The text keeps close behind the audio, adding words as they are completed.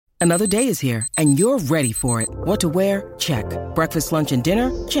Another day is here, and you're ready for it. What to wear? Check. Breakfast, lunch, and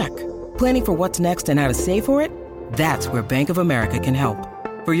dinner? Check. Planning for what's next and how to save for it? That's where Bank of America can help.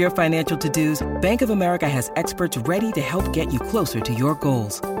 For your financial to-dos, Bank of America has experts ready to help get you closer to your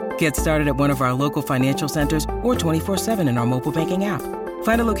goals. Get started at one of our local financial centers or 24/7 in our mobile banking app.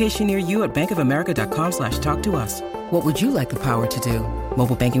 Find a location near you at bankofamerica.com/talktous. What would you like the power to do?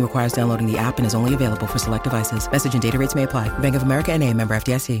 Mobile banking requires downloading the app and is only available for select devices. Message and data rates may apply. Bank of America N.A., member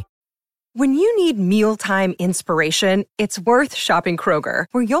FDIC. When you need mealtime inspiration, it's worth shopping Kroger,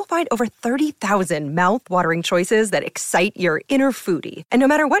 where you'll find over 30,000 mouth-watering choices that excite your inner foodie. And no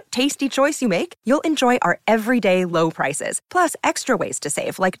matter what tasty choice you make, you'll enjoy our everyday low prices, plus extra ways to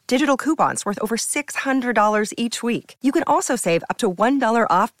save, like digital coupons worth over $600 each week. You can also save up to $1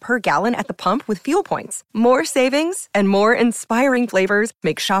 off per gallon at the pump with fuel points. More savings and more inspiring flavors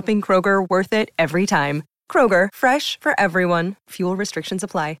make shopping Kroger worth it every time. Kroger, fresh for everyone. Fuel restrictions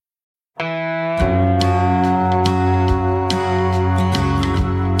apply.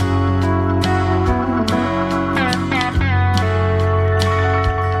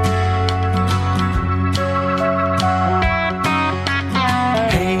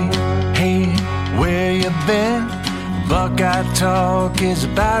 Buckeye Talk is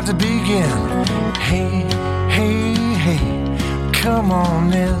about to begin. Hey, hey, hey, come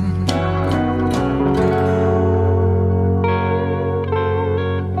on in.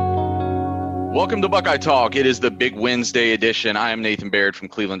 Welcome to Buckeye Talk. It is the Big Wednesday edition. I am Nathan Baird from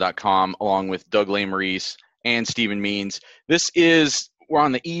Cleveland.com, along with Doug Lesmerises and Stephen Means. We're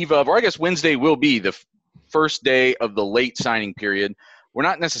on the eve of, or I guess Wednesday will be the first day of the late signing period. We're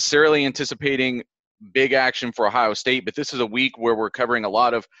not necessarily anticipating big action for Ohio State, but this is a week where we're covering a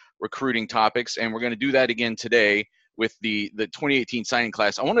lot of recruiting topics, and we're going to do that again today with the 2018 signing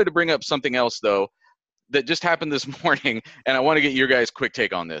class. I wanted to bring up something else, though, that just happened this morning, and I want to get your guys' quick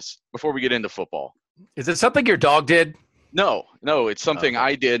take on this before we get into football. Is it something your dog did? No, it's something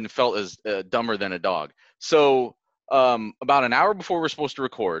I did and felt as dumber than a dog. So about an hour before we're supposed to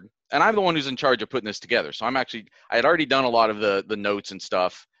record, and I'm the one who's in charge of putting this together, so I had already done a lot of the notes and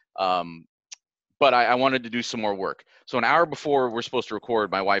stuff, but I wanted to do some more work. So an hour before we're supposed to record,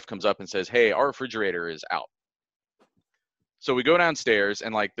 my wife comes up and says, hey, our refrigerator is out. So we go downstairs,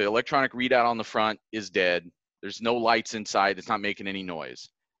 and like the electronic readout on the front is dead. There's no lights inside. It's not making any noise.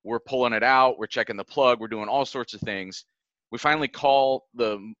 We're pulling it out. We're checking the plug. We're doing all sorts of things. We finally call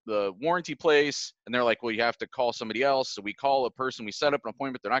the warranty place, and they're like, well, you have to call somebody else. So we call a person. We set up an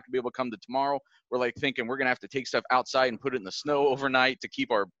appointment. They're not going to be able to come to tomorrow. We're like thinking we're going to have to take stuff outside and put it in the snow overnight to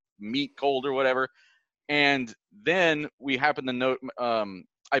keep our meat cold or whatever. And then we happen to note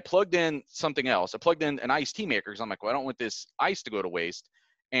I plugged in something else. I plugged in an iced tea maker because I'm like, well, I don't want this ice to go to waste,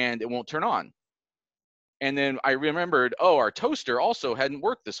 and it won't turn on. And then I remembered, our toaster also hadn't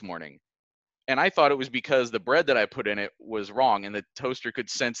worked this morning. And I thought it was because the bread that I put in it was wrong, and the toaster could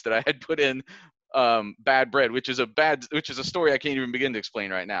sense that I had put in bad bread, which is a story I can't even begin to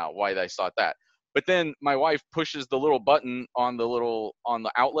explain right now why I thought that. But then my wife pushes the little button on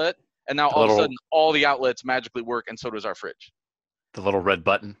the outlet, and now all of a sudden all the outlets magically work, and so does our fridge. The little red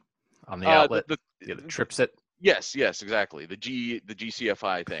button on the outlet that trips it. Yes, exactly. The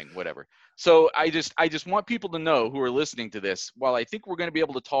GCFI thing, whatever. So I just want people to know who are listening to this, while I think we're going to be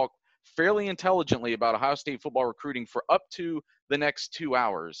able to talk fairly intelligently about Ohio State football recruiting for up to the next 2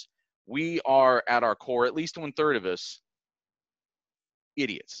 hours, we are at our core, at least 1/3 of us,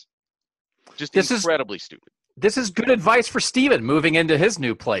 idiots. Just incredibly stupid. This is good advice for Steven moving into his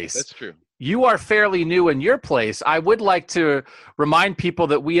new place. That's true. You are fairly new in your place. I would like to remind people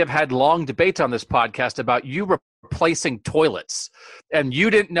that we have had long debates on this podcast about you replacing toilets, and you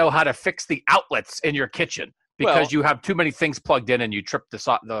didn't know how to fix the outlets in your kitchen because you have too many things plugged in and you tripped the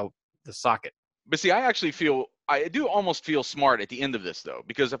socket. But see, I do almost feel smart at the end of this, though,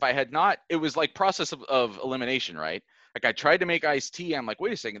 because if I had not, it was like process of elimination, right? Like I tried to make iced tea. I'm like,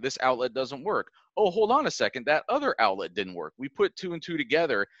 wait a second, this outlet doesn't work. Oh, hold on a second, that other outlet didn't work. We put 2 and 2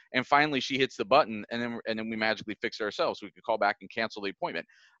 together, and finally she hits the button, and then we magically fix it ourselves. So we could call back and cancel the appointment.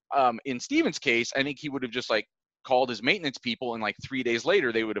 In Steven's case, I think he would have just like called his maintenance people, and like 3 days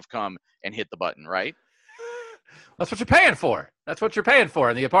later they would have come and hit the button, right? That's what you're paying for. That's what you're paying for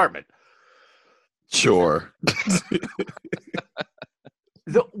in the apartment. Sure.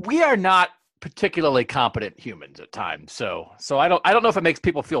 We are not particularly competent humans at times. So I don't know if it makes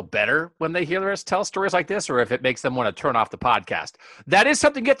people feel better when they hear us tell stories like this, or if it makes them want to turn off the podcast. That is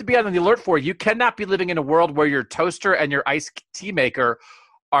something you have to be on the alert for. You cannot be living in a world where your toaster and your iced tea maker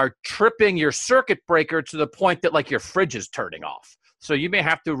are tripping your circuit breaker to the point that like your fridge is turning off. So you may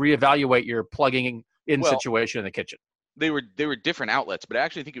have to reevaluate your plugging in situation in the kitchen. they were different outlets, but I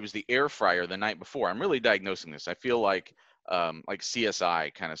actually think it was the air fryer the night before. I'm really diagnosing this. I feel like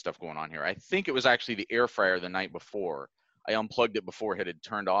CSI kind of stuff going on here. I think it was actually the air fryer the night before. I unplugged it before it had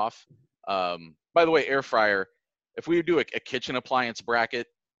turned off. By the way, air fryer, if we do a kitchen appliance bracket,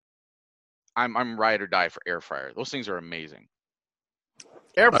 I'm ride or die for air fryer. Those things are amazing.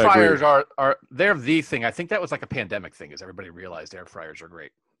 Air fryers are they're the thing. I think that was like a pandemic thing, as everybody realized air fryers are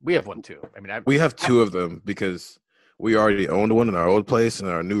great. We have one too. I mean, we have two of them because we already owned one in our old place, and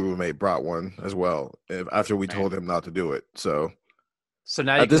our new roommate brought one as well after we told him not to do it. So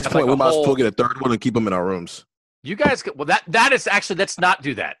now at this point, we might as well get a third one and keep them in our rooms. You guys, that is actually, let's not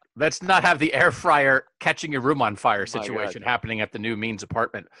do that. Let's not have the air fryer catching your room on fire situation happening at the new Means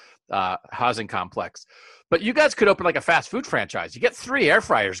apartment housing complex. But you guys could open like a fast food franchise. You get 3 air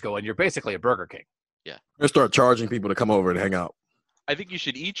fryers going, you're basically a Burger King. Yeah. We'll start charging people to come over and hang out. I think you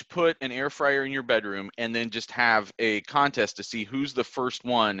should each put an air fryer in your bedroom and then just have a contest to see who's the first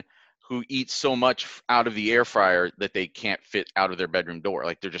one who eats so much out of the air fryer that they can't fit out of their bedroom door.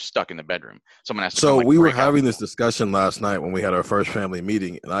 Like they're just stuck in the bedroom. Someone has to So we were having this discussion last night when we had our first family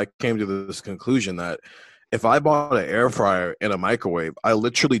meeting, and I came to this conclusion that if I bought an air fryer and a microwave, I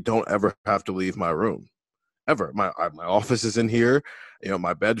literally don't ever have to leave my room. Ever. My office is in here.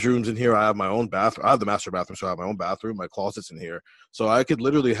 My bedroom's in here. I have my own bathroom. I have the master bathroom, so I have my own bathroom. My closet's in here. So I could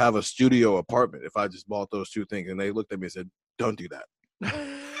literally have a studio apartment if I just bought those 2 things. And they looked at me and said, don't do that.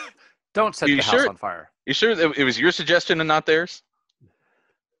 Don't set the house on fire. You sure it was your suggestion and not theirs?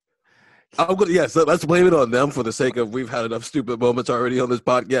 Yes, let's blame it on them for the sake of we've had enough stupid moments already on this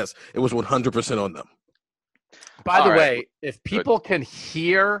pod. Yes, it was 100% on them. By the way, if people can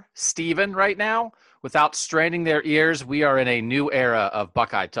hear Steven right now without straining their ears, we are in a new era of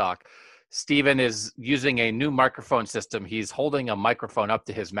Buckeye Talk. Steven is using a new microphone system. He's holding a microphone up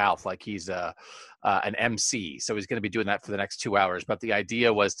to his mouth like he's an MC. So he's going to be doing that for the next 2 hours. But the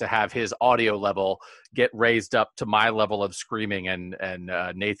idea was to have his audio level get raised up to my level of screaming and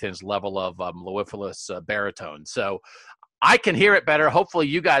Nathan's level of mellifluous baritone. So I can hear it better. Hopefully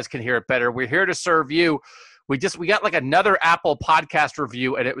you guys can hear it better. We're here to serve you. We got like another Apple podcast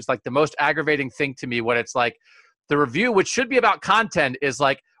review, and it was like the most aggravating thing to me when it's like the review, which should be about content, is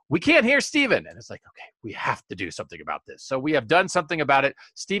like, we can't hear Steven. And it's like, okay, we have to do something about this. So we have done something about it.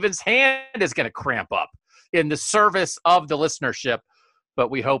 Steven's hand is going to cramp up in the service of the listenership. But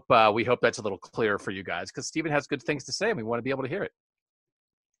we hope that's a little clearer for you guys, because Steven has good things to say, and we want to be able to hear it.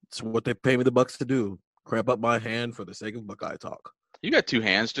 It's what they pay me the bucks to do. Cramp up my hand for the sake of Buckeye Talk. You got 2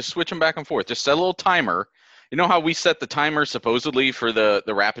 hands. Just switch them back and forth. Just set a little timer. You know how we set the timer supposedly for the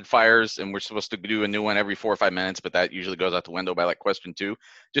rapid fires, and we're supposed to do a new one every 4 or 5 minutes, but that usually goes out the window by like question 2.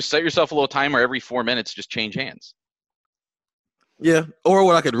 Just set yourself a little timer every 4 minutes. Just change hands. Yeah. Or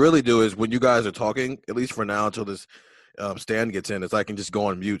what I could really do is when you guys are talking, at least for now until this stand gets in, is I can just go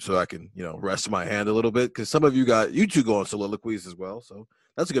on mute so I can, rest my hand a little bit, because some of you two go on soliloquies as well. So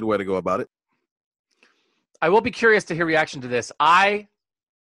that's a good way to go about it. I will be curious to hear reaction to this. I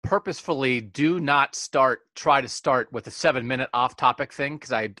purposefully do not try to start with a 7-minute off-topic thing,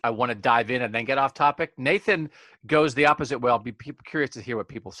 because I want to dive in and then get off topic. Nathan goes the opposite way. I'll be curious to hear what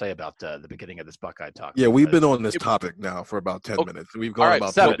people say about the beginning of this Buckeye Talk. Yeah, we've been on this topic now for about 10 minutes. We've gone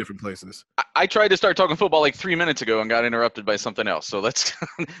about 12 different places. I tried to start talking football like 3 minutes ago and got interrupted by something else. So that's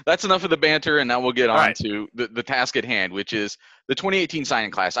enough of the banter, and now we'll get on to the task at hand, which is the 2018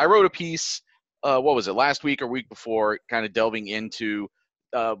 signing class. I wrote a piece, what was it, last week or week before, kind of delving into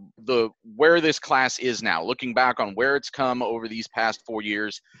where this class is now, looking back on where it's come over these past 4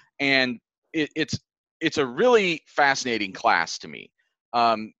 years, and it's a really fascinating class to me.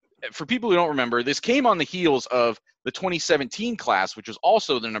 For people who don't remember, this came on the heels of the 2017 class, which was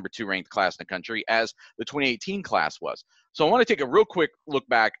also the number 2 ranked class in the country, as the 2018 class was. So I want to take a real quick look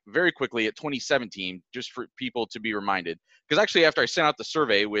back very quickly at 2017, just for people to be reminded, because actually after I sent out the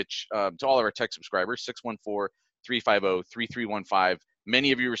survey, which to all of our tech subscribers, 614-350-3315,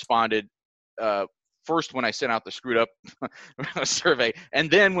 many of you responded first when I sent out the screwed up survey, and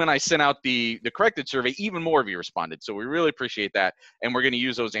then when I sent out the corrected survey, even more of you responded. So we really appreciate that, and we're going to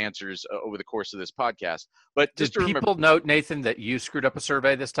use those answers over the course of this podcast. But just did people note, Nathan, that you screwed up a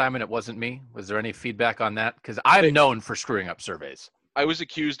survey this time and it wasn't me? Was there any feedback on that? Because I'm known for screwing up surveys. I was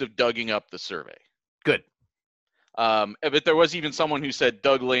accused of dugging up the survey. Good. But there was even someone who said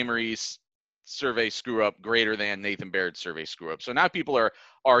Doug Lamery's survey screw up greater than Nathan Baird's survey screw up. So now people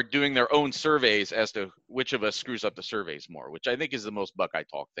are doing their own surveys as to which of us screws up the surveys more, which I think is the most Buckeye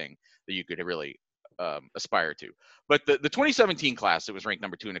Talk thing that you could really aspire to. But the 2017 class that was ranked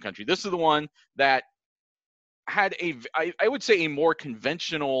number 2 in the country, this is the one that had I would say a more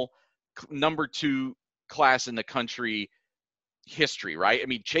conventional number 2 class in the country history, right? I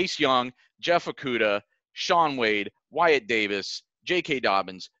mean, Chase Young, Jeff Okudah, Shaun Wade, Wyatt Davis, J.K.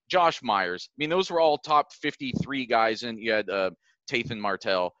 Dobbins, Josh Myers. I mean, those were all top 53 guys, and you had Tathan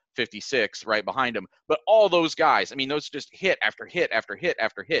Martell, 56, right behind him. But all those guys, I mean, those just hit after hit after hit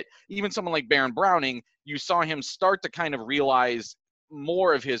after hit. Even someone like Baron Browning, you saw him start to kind of realize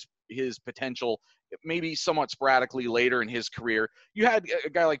more of his potential, maybe somewhat sporadically later in his career. You had a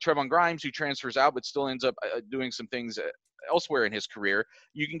guy like Trevon Grimes who transfers out but still ends up doing some things elsewhere in his career.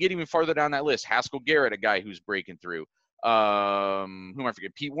 You can get even farther down that list. Haskell Garrett, a guy who's breaking through. Who am I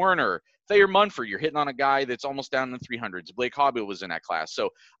forgetting? Pete Werner, Thayer Munford. You're hitting on a guy that's almost down in the 300s. Blake Hobbill was in that class. So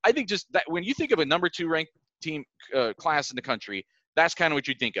I think just that when you think of a number 2 ranked team class in the country, that's kind of what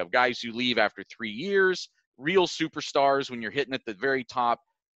you think of. Guys who leave after 3 years, real superstars when you're hitting at the very top.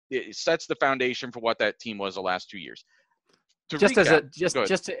 It sets the foundation for what that team was the last 2 years.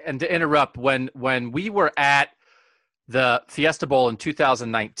 To interrupt, when we were at the Fiesta Bowl in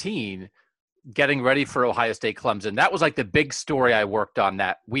 2019, getting ready for Ohio State Clemson, that was like the big story I worked on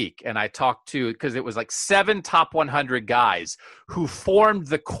that week. And I talked to, because it was like 7 top 100 guys who formed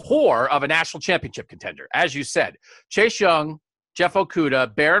the core of a national championship contender. As you said, Chase Young, Jeff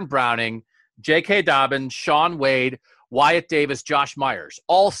Okudah, Baron Browning, J.K. Dobbins, Shaun Wade, Wyatt Davis, Josh Myers,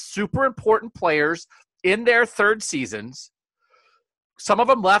 all super important players in their third seasons. Some of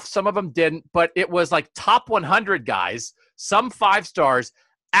them left, some of them didn't, but it was like top 100 guys, some 5 stars,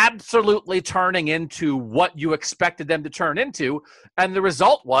 absolutely turning into what you expected them to turn into. And the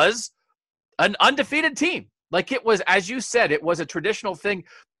result was an undefeated team. Like it was, as you said, it was a traditional thing.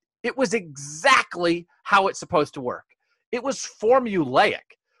 It was exactly how it's supposed to work. It was formulaic.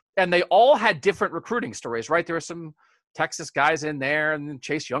 And they all had different recruiting stories, right? There were some Texas guys in there, and then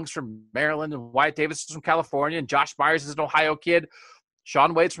Chase Young's from Maryland, and Wyatt Davis is from California, and Josh Myers is an Ohio kid.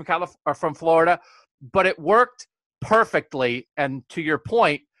 Shaun Wade's from Florida. But it worked perfectly. And to your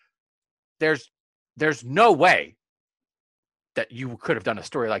point, there's no way that you could have done a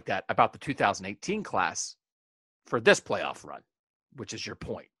story like that about the 2018 class for this playoff run, which is your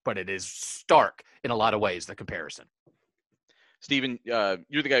point. But it is stark in a lot of ways, the comparison. Stephen,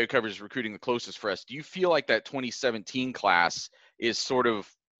 you're the guy who covers recruiting the closest for us. Do you feel like that 2017 class is sort of,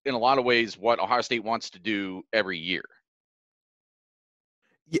 in a lot of ways, what Ohio State wants to do every year?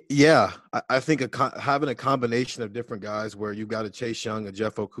 Yeah, I think having a combination of different guys where you've got a Chase Young, a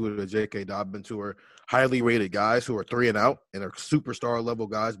Jeff Okudah, a J.K. Dobbins, who are highly rated guys who are 3 and out and are superstar level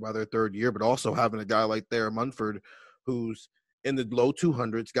guys by their third year, but also having a guy like Thayer Munford who's in the low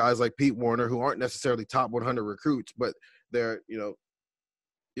 200s, guys like Pete Werner who aren't necessarily top 100 recruits, but they're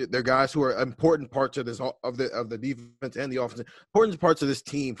guys who are important parts of this of the defense and the offense, important parts of this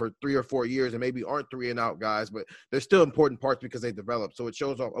team for 3 or 4 years, and maybe aren't 3 and out guys, but they're still important parts because they develop. So it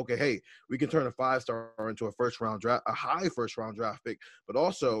shows off, okay, hey, we can turn a 5-star into a first-round draft, a high first-round draft pick. But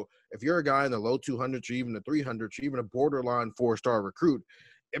also, if you're a guy in the low 200s or even the 300s, or even a borderline 4-star recruit,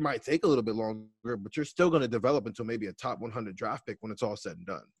 it might take a little bit longer, but you're still going to develop into maybe a top 100 draft pick when it's all said and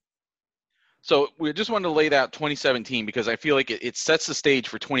done. So we just wanted to lay that 2017 because I feel like it sets the stage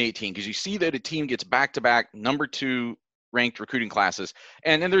for 2018 because you see that a team gets back-to-back number 2 ranked recruiting classes.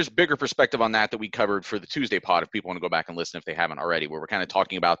 And then there's bigger perspective on that we covered for the Tuesday pod if people want to go back and listen if they haven't already, where we're kind of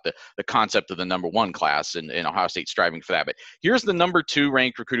talking about the concept of the number 1 class and Ohio State striving for that. But here's the number 2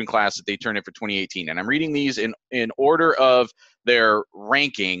 ranked recruiting class that they turned in for 2018. And I'm reading these in order of their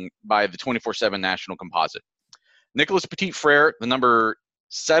ranking by the 24/7 National Composite. Nicholas Petit-Frere, the number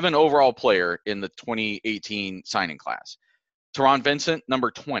 7 overall player in the 2018 signing class. Teron Vincent, number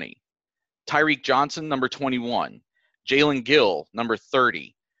 20. Tyreek Johnson, number 21. Jalen Gill, number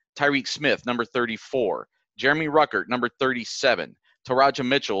 30. Tyreek Smith, number 34. Jeremy Ruckert, number 37. Taraja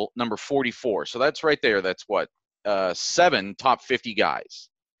Mitchell, number 44. So that's right there. That's what? 7 top 50 guys.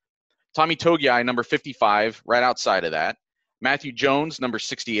 Tommy Togiai, number 55, right outside of that. Matthew Jones, number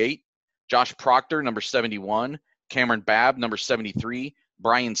 68. Josh Proctor, number 71. Cameron Babb, number 73.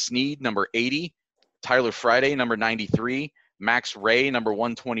 Brian Sneed, number 80. Tyler Friday, number 93. Max Ray, number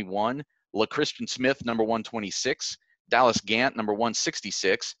 121. LaChristian Smith, number 126. Dallas Gant, number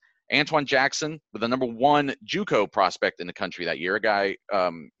 166. Antoine Jackson, with the number 1 JUCO prospect in the country that year, a guy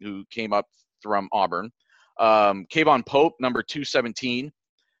who came up from Auburn. Kayvon Pope, number 217.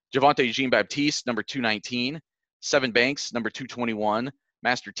 Javonte Jean-Baptiste, number 219. Sevyn Banks, number 221.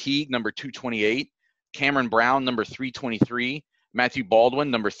 Master Teague, number 228. Cameron Brown, number 323. Matthew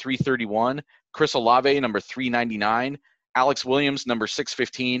Baldwin, number 331. Chris Olave, number 399. Alex Williams, number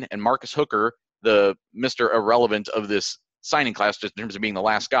 615. And Marcus Hooker, the Mr. Irrelevant of this signing class, just in terms of being the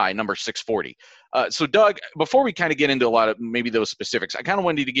last guy, number 640. So, Doug, before we kind of get into a lot of maybe those specifics, I kind of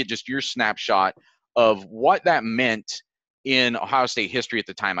wanted to get just your snapshot of what that meant in Ohio State history at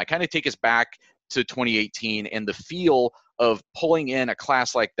the time. I kind of take us back to 2018 and the feel of pulling in a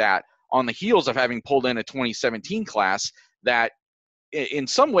class like that on the heels of having pulled in a 2017 class that in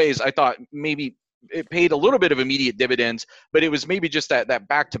some ways I thought maybe it paid a little bit of immediate dividends, but it was maybe just that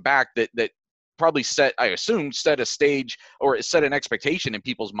back-to-back that probably set a stage or set an expectation in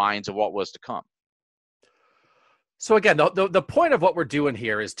people's minds of what was to come. So again, the point of what we're doing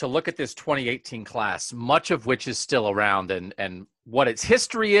here is to look at this 2018 class, much of which is still around, and what its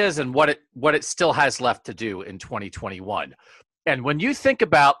history is and what it still has left to do in 2021. And when you think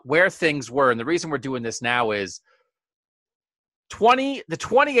about where things were, and the reason we're doing this now is the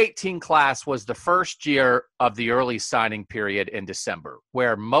 2018 class was the first year of the early signing period in December,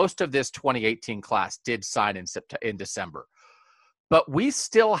 where most of this 2018 class did sign in December. But we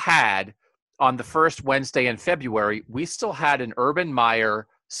still had, on the first Wednesday in February, we still had an Urban Meyer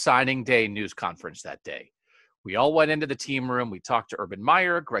signing day news conference that day. We all went into the team room. We talked to Urban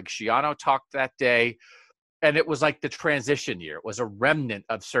Meyer. Greg Schiano talked that day. And it was like the transition year. It was a remnant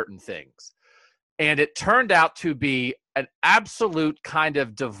of certain things. And it turned out to be an absolute kind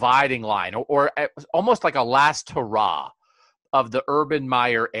of dividing line, or almost like a last hurrah of the Urban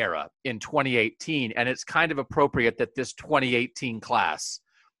Meyer era in 2018. And it's kind of appropriate that this 2018 class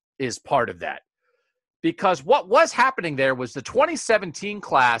is part of that. Because what was happening there was the 2017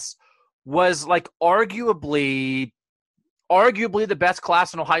 class was like arguably the best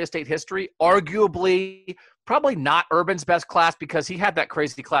class in Ohio State history, arguably probably not Urban's best class, because he had that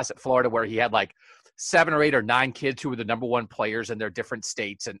crazy class at Florida where he had like 7 or 8 or 9 kids who were the number one players in their different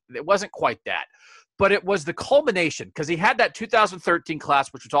states. And it wasn't quite that, but it was the culmination, because he had that 2013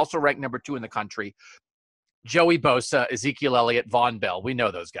 class, which was also ranked number 2 in the country. Joey Bosa, Ezekiel Elliott, Von Bell. We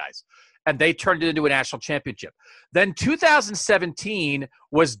know those guys. And they turned it into a national championship. Then 2017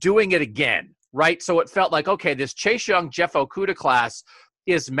 was doing it again, right? So it felt like, okay, this Chase Young, Jeff Okudah class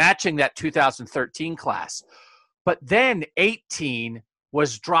is matching that 2013 class. But then 18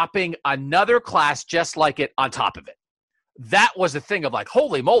 was dropping another class just like it on top of it. That was a thing of like,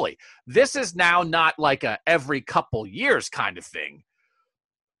 holy moly, this is now not like a every couple years kind of thing.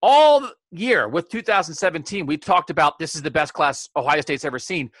 All year with 2017, we talked about this is the best class Ohio State's ever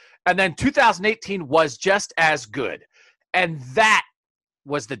seen. And then 2018 was just as good. And that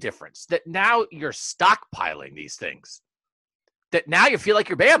was the difference, that now you're stockpiling these things, that now you feel like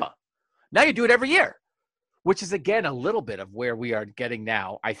you're Bama. Now you do it every year, which is, again, a little bit of where we are getting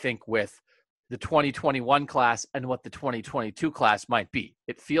now, I think, with the 2021 class and what the 2022 class might be.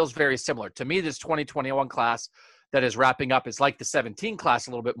 It feels very similar. To me, this 2021 class that is wrapping up is like the 17 class a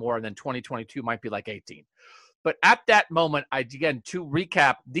little bit more, and then 2022 might be like 18. But at that moment, again, to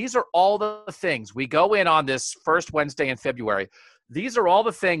recap, these are all the things. We go in on this first Wednesday in February. These are all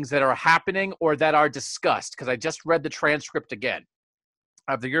the things that are happening or that are discussed, because I just read the transcript again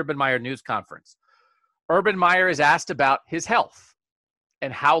of the Urban Meyer news conference. Urban Meyer is asked about his health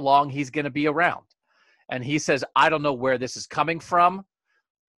and how long he's going to be around. And he says, I don't know where this is coming from.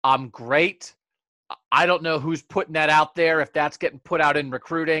 I'm great. I don't know who's putting that out there, if that's getting put out in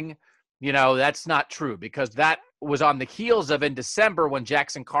recruiting. You know, that's not true, because that was on the heels of in December when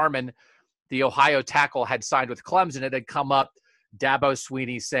Jackson Carman, the Ohio tackle, had signed with Clemson. It had come up, Dabo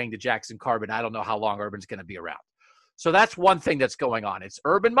Swinney saying to Jackson Carman, I don't know how long Urban's going to be around. So that's one thing that's going on. It's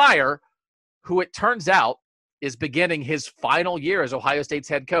Urban Meyer, who it turns out is beginning his final year as Ohio State's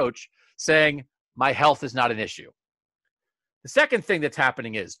head coach, saying, my health is not an issue. The second thing that's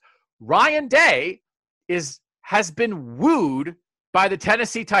happening is Ryan Day has been wooed by the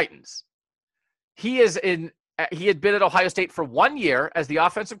Tennessee Titans. He had been at Ohio State for 1 year as the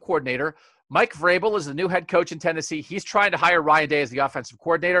offensive coordinator. Mike Vrabel is the new head coach in Tennessee. He's trying to hire Ryan Day as the offensive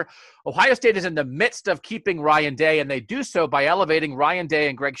coordinator. Ohio State is in the midst of keeping Ryan Day, and they do so by elevating Ryan Day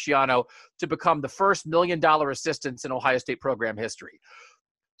and Greg Schiano to become the first $1 million assistants in Ohio State program history.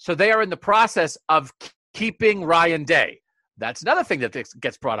 So they are in the process of keeping Ryan Day. That's another thing that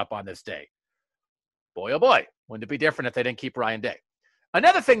gets brought up on this day. Boy, oh boy, wouldn't it be different if they didn't keep Ryan Day?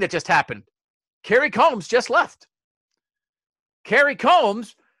 Another thing that just happened, Kerry Combs just left. Kerry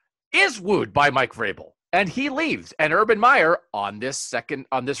Combs is wooed by Mike Vrabel, and he leaves. And Urban Meyer on this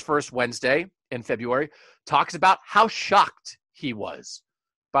first Wednesday in February talks about how shocked he was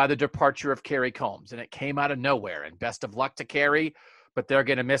by the departure of Kerry Combs, and it came out of nowhere. And best of luck to Kerry, but they're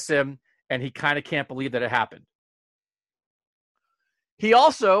going to miss him, and he kind of can't believe that it happened. He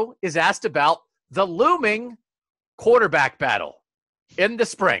also is asked about the looming quarterback battle in the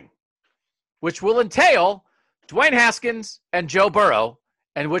spring, which will entail Dwayne Haskins and Joe Burrow,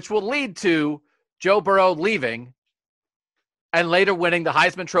 and which will lead to Joe Burrow leaving and later winning the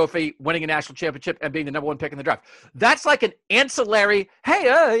Heisman Trophy, winning a national championship, and being the number one pick in the draft. That's like an ancillary,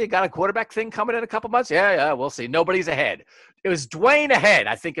 hey, you got a quarterback thing coming in a couple months? Yeah, we'll see. Nobody's ahead. It was Dwayne ahead,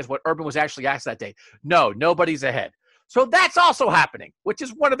 I think is what Urban was actually asked that day. No, nobody's ahead. So that's also happening, which is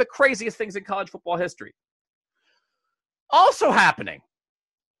one of the craziest things in college football history. Also happening,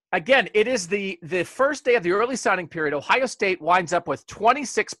 again, it is the first day of the early signing period. Ohio State winds up with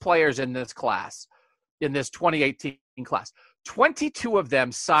 26 players in this class, in this 2018 class. 22 of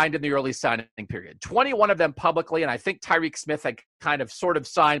them signed in the early signing period. 21 of them publicly, and I think Tyreek Smith had kind of sort of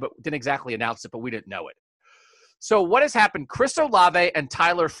signed, but didn't exactly announce it, but we didn't know it. So what has happened? Chris Olave and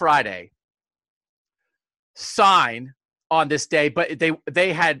Tyler Friday sign on this day, but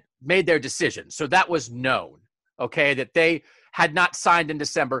they had made their decision. So that was known, okay, that they had not signed in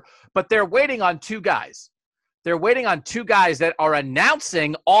December, but they're waiting on two guys. They're waiting on two guys that are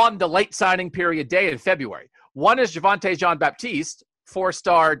announcing on the late signing period day in February. One is Javonte Jean-Baptiste,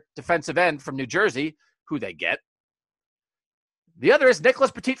 4-star defensive end from New Jersey, who they get. The other is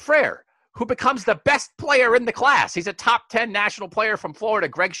Nicholas Petit-Frere, who becomes the best player in the class. He's a top 10 national player from Florida.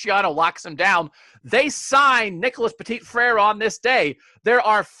 Greg Schiano locks him down. They sign Nicholas Petit-Frere on this day. There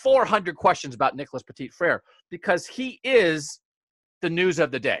are 400 questions about Nicholas Petit-Frere because he is the news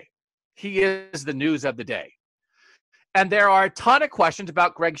of the day. He is the news of the day. And there are a ton of questions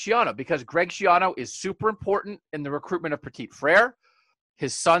about Greg Schiano because Greg Schiano is super important in the recruitment of Petit-Frere.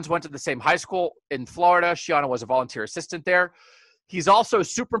 His sons went to the same high school in Florida. Schiano was a volunteer assistant there. He's also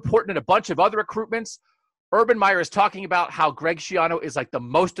super important in a bunch of other recruitments. Urban Meyer is talking about how Greg Schiano is like the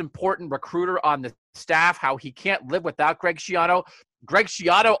most important recruiter on the staff, how he can't live without Greg Schiano. Greg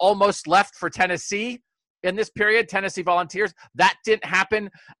Schiano almost left for Tennessee in this period, Tennessee Volunteers. That didn't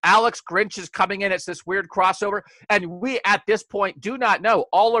happen. Alex Grinch is coming in. It's this weird crossover. And we, at this point, do not know.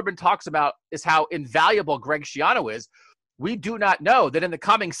 All Urban talks about is how invaluable Greg Schiano is. We do not know that in the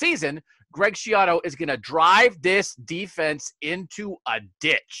coming season, Greg Schiano is going to drive this defense into a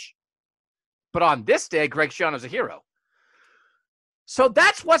ditch. But on this day, Greg Schiano is a hero. So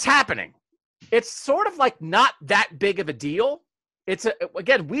that's what's happening. It's sort of like not that big of a deal.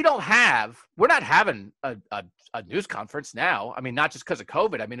 Again, we're not having a news conference now. I mean, not just because of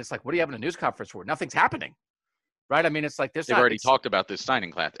COVID. I mean, it's like, what are you having a news conference for? Nothing's happening, right? I mean, it's like they've already talked about this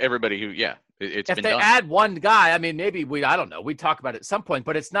signing class. Everybody who, it's been done. If they add one guy, I mean, maybe I don't know. We'd talk about it at some point,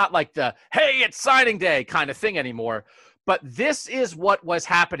 but it's not like the, hey, it's signing day kind of thing anymore. But this is what was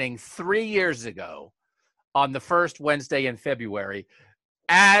happening 3 years ago on the first Wednesday in February,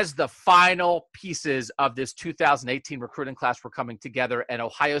 as the final pieces of this 2018 recruiting class were coming together, and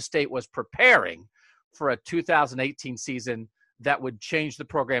Ohio State was preparing for a 2018 season that would change the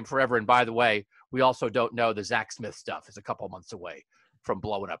program forever. And by the way, we also don't know the Zach Smith stuff is a couple of months away from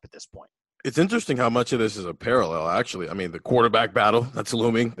blowing up at this point. It's interesting how much of this is a parallel, actually. I mean, the quarterback battle that's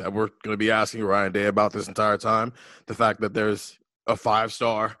looming that we're going to be asking Ryan Day about this entire time, the fact that there's a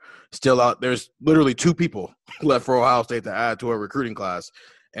 5-star still out. There's literally 2 people left for Ohio State to add to a recruiting class,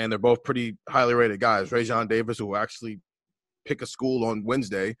 and they're both pretty highly rated guys. Rajon Davis, who will actually pick a school on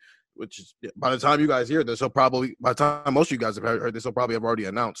Wednesday, which is, by the time you guys hear this, by the time most of you guys have heard this, he'll probably have already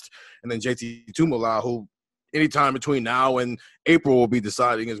announced. And then JT Tuimoloau, who anytime between now and April will be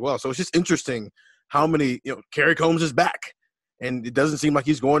deciding as well. So it's just interesting how many, Kerry Combs is back, and it doesn't seem like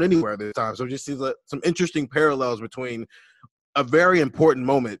he's going anywhere this time. So it just seems like some interesting parallels between a very important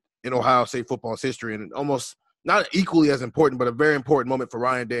moment in Ohio State football's history, and almost not equally as important, but a very important moment for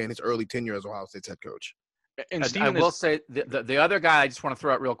Ryan Day in his early tenure as Ohio State's head coach. And I will say the other guy I just want to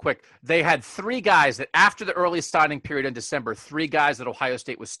throw out real quick, they had 3 guys that after the early signing period in December, 3 guys that Ohio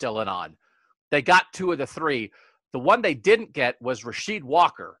State was still in on. They got 2 of the 3. The one they didn't get was Rasheed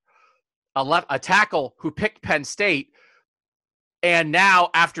Walker, a tackle who picked Penn State. And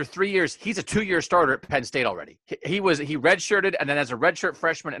now, after 3 years, he's a 2-year starter at Penn State already. He redshirted, and then as a redshirt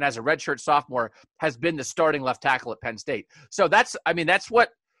freshman and as a redshirt sophomore, has been the starting left tackle at Penn State. So that's what,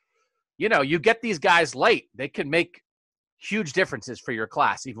 you get these guys late. They can make huge differences for your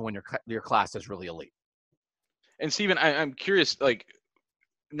class, even when your class is really elite. And Stephen, I'm curious, like,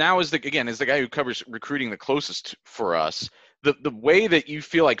 now is the guy who covers recruiting the closest for us. The way that you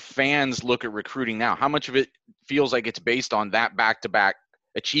feel like fans look at recruiting now, how much of it feels like it's based on that back-to-back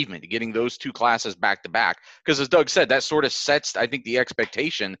achievement, getting those 2 classes back-to-back? Because as Doug said, that sort of sets, I think, the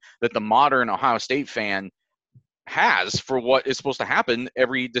expectation that the modern Ohio State fan has for what is supposed to happen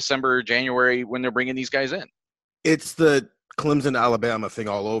every December, January when they're bringing these guys in. It's the Clemson, Alabama thing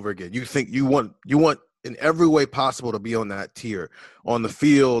all over again. You think you want in every way possible to be on that tier, on the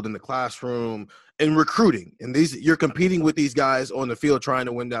field, in the classroom, in recruiting. And you're competing with these guys on the field trying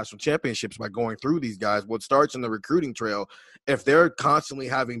to win national championships by going through these guys. What starts in the recruiting trail, if they're constantly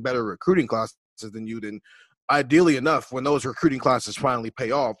having better recruiting classes than you, then ideally enough, when those recruiting classes finally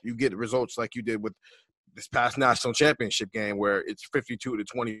pay off, you get results like you did with this past national championship game where it's 52-24.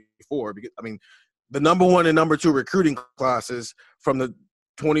 I mean, the number 1 and number 2 recruiting classes from the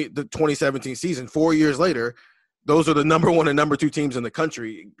 2017 season, 4 years later, those are the number 1 and number 2 teams in the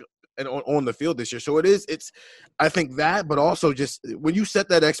country and on the field this year. So I think that, but also just when you set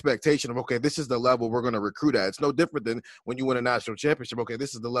that expectation of, okay, this is the level we're going to recruit at, it's no different than when you win a national championship. Okay,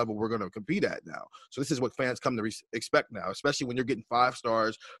 this is the level we're going to compete at now. So this is what fans come to expect now, especially when you're getting 5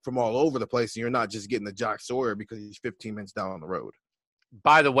 stars from all over the place and you're not just getting the Jock Sawyer because he's 15 minutes down the road.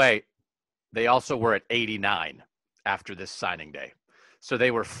 By the way, they also were at 89 after this signing day. So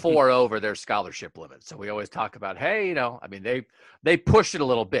they were 4 over their scholarship limit. So we always talk about, hey, they pushed it a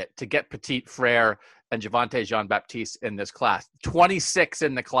little bit to get Petit Frere and Javonte Jean-Baptiste in this class. 26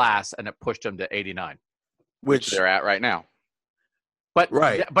 in the class, and it pushed them to 89. Which they're at right now. But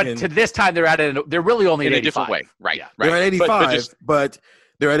to this time, they're really only in at 85. A different way. Right. Yeah. They're at 85, but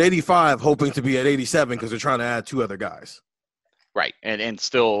they're at 85 hoping to be at 87 because they're trying to add 2 other guys. Right. And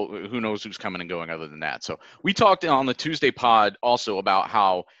still, who knows who's coming and going other than that. So we talked on the Tuesday pod also about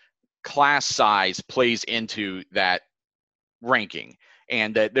how class size plays into that ranking,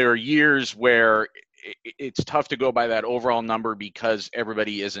 and that there are years where it's tough to go by that overall number because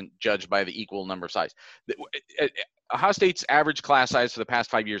everybody isn't judged by the equal number of size. Ohio State's average class size for the past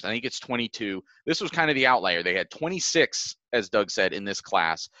 5 years, I think it's 22. This was kind of the outlier. They had 26, as Doug said, in this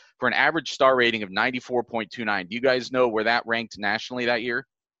class for an average star rating of 94.29. Do you guys know where that ranked nationally that year?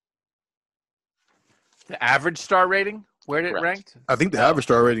 The average star rating? Where did it rank? I think the average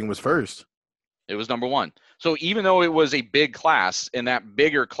star rating was first. It was number 1. So even though it was a big class, and that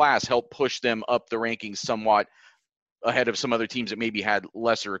bigger class helped push them up the rankings somewhat ahead of some other teams that maybe had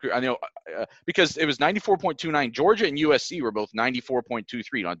lesser recruit. I know because it was 94.29. Georgia and USC were both 94.23.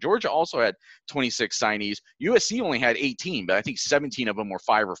 Now, Georgia also had 26 signees. USC only had 18, but I think 17 of them were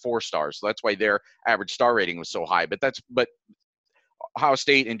 5 or 4 stars. So that's why their average star rating was so high. But Ohio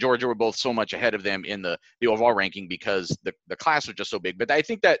State and Georgia were both so much ahead of them in the overall ranking because the class was just so big. But I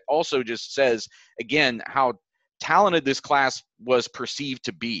think that also just says, again, how talented this class was perceived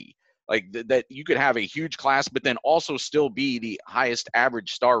to be. Like that you could have a huge class, but then also still be the highest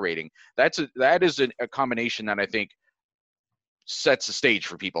average star rating. That is a combination that I think sets the stage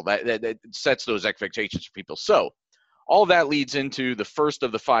for people. That sets those expectations for people. So all of that leads into the first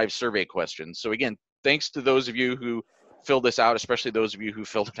of the 5 survey questions. So again, thanks to those of you who filled this out, especially those of you who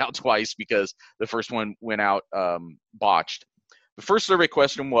filled it out twice because the first one went out botched. The first survey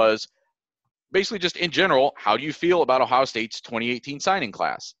question was basically just in general, how do you feel about Ohio State's 2018 signing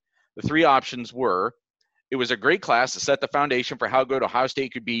class? The 3 options were, it was a great class to set the foundation for how good Ohio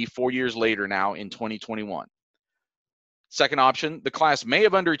State could be 4 years later now in 2021. Second option, the class may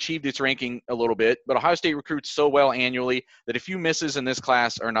have underachieved its ranking a little bit, but Ohio State recruits so well annually that a few misses in this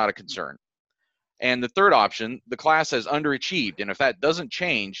class are not a concern. And the third option, the class has underachieved, and if that doesn't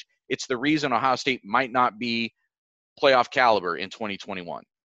change, it's the reason Ohio State might not be playoff caliber in 2021.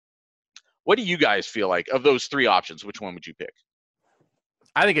 What do you guys feel like of those 3 options? Which one would you pick?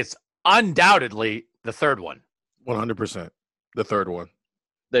 I think it's undoubtedly the third one. 100%. The third one.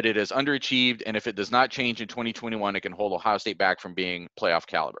 That it is underachieved, and if it does not change in 2021, it can hold Ohio State back from being playoff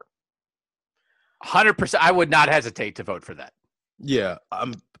caliber. 100%. I would not hesitate to vote for that. Yeah,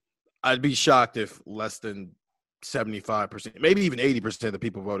 I'd be shocked if less than 75%, maybe even 80% of the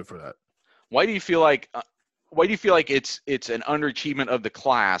people voted for that. Why do you feel like it's an underachievement of the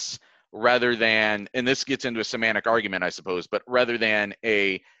class rather than, and this gets into a semantic argument, I suppose, but rather than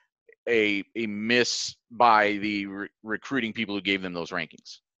a miss by the recruiting people who gave them those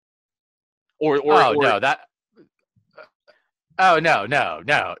rankings? No.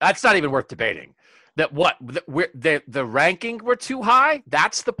 That's not even worth debating. The ranking were too high?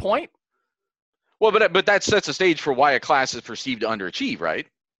 That's the point? Well, but that sets the stage for why a class is perceived to underachieve, right?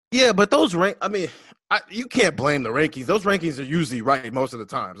 Yeah, but those you can't blame the rankings. Those rankings are usually right most of the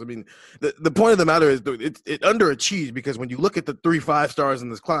times. I mean, the point of the matter is it underachieved because when you look at the 3 5-stars in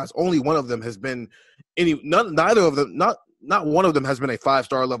this class, only one of them has been neither of them, not one of them has been a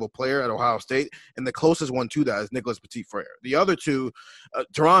 5-star level player at Ohio State, and the closest one to that is Nicholas Petit Frere. The other 2,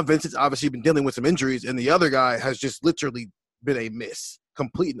 Teron Vincent's obviously been dealing with some injuries, and the other guy has just literally been a miss,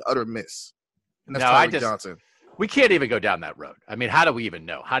 complete and utter miss. And that's Tyler Johnson. We can't even go down that road. I mean, how do we even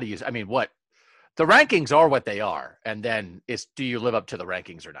know? What? The rankings are what they are, and then it's do you live up to the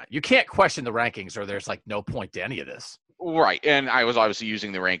rankings or not? You can't question the rankings, or there's like no point to any of this. Right, and I was obviously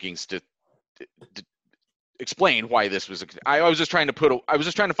using the rankings to explain why this was. I was just trying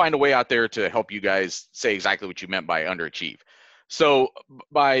to find a way out there to help you guys say exactly what you meant by underachieve. So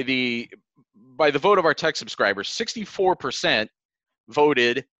by the vote of our tech subscribers, 64%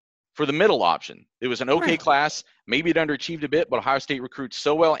 voted for the middle option. It was an okay class. Maybe it underachieved a bit, but Ohio State recruits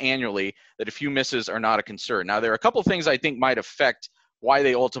so well annually that a few misses are not a concern. Now, there are a couple of things I think might affect why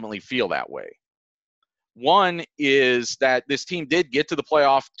they ultimately feel that way. One is that this team did get to the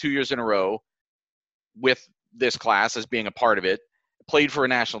playoff 2 years in a row with this class as being a part of it, played for a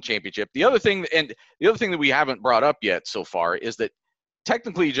national championship. The other thing that we haven't brought up yet so far is that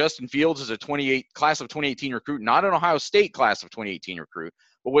technically Justin Fields is a class of 2018 recruit, not an Ohio State class of 2018 recruit,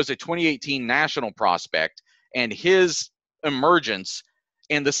 but was a 2018 national prospect, and his emergence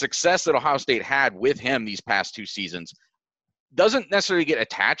and the success that Ohio State had with him these past 2 seasons doesn't necessarily get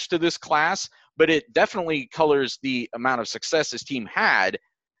attached to this class, but it definitely colors the amount of success this team had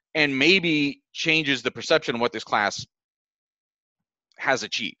and maybe changes the perception of what this class has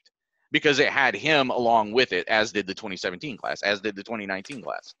achieved because it had him along with it, as did the 2017 class, as did the 2019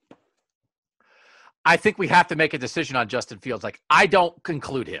 class. I think we have to make a decision on Justin Fields. Like, I don't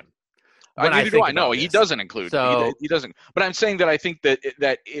conclude him. I know he doesn't include. So, he doesn't. But I'm saying that I think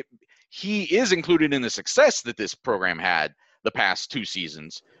that he is included in the success that this program had the past 2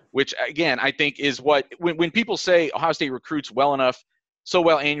 seasons, which again I think is what when people say Ohio State recruits well enough, so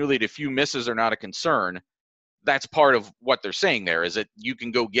well annually that few misses are not a concern. That's part of what they're saying there is that you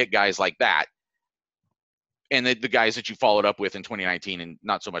can go get guys like that. And the guys that you followed up with in 2019 and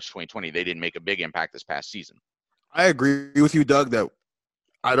not so much 2020, they didn't make a big impact this past season. I agree with you, Doug, that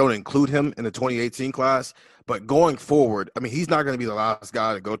I don't include him in the 2018 class. But going forward, I mean, he's not going to be the last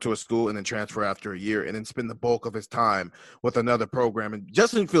guy to go to a school and then transfer after a year and then spend the bulk of his time with another program. And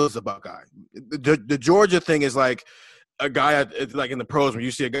Justin Fields is a Buckeye. The Georgia thing is like a guy like in the pros when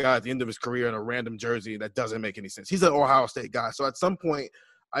you see a guy at the end of his career in a random jersey that doesn't make any sense. He's an Ohio State guy. So at some point,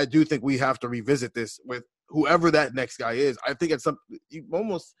 I do think we have to revisit this with whoever that next guy is. I think at some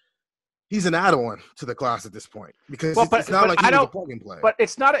he's an add-on to the class at this point because it's not like he's a plug-and play. But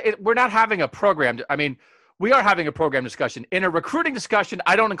it's not. We're not having a program. I mean, we are having a program discussion. In a recruiting discussion,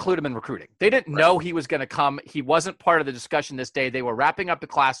 I don't include him in recruiting. They didn't know he was going to come. He wasn't part of the discussion this day. They were wrapping up the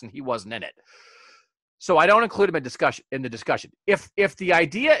class, and he wasn't in it. So I don't include him in the discussion. If the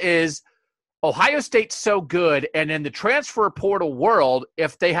idea is Ohio State's so good, and in the transfer portal world,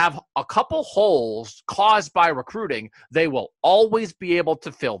 if they have a couple holes caused by recruiting, they will always be able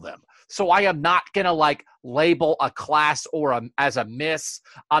to fill them. So I am not going to label a class as a miss.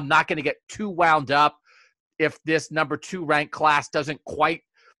 I'm not going to get too wound up if this number 2 ranked class doesn't quite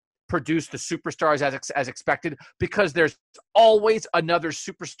produce the superstars as expected, because there's always another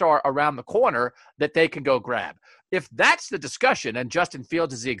superstar around the corner that they can go grab. If that's the discussion, and Justin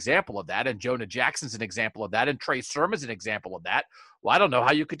Fields is the example of that, and Jonah Jackson's an example of that, and Trey Sermon's an example of that, well, I don't know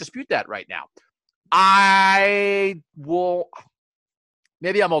how you could dispute that right now.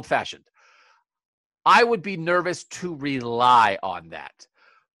 Maybe I'm old-fashioned. I would be nervous to rely on that.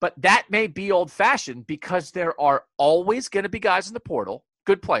 But that may be old-fashioned because there are always going to be guys in the portal,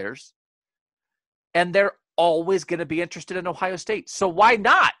 good players, and they're always going to be interested in Ohio State. So why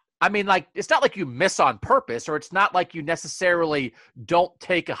not? I mean, it's not like you miss on purpose, or it's not like you necessarily don't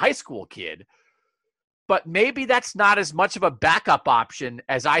take a high school kid. But maybe that's not as much of a backup option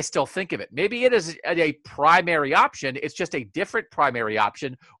as I still think of it. Maybe it is a primary option. It's just a different primary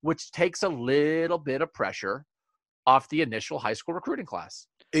option, which takes a little bit of pressure off the initial high school recruiting class.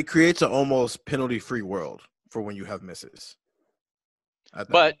 It creates an almost penalty-free world for when you have misses at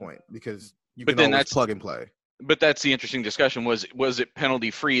that point, because you can always plug and play. But that's the interesting discussion. Was it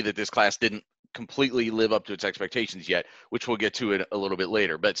penalty-free that this class didn't completely live up to its expectations yet, which we'll get to it a little bit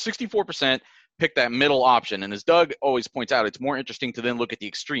later. But 64% picked that middle option. And as Doug always points out, it's more interesting to then look at the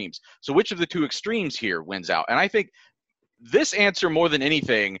extremes. So which of the 2 extremes here wins out? And I think this answer, more than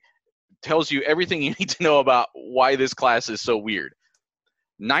anything, tells you everything you need to know about why this class is so weird.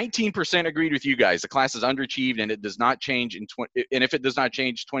 19% agreed with you guys. The class is underachieved, and it does not change and if it does not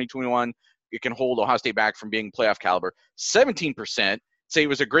change 2021, it can hold Ohio State back from being playoff caliber. 17% say it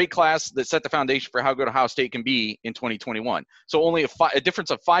was a great class that set the foundation for how good Ohio State can be in 2021. So only a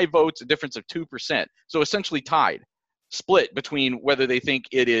difference of 5 votes, a difference of 2%. So essentially tied, split between whether they think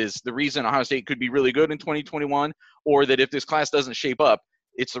it is the reason Ohio State could be really good in 2021, or that if this class doesn't shape up,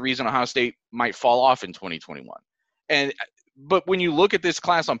 it's the reason Ohio State might fall off in 2021. But when you look at this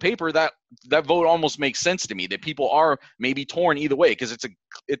class on paper, that vote almost makes sense to me, that people are maybe torn either way, because it's a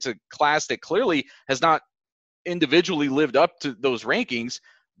it's a class that clearly has not individually lived up to those rankings.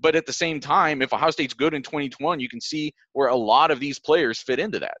 But at the same time, if Ohio State's good in 2021, you can see where a lot of these players fit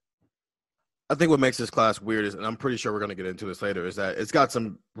into that. I think what makes this class weird is, and I'm pretty sure we're going to get into this later, is that it's got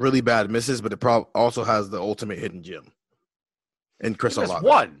some really bad misses, but it also has the ultimate hidden gem. And Chris Olave.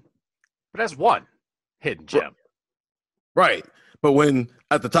 But that's one hidden gem. Right. But when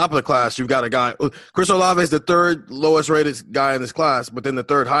at the top of the class, you've got a guy, Chris Olave is the third lowest rated guy in this class, but then the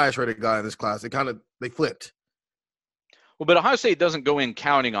third highest rated guy in this class. They flipped. Well, but Ohio State doesn't go in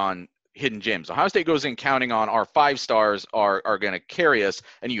counting on hidden gems. Ohio State goes in counting on our 5 stars are going to carry us,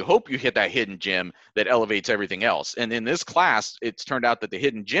 and you hope you hit that hidden gem that elevates everything else. And in this class, it's turned out that the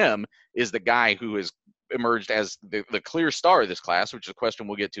hidden gem is the guy who has emerged as the clear star of this class, which is a question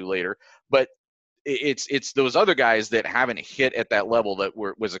we'll get to later. But it's those other guys that haven't hit at that level that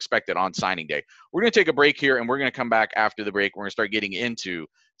was expected on signing day. We're going to take a break here, and we're going to come back after the break. We're going to start getting into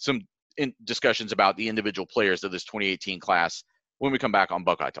some discussions about the individual players of this 2018 class when we come back on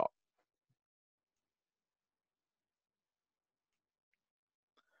Buckeye Talk.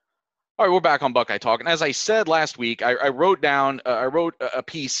 All right, we're back on Buckeye Talk. And as I said last week, I wrote a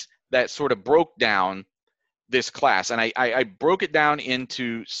piece that sort of broke down this class. And I broke it down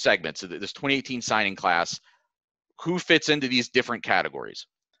into segments of this 2018 signing class, who fits into these different categories.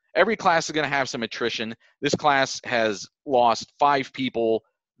 Every class is going to have some attrition. This class has lost 5 people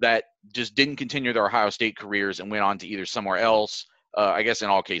that just didn't continue their Ohio State careers and went on to either somewhere else. I guess in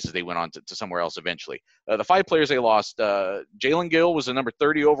all cases, they went on to somewhere else eventually. The 5 players they lost, Jalen Gill was the number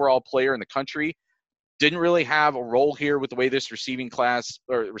 30 overall player in the country. Didn't really have a role here with the way this receiving class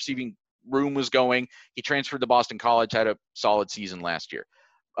or receiving room was going. He transferred to Boston College, had a solid season last year.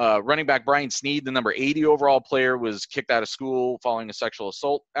 Running back Brian Snead, the number 80 overall player, was kicked out of school following a sexual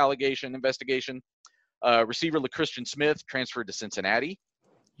assault allegation investigation. Receiver LaChristian Smith transferred to Cincinnati.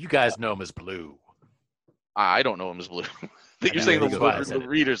 You guys know him as Blue. I don't know him as Blue. You're saying the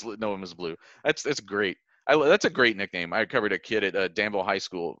readers know him as Blue. That's great. That's a great nickname. I covered a kid at Danville High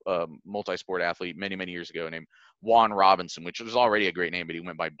School, multi-sport athlete many, many years ago named Juan Robinson, which was already a great name, but he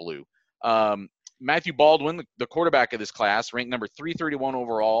went by Blue. Matthew Baldwin, the quarterback of this class, ranked number 331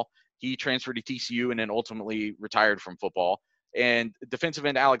 overall. He transferred to TCU and then ultimately retired from football. And defensive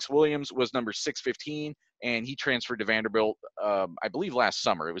end Alex Williams was number 615, and he transferred to Vanderbilt, I believe, last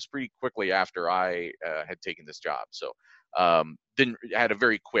summer. It was pretty quickly after I had taken this job. So had a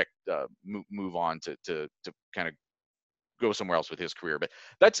very quick move on to kind of go somewhere else with his career. But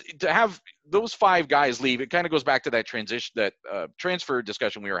that's to have those 5 guys leave. It kind of goes back to that transfer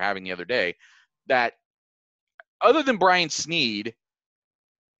discussion we were having the other day, that other than Brian Snead,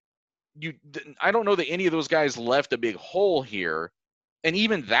 I don't know that any of those guys left a big hole here. And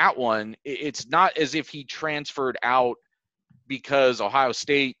even that one, it's not as if he transferred out because Ohio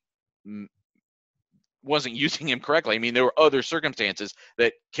State wasn't using him correctly. I mean, there were other circumstances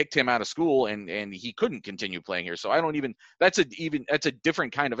that kicked him out of school and he couldn't continue playing here. So that's a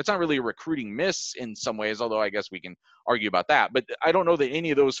different kind of, it's not really a recruiting miss in some ways, although I guess we can argue about that. But I don't know that any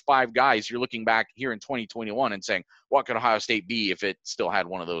of those 5 guys, you're looking back here in 2021 and saying, what could Ohio State be if it still had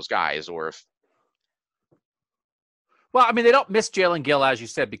one of those guys? Or if, well, I mean, they don't miss Jalen Gill, as you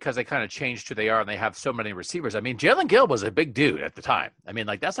said, because they kind of changed who they are and they have so many receivers. I mean, Jalen Gill was a big dude at the time. I mean,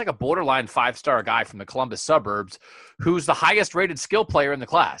 that's like a borderline 5-star guy from the Columbus suburbs who's the highest rated skill player in the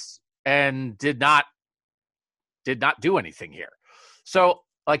class and did not do anything here. So,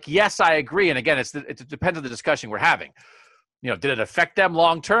 yes, I agree. And again, it depends on the discussion we're having. Did it affect them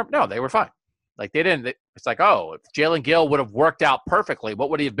long term? No, they were fine. They didn't. It's if Jalen Gill would have worked out perfectly,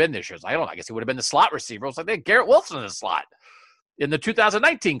 what would he have been this year? I don't know. I guess he would have been the slot receiver. It's they had Garrett Wilson in the slot in the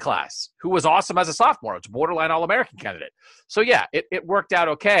 2019 class, who was awesome as a sophomore. It's a borderline All-American candidate. So, yeah, it worked out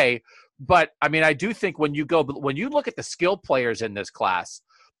okay. But, I mean, I do think when you look at the skill players in this class,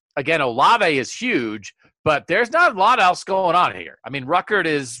 again, Olave is huge, but there's not a lot else going on here. I mean, Ruckert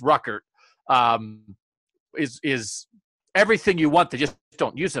is Ruckert. Is everything you want. They just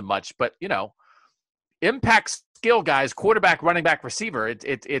don't use him much. But, impact skill guys, quarterback, running back, receiver,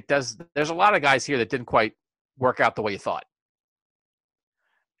 it does. There's a lot of guys here that didn't quite work out the way you thought.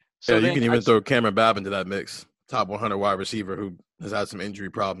 So you can even throw Cameron Babb into that mix, top 100 wide receiver who has had some injury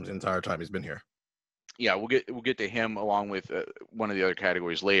problems the entire time he's been here. Yeah, we'll get to him along with one of the other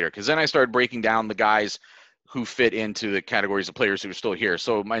categories later, because then I started breaking down the guys who fit into the categories of players who are still here.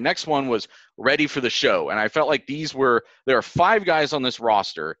 So my next one was ready for the show, and I felt like there are 5 guys on this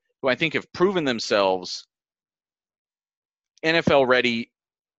roster who I think have proven themselves NFL ready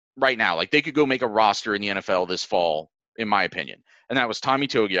right now. They could go make a roster in the NFL this fall, in my opinion. And that was Tommy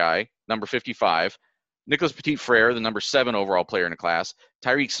Togiai, number 55, Nicholas Petit-Frere, the number 7 overall player in the class.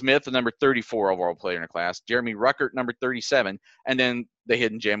 Tyreek Smith, the number 34 overall player in the class. Jeremy Ruckert, number 37. And then the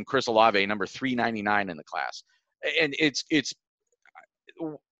hidden gem, Chris Olave, number 399 in the class. And it's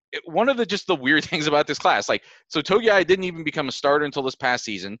one of the weird things about this class. Like, so Togiai didn't even become a starter until this past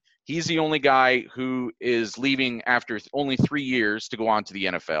season. He's the only guy who is leaving after only 3 years to go on to the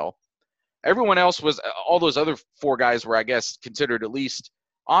NFL. Everyone else was, all those other 4 guys were, I guess, considered at least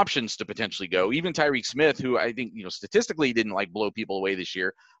options to potentially go. Even Tyreek Smith, who I think, statistically didn't blow people away this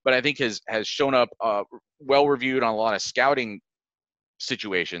year, but I think has shown up well reviewed on a lot of scouting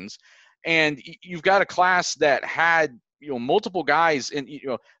situations. And you've got a class that had, multiple guys, and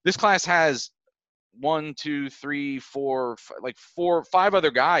this class has 5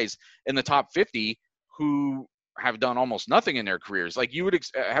 other guys in the top 50 who have done almost nothing in their careers. Like you would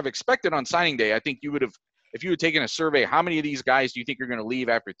have expected on signing day. I think you would have, if you had taken a survey, how many of these guys do you think are going to leave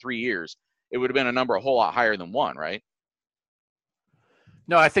after 3 years? It would have been a number a whole lot higher than 1, right?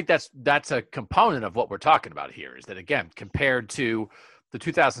 No, I think that's a component of what we're talking about here, is that, again, compared to the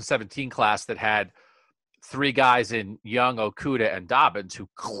 2017 class that had 3 guys in Young, Okudah, and Dobbins, who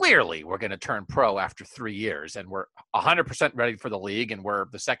clearly were going to turn pro after 3 years and were 100% ready for the league and were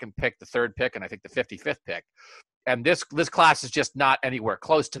the 2nd pick, the 3rd pick, and I think the 55th pick. And this class is just not anywhere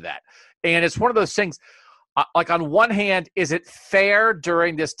close to that. And it's one of those things, on one hand, is it fair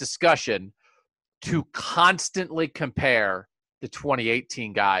during this discussion to constantly compare the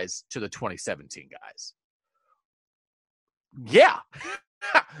 2018 guys to the 2017 guys? Yeah.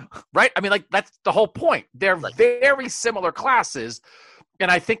 Right? I mean, that's the whole point. They're very similar classes. And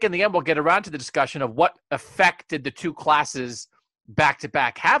I think in the end, we'll get around to the discussion of what effect did the 2 classes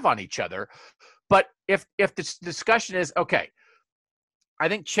back-to-back have on each other. But if the discussion is, okay, I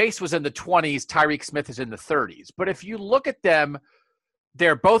think Chase was in the 20s, Tyreek Smith is in the 30s. But if you look at them,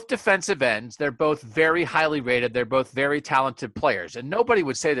 they're both defensive ends. They're both very highly rated. They're both very talented players. And nobody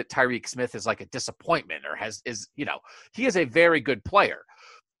would say that Tyreek Smith is like a disappointment or he is a very good player.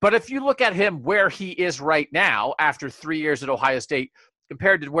 But if you look at him where he is right now after 3 years at Ohio State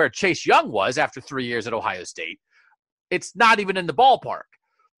compared to where Chase Young was after 3 years at Ohio State, it's not even in the ballpark.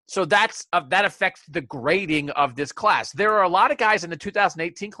 So that affects the grading of this class. There are a lot of guys in the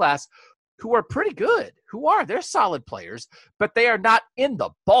 2018 class who are pretty good, they're solid players, but they are not in the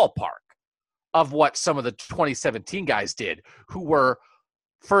ballpark of what some of the 2017 guys did, who were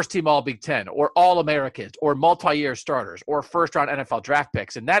first-team All-Big Ten or All-Americans or multi-year starters or first-round NFL draft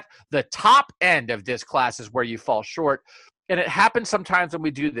picks. And that the top end of this class is where you fall short. And it happens sometimes when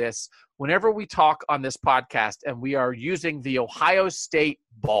we do this, whenever we talk on this podcast and we are using the Ohio State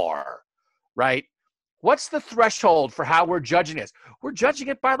bar, right? What's the threshold for how we're judging this? We're judging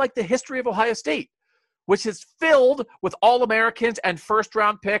it by the history of Ohio State, which is filled with All-Americans and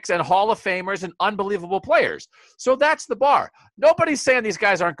first-round picks and Hall of Famers and unbelievable players. So that's the bar. Nobody's saying these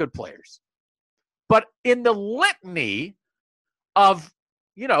guys aren't good players. But in the litany of,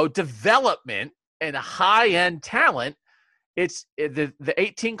 development and high-end talent, it's the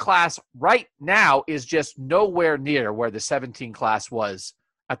 18 class right now is just nowhere near where the 17 class was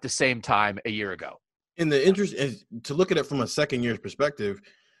at the same time a year ago. In the interest is to look at it from a second year's perspective,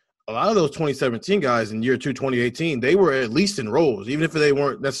 a lot of those 2017 guys in year 2, 2018, they were at least in roles. Even if they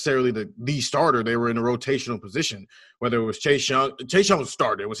weren't necessarily the starter, they were in a rotational position, whether it was Chase Young. Chase Young was a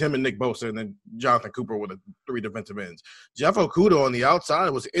starter. It was him and Nick Bosa, and then Jonathan Cooper were the 3 defensive ends. Jeff Okudah on the outside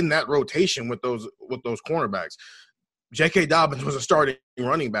was in that rotation with those cornerbacks. J.K. Dobbins was a starting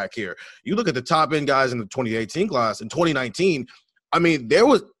running back here. You look at the top end guys in the 2018 class. In 2019, I mean,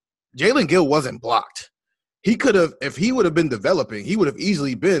 Jalen Gill wasn't blocked. He could have, if he would have been developing, he would have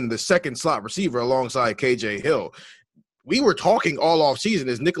easily been the second slot receiver alongside KJ Hill. We were talking all offseason,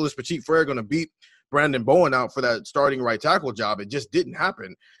 is Nicholas Petit-Frere going to beat Brandon Bowen out for that starting right tackle job? It just didn't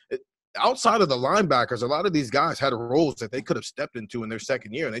happen. Outside of the linebackers, a lot of these guys had roles that they could have stepped into in their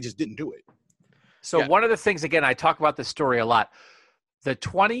second year, and they just didn't do it. So One of the things, again, I talk about this story a lot. The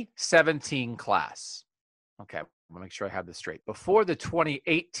 2017 class, okay, I'm going to make sure I have this straight. Before the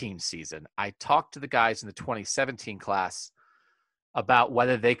 2018 season, I talked to the guys in the 2017 class about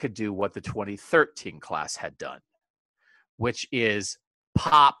whether they could do what the 2013 class had done, which is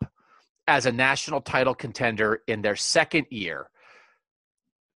pop as a national title contender in their second year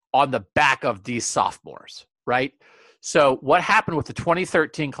on the back of these sophomores, right? So what happened with the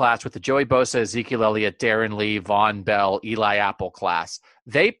 2013 class with the Joey Bosa, Ezekiel Elliott, Darren Lee, Von Bell, Eli Apple class,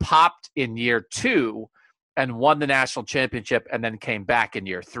 they popped in year 2 and won the national championship and then came back in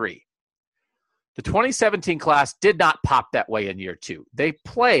year 3. The 2017 class did not pop that way in year 2. They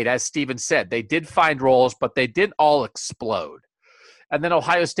played, as Steven said, they did find roles, but they didn't all explode. And then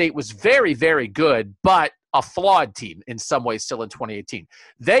Ohio State was very, very good, but a flawed team in some ways still in 2018.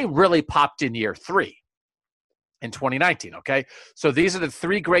 They really popped in year 3 in 2019, okay? So these are the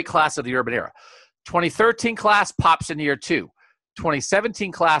 3 great classes of the Urban era. 2013 class pops in year 2.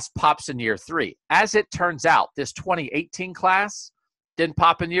 2017 class pops in year 3. As it turns out, this 2018 class didn't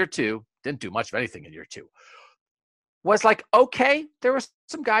pop in year 2, didn't do much of anything in year 2. Was like, okay, there were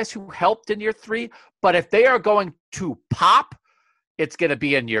some guys who helped in year 3, but if they are going to pop, it's going to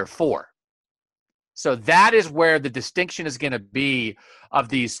be in year 4. So that is where the distinction is going to be of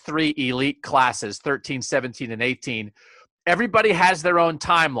these 3 elite classes, 13, 17, and 18. Everybody has their own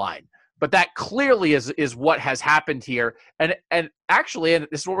timeline, but that clearly is what has happened here. And actually, and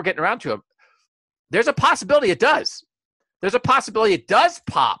this is what we're getting around to, there's a possibility it does. There's a possibility it does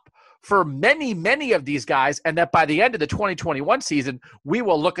pop for many, many of these guys, and that by the end of the 2021 season, we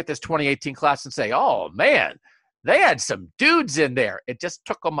will look at this 2018 class and say, oh, man, they had some dudes in there. It just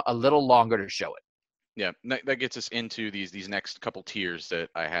took them a little longer to show it. Yeah, that gets us into these next couple tiers that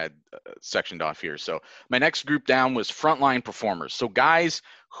I had sectioned off here. So my next group down was frontline performers. So guys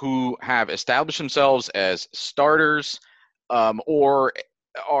who have established themselves as starters, or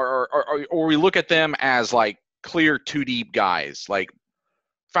we look at them as like clear 2-deep guys, like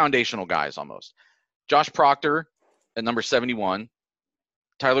foundational guys almost. Josh Proctor at number 71,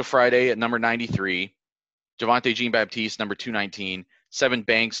 Tyler Friday at number 93, Javonte Jean-Baptiste number 219, Sevyn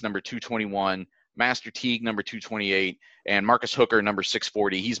Banks number 221, Master Teague number 228, and Marcus Hooker number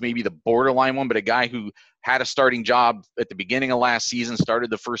 640. He's maybe the borderline one, but a guy who had a starting job at the beginning of last season, started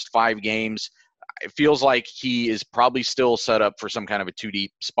the first 5 games. It feels like he is probably still set up for some kind of a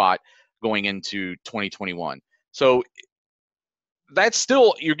 2-deep spot going into 2021. So that's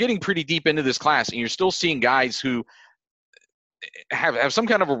still, you're getting pretty deep into this class, and you're still seeing guys who have some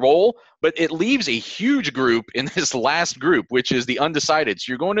kind of a role, but it leaves a huge group in this last group, which is the undecided.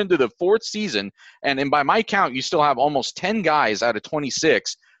 So you're going into the 4th season, and by my count, you still have almost 10 guys out of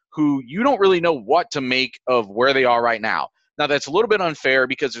 26 who you don't really know what to make of where they are right now. Now, that's a little bit unfair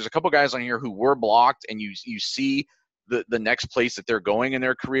because there's a couple guys on here who were blocked, and you see the next place that they're going in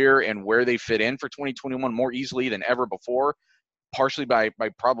their career and where they fit in for 2021 more easily than ever before, partially by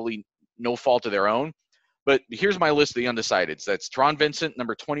probably no fault of their own. But here's my list of the undecideds. That's Teron Vincent,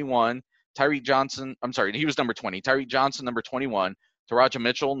 number 21. Tyreek Johnson, I'm sorry, he was number 20. Tyreek Johnson, number 21. Taraja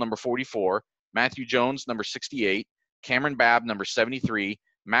Mitchell, number 44. Matthew Jones, number 68. Cameron Babb, number 73.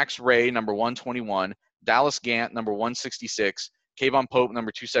 Max Ray, number 121. Dallas Gant, number 166. Kayvon Pope,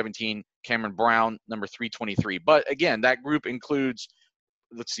 number 217. Cameron Brown, number 323. But again, that group includes,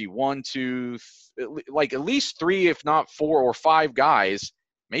 let's see, like at least 3, if not 4 or 5 guys,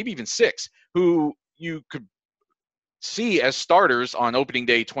 maybe even 6, who you could see as starters on opening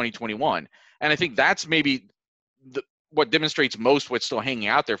day 2021. And I think that's maybe what demonstrates most what's still hanging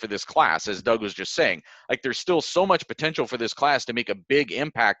out there for this class, as Doug was just saying. Like, there's still so much potential for this class to make a big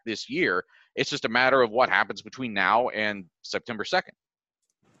impact this year. It's just a matter of what happens between now and September 2nd.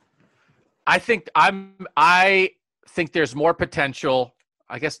 I think there's more potential.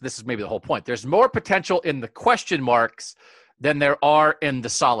 I guess this is maybe the whole point. There's more potential in the question marks than there are in the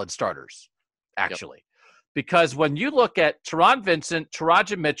solid starters, actually. Yep. Because when you look at Teron Vincent,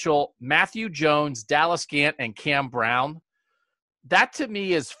 Taraja Mitchell, Matthew Jones, Dallas Gant, and Cam Brown, that to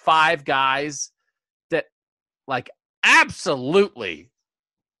me is 5 guys that, like, absolutely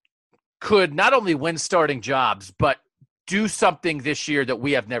could not only win starting jobs, but do something this year that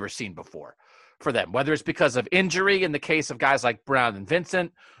we have never seen before for them, whether it's because of injury in the case of guys like Brown and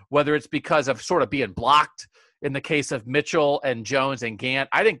Vincent, whether it's because of sort of being blocked in the case of Mitchell and Jones and Gant.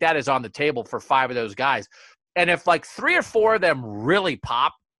 I think that is on the table for 5 of those guys. And if like 3 or 4 of them really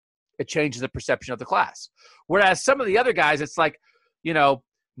pop, it changes the perception of the class. Whereas some of the other guys, it's like, you know,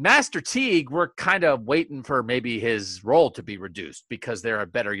 Master Teague, we're kind of waiting for maybe his role to be reduced because there are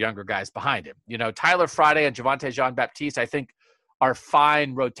better younger guys behind him. You know, Tyler Friday and Javonte Jean-Baptiste, I think, are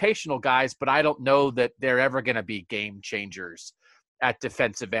fine rotational guys, but I don't know that they're ever going to be game changers at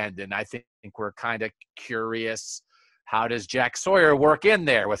defensive end. And I think we're kind of curious, how does Jack Sawyer work in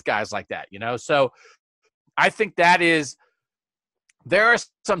there with guys like that, you know? So I think there are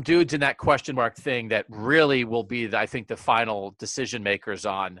some dudes in that question mark thing that really will be, I think, the final decision makers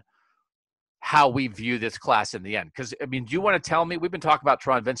on how we view this class in the end. Because, I mean, do you want to tell me, we've been talking about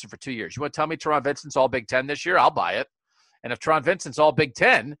Teron Vincent for 2 years. You want to tell me Teron Vincent's all Big Ten this year? I'll buy it. And if Teron Vincent's all Big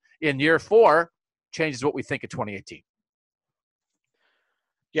Ten in year 4, changes what we think of 2018.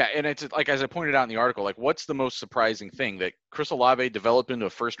 Yeah, and it's like, as I pointed out in the article, like, what's the most surprising thing? That Chris Olave developed into a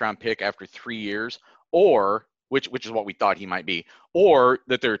first-round pick after 3 years, or which is what we thought he might be, or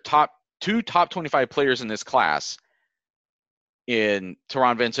that there are two top 25 players in this class in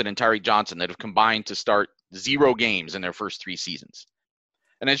Teron Vincent and Tyreek Johnson that have combined to start 0 games in their first 3 seasons.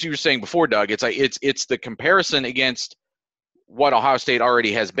 And as you were saying before, Doug, it's the comparison against what Ohio State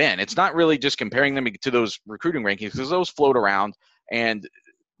already has been. It's not really just comparing them to those recruiting rankings, because those float around and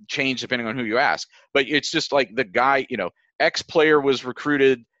change depending on who you ask. But it's just like the guy, X player was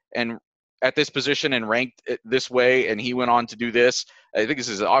recruited and at this position and ranked this way, and he went on to do this. I think this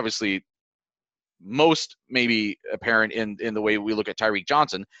is obviously most maybe apparent in the way we look at Tyreek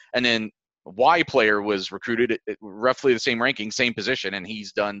Johnson. And then Y player was recruited at roughly the same ranking, same position, and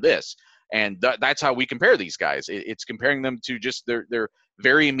he's done this. And that's how we compare these guys. It's comparing them to just their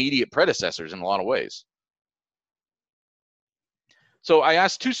very immediate predecessors in a lot of ways. So I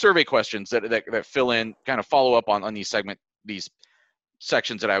asked 2 survey questions that fill in, kind of follow up on these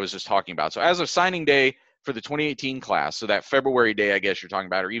sections that I was just talking about. So as of signing day for the 2018 class, so that February day I guess you're talking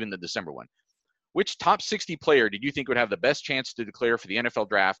about, or even the December one, which top 60 player did you think would have the best chance to declare for the NFL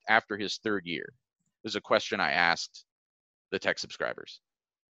draft after his 3rd year? This is a question I asked the tech subscribers.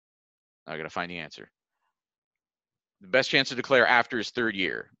 I got to find the answer. The best chance to declare after his 3rd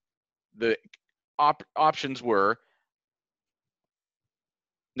year. The options were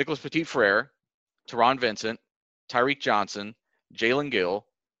Nicholas Petit-Frere, Teron Vincent, Tyreek Johnson, Jalen Gill,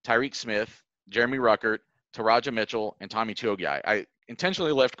 Tyreek Smith, Jeremy Ruckert, Taraja Mitchell, and Tommy Togiai. I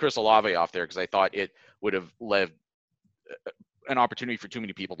intentionally left Chris Olave off there because I thought it would have left an opportunity for too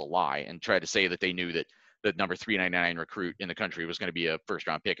many people to lie and try to say that they knew that the number 399 recruit in the country was going to be a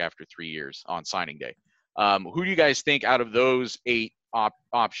first-round pick after 3 years on signing day. Who do you guys think out of those 8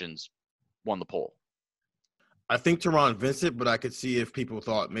 options won the poll? I think Teron Vincent, but I could see if people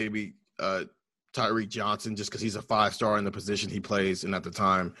thought maybe Tyreek Johnson, just because he's a 5-star in the position he plays, and at the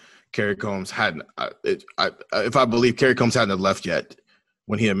time, Kerry Combs hadn't. If I believe Kerry Combs hadn't left yet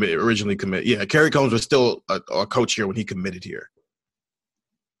when he originally committed. Yeah, Kerry Combs was still a coach here when he committed here.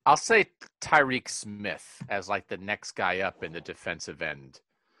 I'll say Tyreek Smith as like the next guy up in the defensive end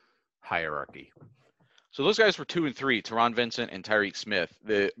hierarchy. So those guys were 2 and 3, Teron Vincent and Tyreek Smith.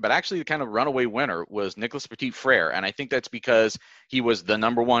 But actually the kind of runaway winner was Nicholas Petit-Frere, and I think that's because he was the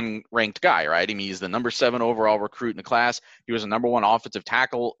number 1 ranked guy, right? I mean, he's the number 7 overall recruit in the class. He was the number 1 offensive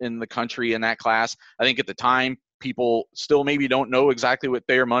tackle in the country in that class. I think at the time, people still maybe don't know exactly what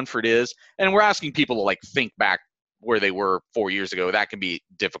Thayer Munford is, and we're asking people to like think back where they were 4 years ago. That can be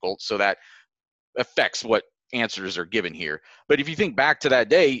difficult, so that affects what answers are given here. But if you think back to that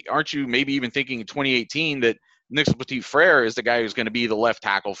day, aren't you maybe even thinking in 2018 that Nicholas Petit-Frere is the guy who's going to be the left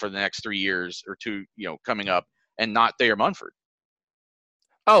tackle for the next 3 years or 2, coming up, and not Thayer Munford?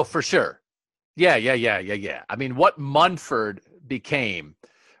 Oh, for sure. Yeah. I mean, what Munford became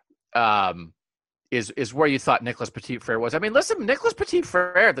is where you thought Nicholas Petit-Frere was. I mean, listen, Nicholas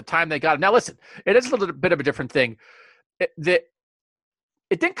Petit-Frere at the time they got him. Now, listen, it is a little bit of a different thing.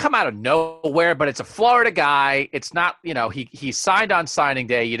 It didn't come out of nowhere, but it's a Florida guy. It's not, he signed on signing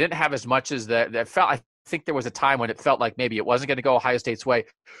day. You didn't have as much as that felt. I think there was a time when it felt like maybe it wasn't going to go Ohio State's way.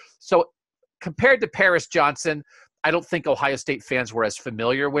 So compared to Paris Johnson, I don't think Ohio State fans were as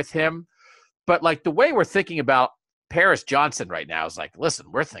familiar with him. But like the way we're thinking about Paris Johnson right now is like, listen,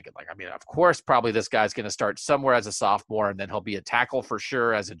 we're thinking like, I mean, of course, probably this guy's going to start somewhere as a sophomore, and then he'll be a tackle for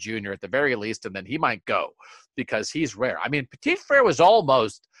sure as a junior at the very least, and then he might go because he's rare. I mean, Petit-Frere was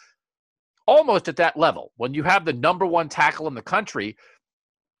almost at that level when you have the number 1 tackle in the country.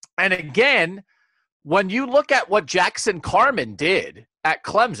 And again, when you look at what Jackson Carman did at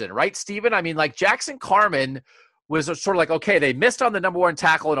Clemson, right, Stephen? I mean, like Jackson Carman was sort of like, okay, they missed on the number 1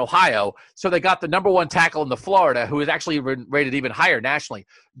 tackle in Ohio, so they got the number 1 tackle in the Florida, who is actually rated even higher nationally.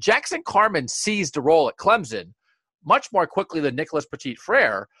 Jackson Carman seized a role at Clemson much more quickly than Nicholas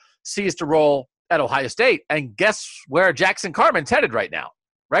Petit-Frere seized a role at Ohio State. And guess where Jackson Carman's headed right now,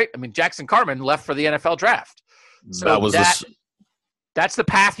 right? I mean, Jackson Carman left for the NFL draft. So that's the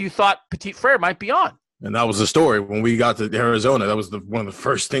path you thought Petit-Frere might be on. And that was the story when we got to Arizona. That was one of the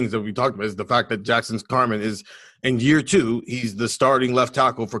first things that we talked about, is the fact that Jackson Carman is in year 2. He's the starting left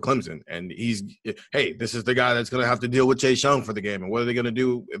tackle for Clemson, and this is the guy that's going to have to deal with Chase Young for the game. And what are they going to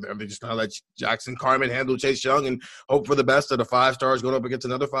do? Are they just going to let Jackson Carman handle Chase Young and hope for the best that a 5-star is going up against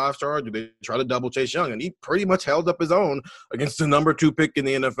another 5-star? Do they try to double Chase Young? And he pretty much held up his own against the number 2 pick in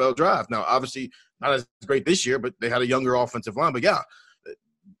the NFL draft. Now, obviously, not as great this year, but they had a younger offensive line. But yeah.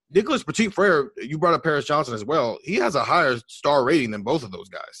 Nicholas Petit-Frere, you brought up Paris Johnson as well. He has a higher star rating than both of those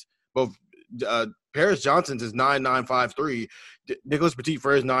guys. Both Paris Johnson's is 9.953, Nicholas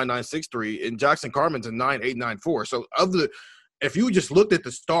Petit-Frere is 9.963, and Jackson Carman's is 9.894. So if you just looked at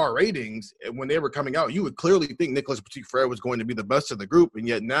the star ratings when they were coming out, you would clearly think Nicholas Petit-Frere was going to be the best of the group. And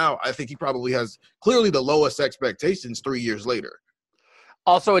yet now I think he probably has clearly the lowest expectations 3 years later.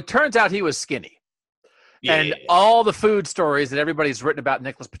 Also, it turns out he was skinny. Yeah. And all the food stories that everybody's written about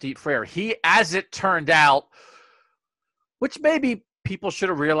Nicholas Petit-Frere, he, as it turned out, which maybe people should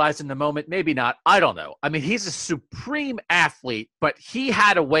have realized in the moment, maybe not. I don't know. I mean, he's a supreme athlete, but he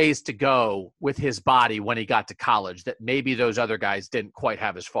had a ways to go with his body when he got to college that maybe those other guys didn't quite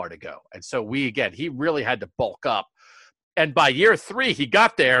have as far to go. And so he really had to bulk up. And by year 3, he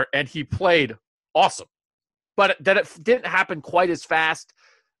got there and he played awesome. But that it didn't happen quite as fast.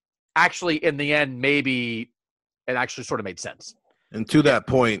 Actually, in the end, maybe it actually sort of made sense. And to that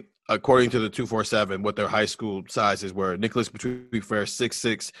point, according to the 247, what their high school sizes were, Nicholas Petit-Frere,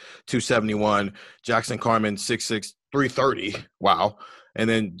 6'6", 271, Jackson Carman, 6'6", 330. Wow. And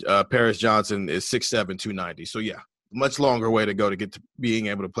then Paris Johnson is 6'7", 290. So, yeah, much longer way to go to get to being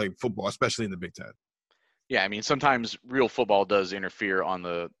able to play football, especially in the Big Ten. Yeah, I mean, sometimes real football does interfere on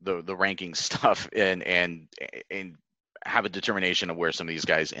the ranking stuff and have a determination of where some of these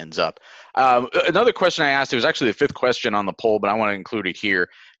guys ends up. Another question I asked, it was actually the 5th question on the poll, but I want to include it here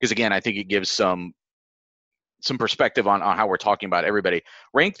because, again, I think it gives some perspective on how we're talking about everybody.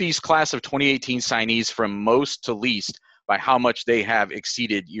 Rank these class of 2018 signees from most to least by how much they have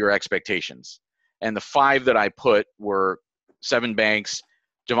exceeded your expectations. And the 5 that I put were Sevyn Banks,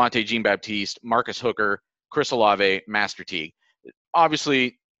 Javonte Jean-Baptiste, Marcus Hooker, Chris Olave, Master Teague.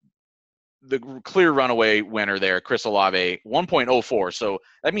 Obviously, the clear runaway winner there, Chris Olave, 1.04. So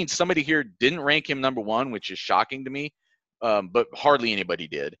that means somebody here didn't rank him number 1, which is shocking to me, but hardly anybody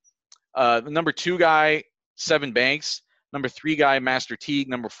did. The number 2 guy, Sevyn Banks. Number 3 guy, Master Teague.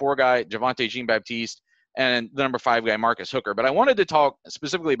 Number 4 guy, Javonte Jean-Baptiste. And the number 5 guy, Marcus Hooker. But I wanted to talk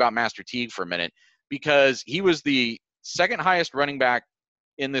specifically about Master Teague for a minute because he was the 2nd highest running back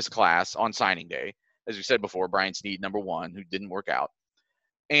in this class on signing day. As we said before, Brian Snead, number 1, who didn't work out.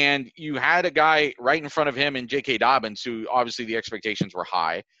 And you had a guy right in front of him in J.K. Dobbins, who obviously the expectations were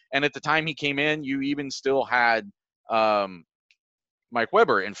high. And at the time he came in, you even still had Mike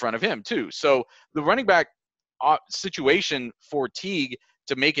Weber in front of him too. So the running back situation for Teague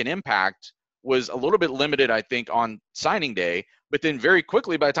to make an impact was a little bit limited, I think, on signing day. But then very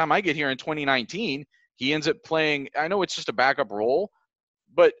quickly, by the time I get here in 2019, he ends up playing, I know it's just a backup role,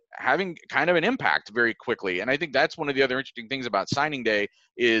 but having kind of an impact very quickly. And I think that's one of the other interesting things about signing day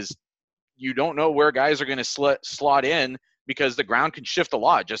is you don't know where guys are going to slot in because the ground can shift a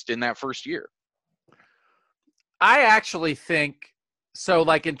lot just in that first year. I actually think so,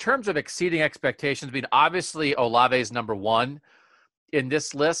 like in terms of exceeding expectations, I mean, obviously Olave's number 1 in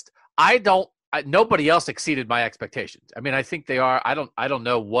this list. Nobody else exceeded my expectations. I mean, I think they are. I don't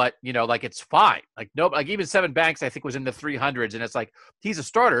know what, like it's fine. Like even Sevyn Banks, I think was in the 300s, and it's like he's a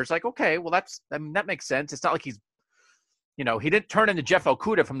starter. It's like, okay, well that makes sense. It's not like he's, he didn't turn into Jeff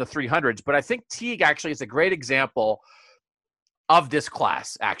Okudah from the 300s, but I think Teague actually is a great example of this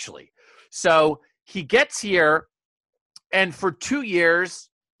class actually. So he gets here, and for 2 years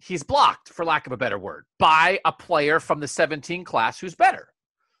he's blocked, for lack of a better word, by a player from the 17 class who's better.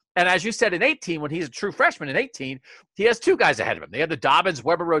 And as you said, in 18, when he's a true freshman in 18, he has 2 guys ahead of him. They have the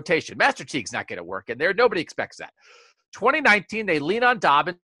Dobbins-Weber rotation. Master Teague's not going to work in there. Nobody expects that. 2019, they lean on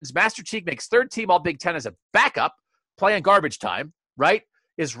Dobbins. Master Teague makes 3rd team All-Big Ten as a backup, playing garbage time, right?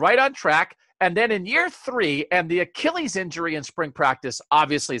 Is right on track. And then in year 3, and the Achilles injury in spring practice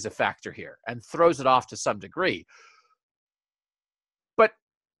obviously is a factor here and throws it off to some degree. But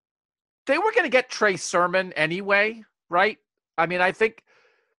they were going to get Trey Sermon anyway, right? I mean, I think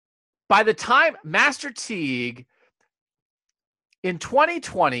by the time Master Teague in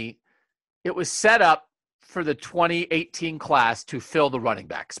 2020, it was set up for the 2018 class to fill the running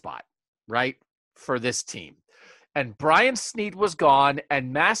back spot, right, for this team. And Brian Snead was gone,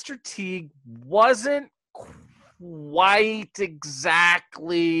 and Master Teague wasn't quite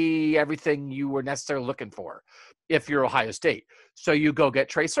exactly everything you were necessarily looking for if you're Ohio State. So you go get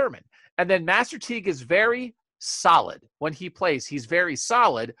Trey Sermon. And then Master Teague is very solid. When he plays, he's very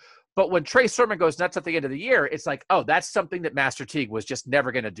solid. But when Trey Sermon goes nuts at the end of the year, it's like, oh, that's something that Master Teague was just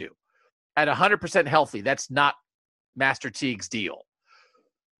never going to do. At 100% healthy, that's not Master Teague's deal.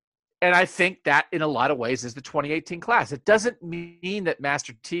 And I think that in a lot of ways is the 2018 class. It doesn't mean that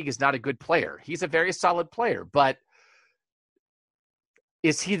Master Teague is not a good player. He's a very solid player, but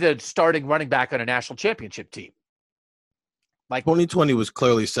is he the starting running back on a national championship team? Like 2020 was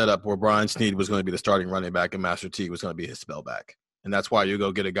clearly set up where Brian Snead was going to be the starting running back and Master Teague was going to be his spellback. And that's why you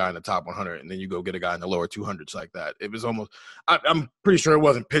go get a guy in the top 100 and then you go get a guy in the lower 200s like that. It was almost – I'm pretty sure it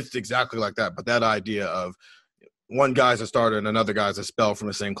wasn't pitched exactly like that, but that idea of one guy's a starter and another guy's a spell from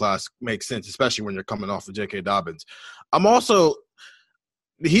the same class makes sense, especially when you're coming off of J.K. Dobbins.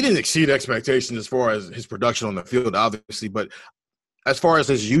 He didn't exceed expectations as far as his production on the field, obviously, but as far as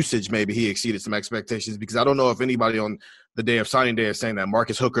his usage, maybe he exceeded some expectations, because I don't know if anybody on the day of signing day is saying that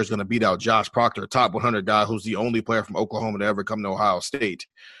Marcus Hooker is going to beat out Josh Proctor, a top 100 guy who's the only player from Oklahoma to ever come to Ohio State.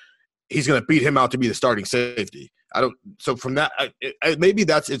 He's going to beat him out to be the starting safety. So from that, maybe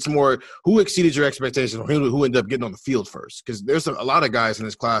it's more who exceeded your expectations or who ended up getting on the field first, because there's a lot of guys in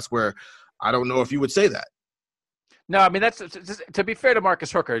this class where I don't know if you would say that. No, I mean, that's to be fair to Marcus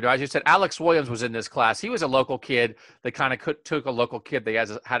Hooker. As you said, Alex Williams was in this class. He was a local kid. They kind of took a local kid. They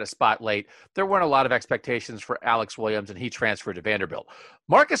had a spot late. There weren't a lot of expectations for Alex Williams, and he transferred to Vanderbilt.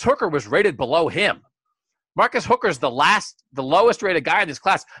 Marcus Hooker was rated below him. Marcus Hooker's the lowest rated guy in this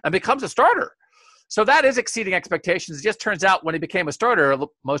class and becomes a starter. So that is exceeding expectations. It just turns out when he became a starter,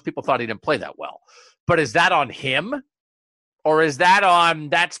 most people thought he didn't play that well. But is that on him? Or is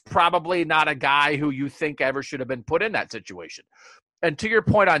that's probably not a guy who you think ever should have been put in that situation? And to your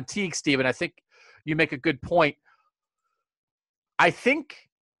point on Teague, Stephen, I think you make a good point. I think,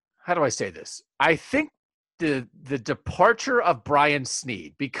 how do I say this? I think the departure of Brian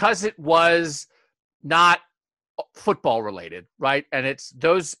Snead, because it was not football related, right? And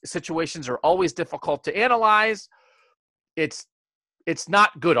those situations are always difficult to analyze. It's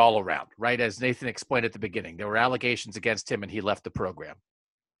not good all around, right? As Nathan explained at the beginning, there were allegations against him and he left the program.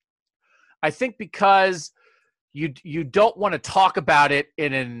 I think because you don't want to talk about it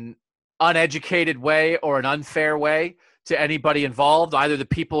in an uneducated way or an unfair way to anybody involved, either the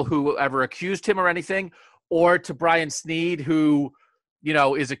people who ever accused him or anything, or to Brian Snead, who,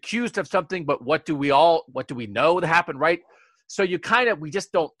 is accused of something, but what do we know that happened, right? So we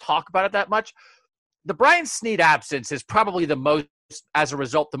just don't talk about it that much. The Brian Snead absence is probably the most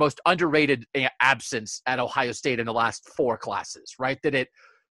underrated absence at Ohio State in the last 4 classes, right?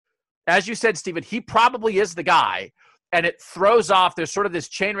 As you said, Stephen, he probably is the guy, and it throws off, there's sort of this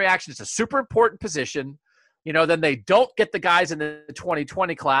chain reaction. It's a super important position. Then they don't get the guys in the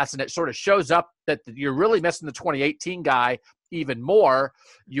 2020 class, and it sort of shows up that you're really missing the 2018 guy even more.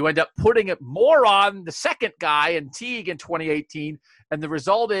 You end up putting it more on the second guy in Teague in 2018, and the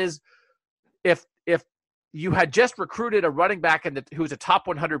result is if you had just recruited a running back who's a top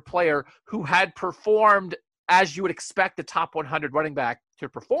 100 player who had performed as you would expect a top 100 running back to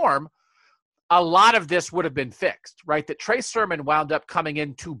perform, a lot of this would have been fixed, right? That Trey Sermon wound up coming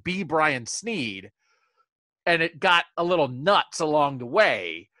in to be Brian Snead, and it got a little nuts along the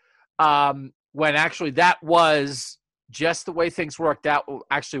way, when actually that was just the way things worked out.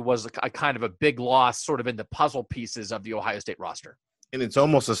 Actually was a kind of a big loss sort of in the puzzle pieces of the Ohio State roster. And it's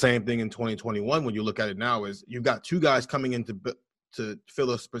almost the same thing in 2021 when you look at it now, is you've got 2 guys coming in to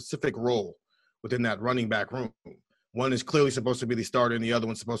fill a specific role within that running back room. One is clearly supposed to be the starter, and the other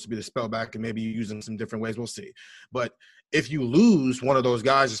one's supposed to be the spellback, and maybe you use them some different ways. We'll see. But if you lose one of those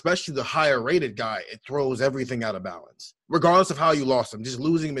guys, especially the higher-rated guy, it throws everything out of balance, regardless of how you lost him. Just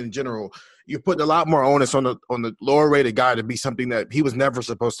losing him in general, you're putting a lot more onus on the lower-rated guy to be something that he was never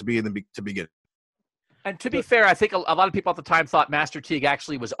supposed to be to begin. And to be fair, I think a lot of people at the time thought Master Teague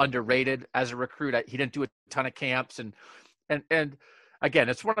actually was underrated as a recruit. He didn't do a ton of camps, and again,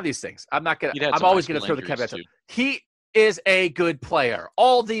 it's one of these things. I'm always going to throw the caveat. He is a good player.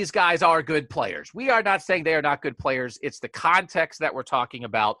 All these guys are good players. We are not saying they are not good players. It's the context that we're talking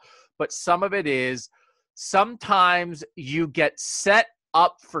about. But some of it is sometimes you get set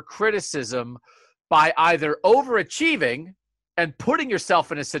up for criticism by either overachieving and putting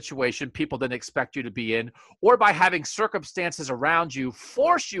yourself in a situation people didn't expect you to be in, or by having circumstances around you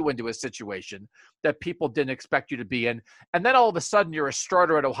force you into a situation that people didn't expect you to be in. And then all of a sudden you're a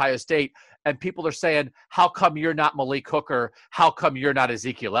starter at Ohio State and people are saying, how come you're not Malik Hooker? How come you're not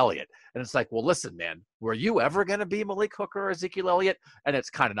Ezekiel Elliott? And it's like, well, listen, man, were you ever going to be Malik Hooker or Ezekiel Elliott? And it's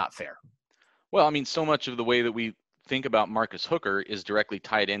kind of not fair. Well, I mean, so much of the way that we think about Marcus Hooker is directly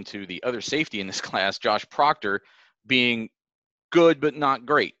tied into the other safety in this class, Josh Proctor, being good but not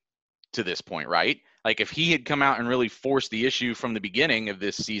great to this point, right? Like if he had come out and really forced the issue from the beginning of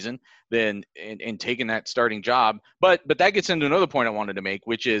this season, then and taken that starting job. But that gets into another point I wanted to make,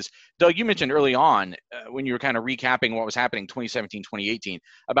 which is, Doug, you mentioned early on when you were kind of recapping what was happening 2017, 2018,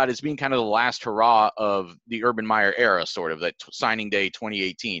 about it being kind of the last hurrah of the Urban Meyer era, sort of that signing day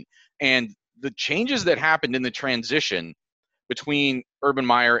 2018. And the changes that happened in the transition between Urban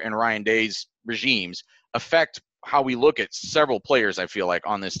Meyer and Ryan Day's regimes affect how we look at several players, I feel like,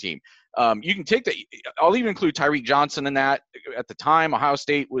 on this team. You can take I'll even include Tyreek Johnson in that. At the time, Ohio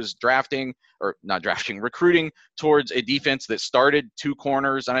State was recruiting towards a defense that started 2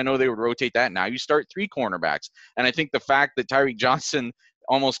 corners, and I know they would rotate that. Now you start 3 cornerbacks. And I think the fact that Tyreek Johnson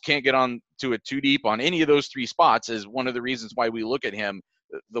almost can't get on to a 2 deep on any of those 3 spots is one of the reasons why we look at him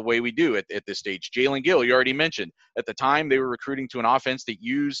the way we do at this stage. Jalen Gill, you already mentioned. At the time, they were recruiting to an offense that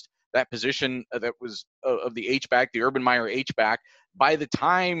used that position that was of the H-back, the Urban Meyer H-back. By the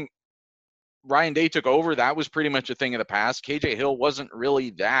time Ryan Day took over, that was pretty much a thing of the past. KJ Hill wasn't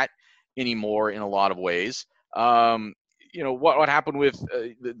really that anymore in a lot of ways. What happened with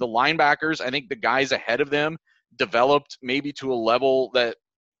the linebackers, I think the guys ahead of them developed maybe to a level that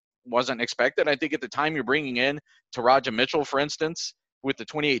wasn't expected. I think at the time you're bringing in Taraja Mitchell, for instance, with the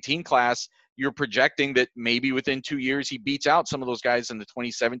 2018 class, you're projecting that maybe within 2 years he beats out some of those guys in the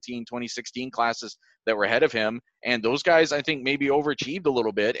 2017, 2016 classes that were ahead of him. And those guys, I think, maybe overachieved a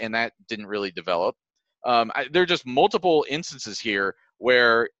little bit, and that didn't really develop. There are just multiple instances here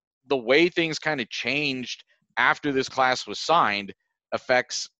where the way things kind of changed after this class was signed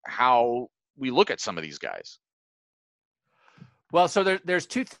affects how we look at some of these guys. Well, so there's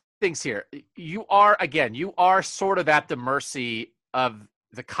 2 things here. You are sort of at the mercy of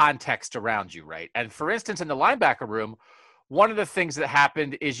the context around you, right? And for instance, in the linebacker room, one of the things that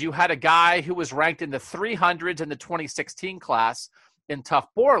happened is you had a guy who was ranked in the 300s in the 2016 class in Tuf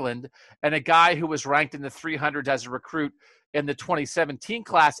Borland, and a guy who was ranked in the 300s as a recruit in the 2017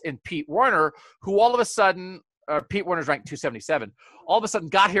 class in Pete Werner, who all of a sudden, Pete Werner's ranked 277, all of a sudden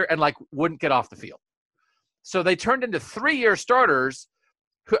got here and wouldn't get off the field. So they turned into 3-year starters,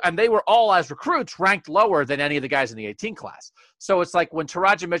 and they were all, as recruits, ranked lower than any of the guys in the 18 class. So it's like when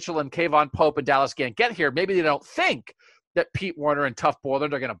Taraja Mitchell and Kayvon Pope and Dallas Gant get here, maybe they don't think that Pete Werner and Tuf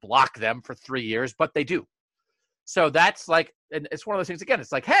Borland are going to block them for 3 years, but they do. So that's and it's one of those things, again,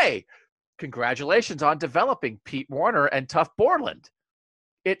 it's like, hey, congratulations on developing Pete Werner and Tuf Borland.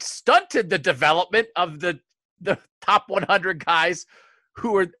 It stunted the development of the top 100 guys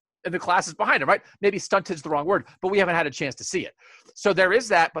who are in the classes behind him, right? Maybe stunted is the wrong word, but we haven't had a chance to see it. So there is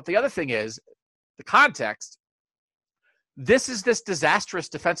that. But the other thing is the context. This is this disastrous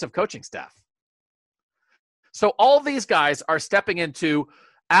defensive coaching staff. So all these guys are stepping into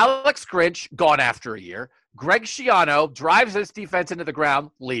Alex Grinch, gone after a year. Greg Schiano drives this defense into the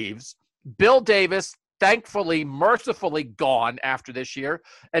ground, leaves. Bill Davis, thankfully, mercifully gone after this year.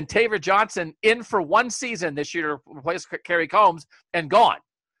 And Taver Johnson in for 1 season this year to replace Kerry Combs and gone.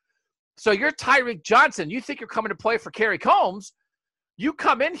 So you're Tyreek Johnson. You think you're coming to play for Kerry Combs. You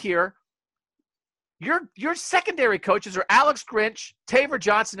come in here. Your secondary coaches are Alex Grinch, Taver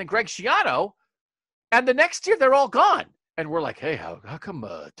Johnson, and Greg Schiano. And the next year, they're all gone. And we're like, hey, how come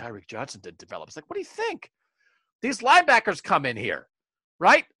Tyreek Johnson didn't develop? It's like, what do you think? These linebackers come in here,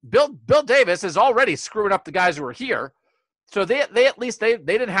 right? Bill Davis is already screwing up the guys who are here. So they at least they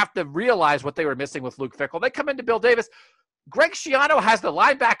didn't have to realize what they were missing with Luke Fickell. They come into Bill Davis. Greg Schiano has the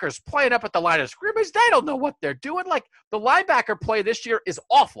linebackers playing up at the line of scrimmage. They don't know what they're doing. Like, the linebacker play this year is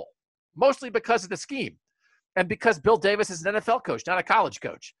awful, mostly because of the scheme and because Bill Davis is an NFL coach, not a college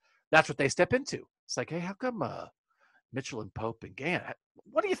coach. That's what they step into. It's like, hey, how come Mitchell and Pope and Gant?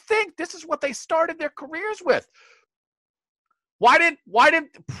 What do you think? This is what they started their careers with. Why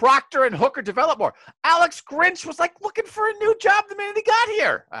didn't Proctor and Hooker develop more? Alex Grinch was looking for a new job the minute he got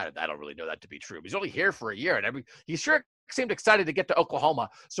here. I don't really know that to be true. He's only here for a year, and he sure seemed excited to get to Oklahoma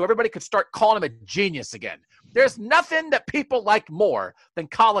so everybody could start calling him a genius again. There's nothing that people like more than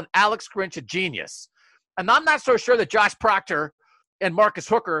calling Alex Grinch a genius. And I'm not so sure that Josh Proctor and Marcus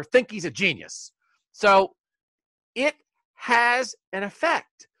Hooker think he's a genius. So it has an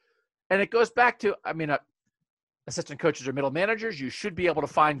effect. And it goes back to, assistant coaches are middle managers. You should be able to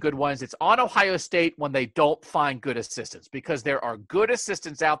find good ones. It's on Ohio State when they don't find good assistants, because there are good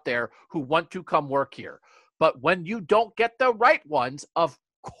assistants out there who want to come work here. But when you don't get the right ones, of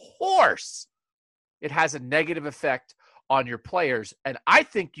course, it has a negative effect on your players. And I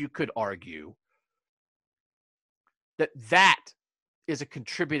think you could argue that is a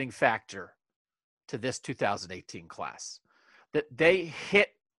contributing factor to this 2018 class, that they hit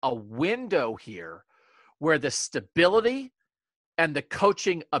a window here where the stability and the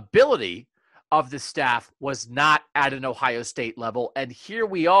coaching ability of the staff was not at an Ohio State level. And here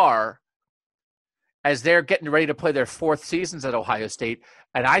we are as they're getting ready to play their 4th seasons at Ohio State.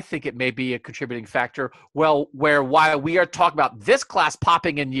 And I think it may be a contributing factor. While we are talking about this class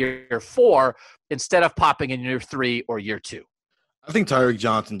popping in year 4 instead of popping in year 3 or year 2. I think Tyreek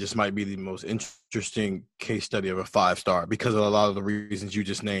Johnson just might be the most interesting case study of a 5-star because of a lot of the reasons you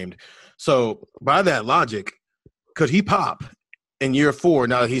just named. So by that logic, could he pop in year 4,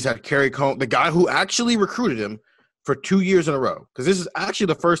 now that he's had Kerry Combs, the guy who actually recruited him for 2 years in a row, because this is actually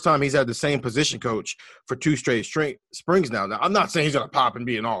the first time he's had the same position coach for 2 straight springs now. Now, I'm not saying he's going to pop and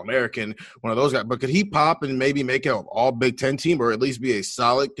be an All-American, one of those guys, but could he pop and maybe make an All-Big Ten team or at least be a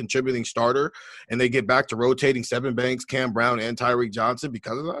solid contributing starter, and they get back to rotating Sevyn Banks, Cam Brown, and Tyreek Johnson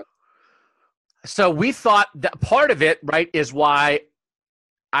because of that? So we thought that part of it, right, is why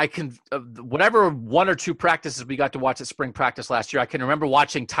I can whatever 1 or 2 practices we got to watch at spring practice last year, I can remember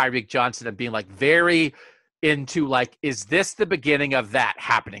watching Tyreek Johnson and being like very into like, is this the beginning of that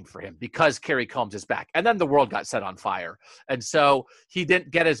happening for him because Kerry Combs is back? And then the world got set on fire. And so he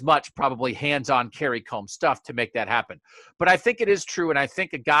didn't get as much probably hands-on Kerry Combs stuff to make that happen. But I think it is true. And I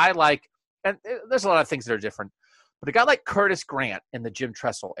think a guy like, and there's a lot of things that are different, but a guy like Curtis Grant in the Jim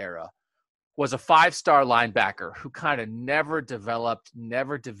Tressel era was a 5-star linebacker who kind of never developed.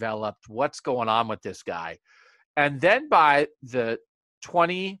 What's going on with this guy? And then by the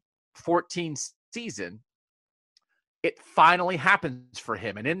 2014 season, it finally happens for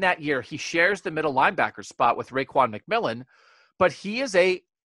him. And in that year, he shares the middle linebacker spot with Raekwon McMillan, but he is a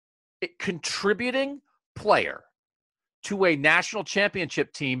contributing player to a national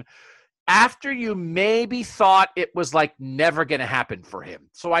championship team after you maybe thought it was like never going to happen for him.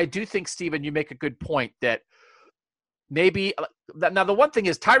 So I do think, Stephen, you make a good point that maybe – now the one thing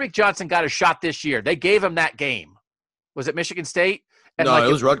is Tyreek Johnson got a shot this year. They gave him that game. Was it Michigan State? And no, like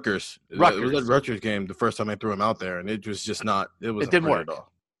it was Rutgers. Rutgers. It was a Rutgers game the first time they threw him out there, and it was just not – it didn't work. At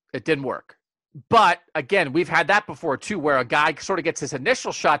all. It didn't work. But, again, we've had that before too where a guy sort of gets his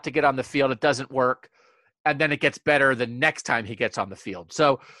initial shot to get on the field. It doesn't work. And then it gets better the next time he gets on the field.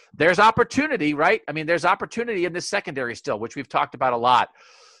 So there's opportunity, right? I mean, there's opportunity in this secondary still, which we've talked about a lot.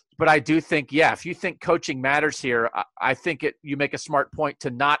 But I do think, yeah, if you think coaching matters here, I think you make a smart point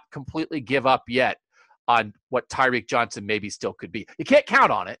to not completely give up yet on what Tyreek Johnson maybe still could be. You can't count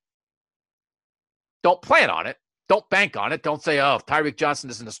on it. Don't plan on it. Don't bank on it. Don't say, oh, if Tyreek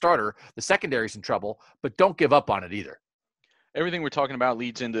Johnson isn't a starter, the secondary's in trouble. But don't give up on it either. Everything we're talking about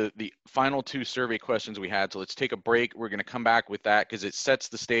leads into the final 2 survey questions we had. So let's take a break. We're going to come back with that because it sets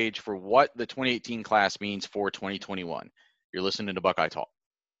the stage for what the 2018 class means for 2021. You're listening to Buckeye Talk.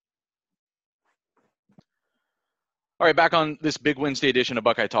 All right, back on this big Wednesday edition of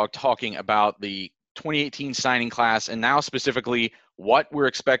Buckeye Talk, talking about the 2018 signing class and now specifically what we're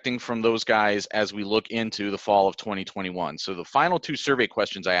expecting from those guys as we look into the fall of 2021. So the final 2 survey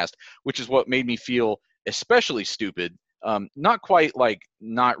questions I asked, which is what made me feel especially stupid. Not quite like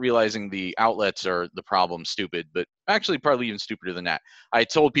not realizing the outlets are the problem stupid, but actually probably even stupider than that. I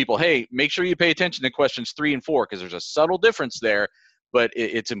told people, hey, make sure you pay attention to questions 3 and 4 because there's a subtle difference there, but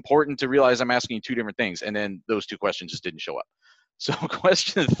it's important to realize I'm asking you 2 different things. And then those 2 questions just didn't show up. So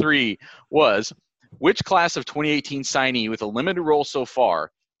question 3 was, which class of 2018 signee with a limited role so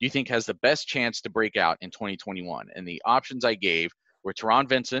far do you think has the best chance to break out in 2021? And the options I gave were Taron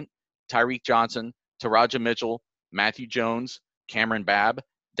Vincent, Tyreek Johnson, Taraja Mitchell, Matthew Jones, Cameron Babb,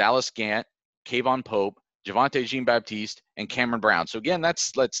 Dallas Gant, Kayvon Pope, Javonte Jean-Baptiste, and Cameron Brown. So again,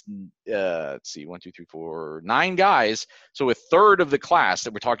 let's see, 1, 2, 3, 4, 9 guys. So a third of the class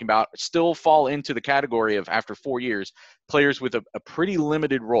that we're talking about still fall into the category of, after 4 years, players with a pretty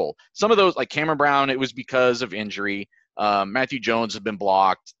limited role. Some of those, like Cameron Brown, it was because of injury. Matthew Jones has been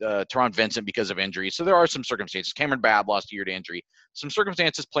blocked. Taron Vincent because of injury. So there are some circumstances. Cameron Babb lost a year to injury. Some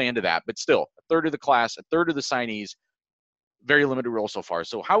circumstances play into that, but still, a third of the class, a third of the signees, very limited role so far.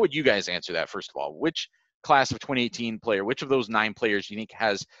 So how would you guys answer that, first of all? Which class of 2018 player, which of those 9 players do you think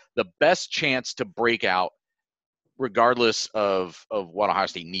has the best chance to break out regardless of what Ohio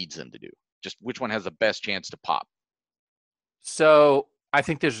State needs them to do? Just which one has the best chance to pop? So I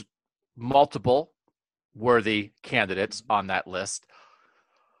think there's multiple worthy candidates on that list.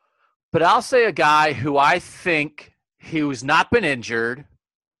 But I'll say a guy who I think who's not been injured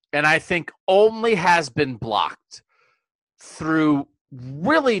and I think only has been blocked through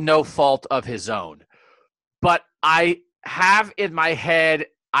really no fault of his own. But I have in my head,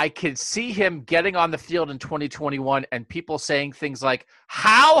 I can see him getting on the field in 2021 and people saying things like,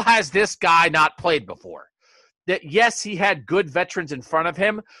 how has this guy not played before? That yes, he had good veterans in front of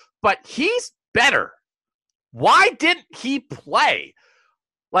him, but he's better. Why didn't he play?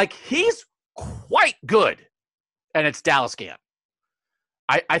 Like, he's quite good. And it's Dallas Gant.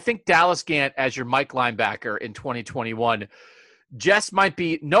 I think Dallas Gant as your Mike linebacker in 2021 just might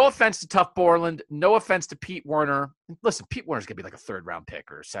be, no offense to Tuff Borland, no offense to Pete Werner. Listen, Pete Werner's going to be like a 3rd-round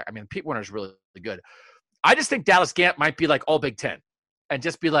pick or a second. I mean, Pete Werner's really, really good. I just think Dallas Gant might be like all Big Ten and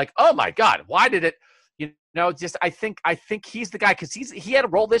just be like, oh, my God, why did it? You know, just I think he's the guy because he had a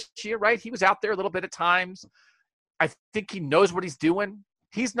role this year, right? He was out there a little bit at times. I think he knows what he's doing.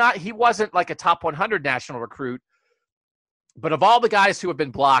 He wasn't like a top 100 national recruit, but of all the guys who have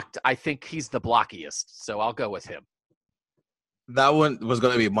been blocked, I think he's the blockiest. So I'll go with him. That one was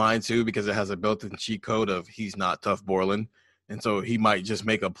going to be mine too, because it has a built-in cheat code of he's not Tuf Borland. And so he might just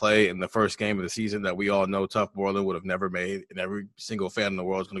make a play in the first game of the season that we all know Tuf Borland would have never made. And every single fan in the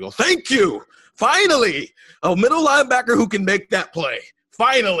world is going to go, thank you. Finally, a middle linebacker who can make that play.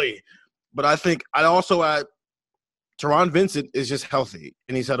 Finally. But I think I'd also add Teron Vincent is just healthy.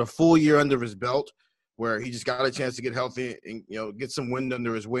 And he's had a full year under his belt where he just got a chance to get healthy and, get some wind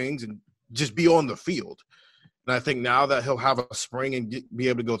under his wings and just be on the field. And I think now that he'll have a spring and be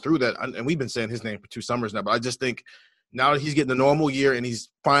able to go through that, and we've been saying his name for 2 summers now, but I just think now that he's getting a normal year and he's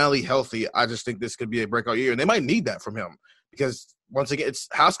finally healthy, I just think this could be a breakout year. And they might need that from him because, once again, it's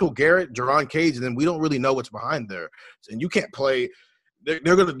Haskell Garrett, Jerron Cage, and then we don't really know what's behind there. And you can't play –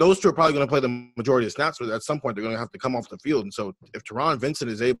 those two are probably going to play the majority of snaps, but at some point they're going to have to come off the field. And so if Teron Vincent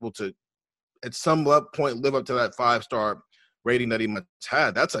is able to, at some point, live up to that 5-star rating that he must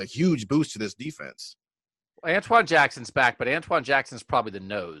had, that's a huge boost to this defense. Antoine Jackson's back, but Antoine Jackson's probably the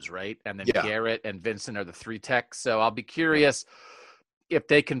nose, right? And then Garrett and Vincent are the 3 techs. So I'll be curious if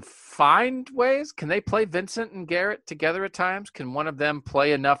they can find ways. Can they play Vincent and Garrett together at times? Can one of them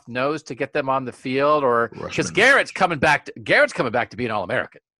play enough nose to get them on the field? Or because Garrett's coming back to be an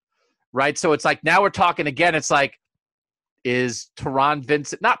All-American, right? So it's like now we're talking again. It's like, is Teron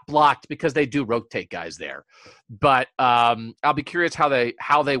Vincent not blocked because they do rotate guys there, but I'll be curious how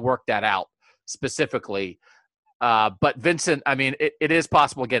they work that out specifically. But Vincent, I mean, it is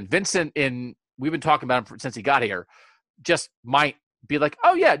possible. Again, Vincent, we've been talking about him since he got here, just might be like,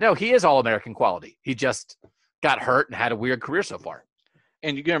 oh, yeah, no, he is All-American quality. He just got hurt and had a weird career so far.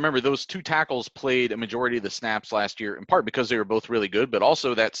 And you got to remember, those 2 tackles played a majority of the snaps last year, in part because they were both really good, but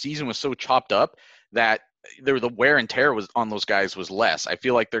also that season was so chopped up that the wear and tear was on those guys was less. I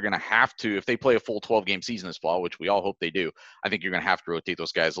feel like they're going to have to, if they play a full 12-game season this fall, which we all hope they do, I think you're going to have to rotate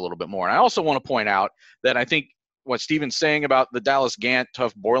those guys a little bit more. And I also want to point out that I think what Steven's saying about the Dallas Gant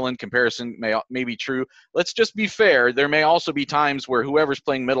Tuf Borland comparison may be true. Let's just be fair. There may also be times where whoever's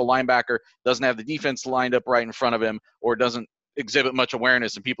playing middle linebacker doesn't have the defense lined up right in front of him or doesn't exhibit much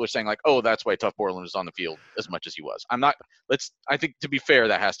awareness, and people are saying like, oh, that's why Tuf Borland was on the field as much as he was. I think to be fair,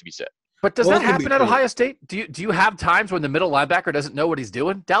 that has to be said. But does that happen at Ohio State? Do you have times when the middle linebacker doesn't know what he's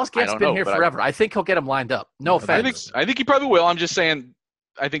doing? Dallas Gant's been here forever. I think he'll get him lined up. No offense. I think he probably will. I'm just saying,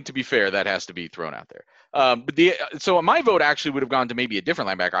 I think to be fair, that has to be thrown out there. So my vote actually would have gone to maybe a different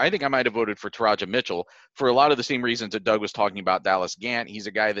linebacker. I think I might have voted for Taraja Mitchell for a lot of the same reasons that Doug was talking about Dallas Gant. He's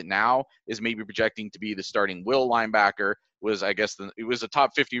a guy that now is maybe projecting to be the starting will linebacker. It was a top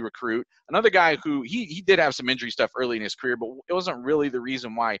 50 recruit. Another guy who he did have some injury stuff early in his career, but it wasn't really the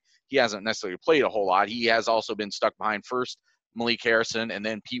reason why he hasn't necessarily played a whole lot. He has also been stuck behind first Malik Harrison and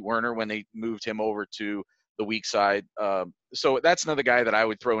then Pete Werner when they moved him over to the weak side. So that's another guy that I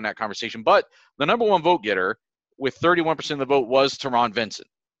would throw in that conversation. But the number 1 vote getter with 31% of the vote was Teron Vincent.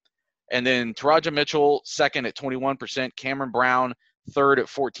 And then Taraja Mitchell, second at 21%, Cameron Brown, third at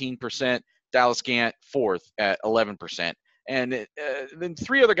 14%, Dallas Gant, fourth at 11%. And then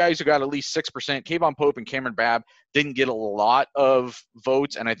 3 other guys who got at least 6%, Kayvon Pope and Cameron Babb, didn't get a lot of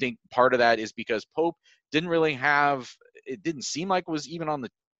votes. And I think part of that is because Pope didn't seem like it was even on the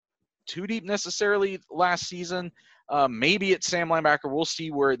 2 deep necessarily last season. Maybe it's Sam linebacker. We'll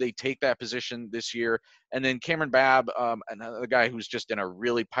see where they take that position this year. And then Cameron Babb, another guy who's just in a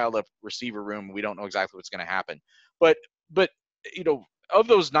really piled up receiver room. We don't know exactly what's going to happen. But of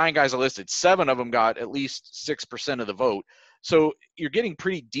those 9 guys I listed, 7 of them got at least 6% of the vote. So you're getting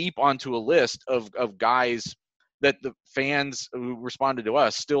pretty deep onto a list of guys that the fans who responded to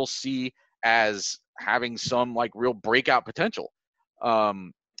us still see as having some like real breakout potential.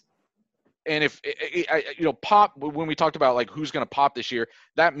 And if pop, when we talked about like who's going to pop this year,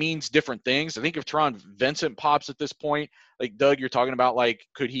 that means different things. I think if Teron Vincent pops at this point, like Doug, you're talking about like,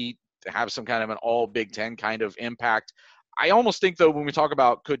 could he have some kind of an all Big Ten kind of impact? I almost think though, when we talk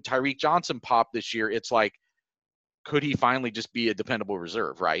about could Tyreek Johnson pop this year, it's like, could he finally just be a dependable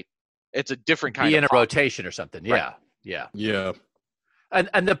reserve, right? It's a different kind of in a rotation or something. Yeah. Right. Yeah.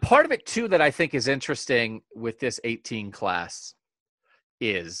 And the part of it too, that I think is interesting with this 18 class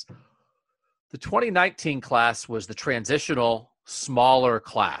is the 2019 class was the transitional smaller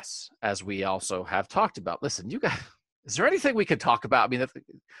class, as we also have talked about. Listen, you guys, is there anything we could talk about? I mean,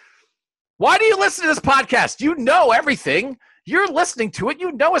 why do you listen to this podcast? You know everything. You're listening to it.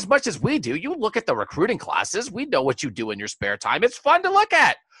 You know as much as we do. You look at the recruiting classes. We know what you do in your spare time. It's fun to look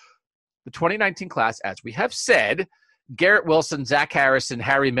at. The 2019 class, as we have said, Garrett Wilson, Zach Harrison,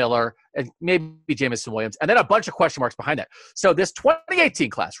 Harry Miller, and maybe Jamison Williams, and then a bunch of question marks behind that. So this 2018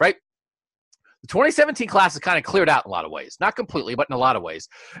 class, right? The 2017 class is kind of cleared out in a lot of ways. Not completely, but in a lot of ways.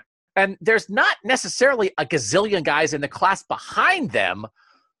 And there's not necessarily a gazillion guys in the class behind them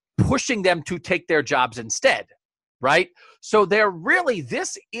pushing them to take their jobs instead, right? So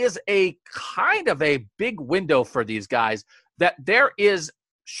this is a kind of a big window for these guys that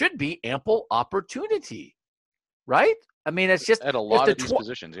should be ample opportunity, right? I mean, it's just at a lot of these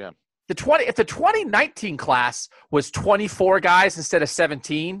positions, yeah. If the 2019 class was 24 guys instead of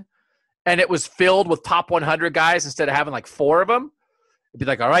 17, and it was filled with top 100 guys instead of having like 4 of them, it'd be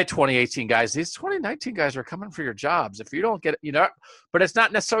like, all right, 2018 guys, these 2019 guys are coming for your jobs. If you don't get it, but it's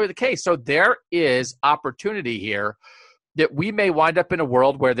not necessarily the case. So there is opportunity here that we may wind up in a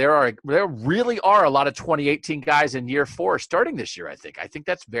world where there really are a lot of 2018 guys in year 4 starting this year. I think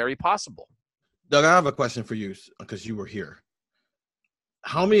that's very possible. Doug, I have a question for you because you were here.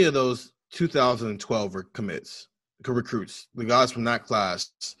 How many of those 2012 recruits, the guys from that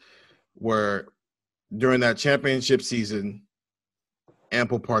class, were during that championship season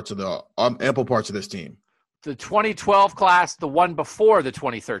ample parts of this team? The 2012 class, the one before the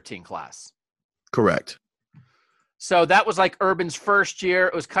 2013 class. Correct. So that was like Urban's first year.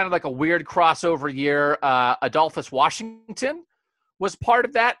 It was kind of like a weird crossover year. Adolphus Washington was part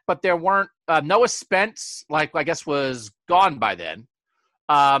of that, but there weren't Noah Spence, like I guess was gone by then.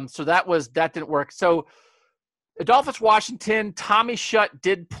 So that didn't work. So Adolphus Washington, Tommy Shutt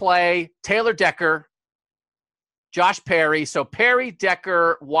did play, Taylor Decker, Josh Perry. So Perry,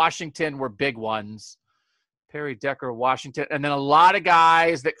 Decker, Washington were big ones. Perry, Decker, Washington. And then a lot of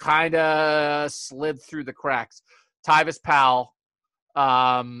guys that kind of slid through the cracks. Tyvis Powell.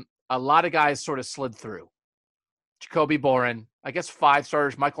 A lot of guys sort of slid through. Jacoby Boren. I guess 5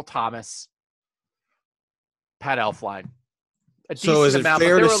 starters. Michael Thomas. Pat Elflein. So is it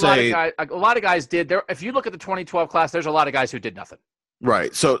fair to say a lot of guys did there? If you look at the 2012 class, there's a lot of guys who did nothing.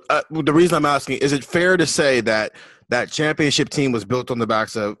 Right. So the reason I'm asking, is it fair to say that championship team was built on the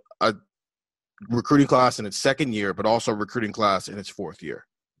backs of a recruiting class in its second year, but also a recruiting class in its 4th year?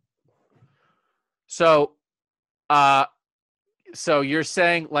 So you're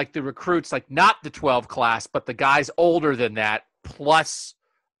saying like the recruits, like not the 12 class, but the guys older than that, plus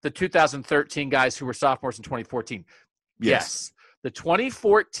the 2013 guys who were sophomores in 2014. Yes. The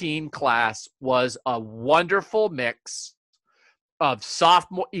 2014 class was a wonderful mix of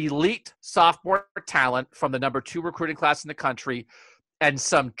elite sophomore talent from the number 2 recruiting class in the country and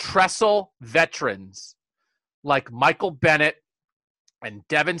some Tressel veterans like Michael Bennett and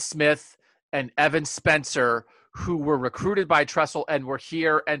Devin Smith and Evan Spencer, who were recruited by Tressel and were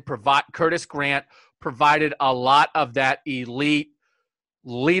here, and Curtis Grant provided a lot of that elite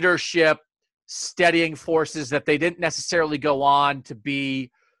leadership, steadying forces that they didn't necessarily go on to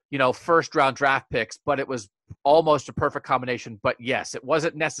be, first round draft picks, but it was almost a perfect combination. But yes, it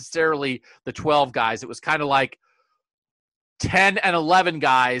wasn't necessarily the 12 guys. It was kind of like 10 and 11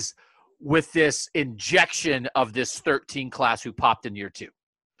 guys with this injection of this 13 class who popped in year 2.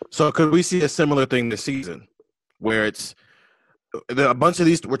 So could we see a similar thing this season where it's a bunch of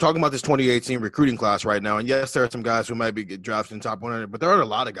these? We're talking about this 2018 recruiting class right now. And yes, there are some guys who might be drafted in top 100, but there are a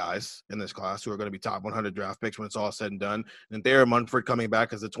lot of guys in this class who are going to be top 100 draft picks when it's all said and done. And Thayer Munford coming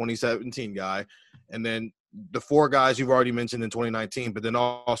back as a 2017 guy. And then the 4 guys you've already mentioned in 2019, but then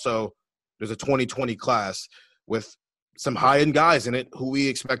also there's a 2020 class with some high-end guys in it who we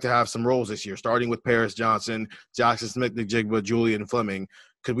expect to have some roles this year, starting with Paris Johnson, Jackson Smith-Njigba, Julian Fleming.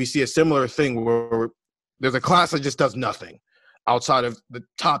 Could we see a similar thing where there's a class that just does nothing outside of the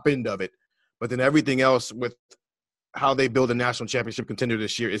top end of it, but then everything else with how they build a national championship contender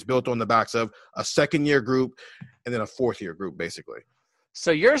this year is built on the backs of a second-year group and then a 4th-year group, basically?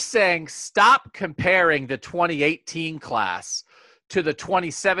 So you're saying stop comparing the 2018 class to the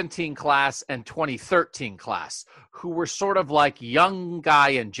 2017 class and 2013 class, who were sort of like young guy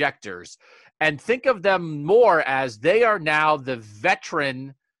injectors, and think of them more as they are now the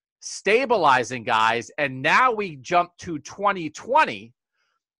veteran stabilizing guys. And now we jump to 2020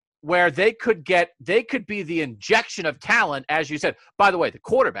 where they could be the injection of talent, as you said. By the way, the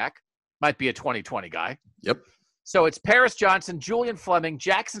quarterback might be a 2020 guy. Yep. So it's Paris Johnson, Julian Fleming,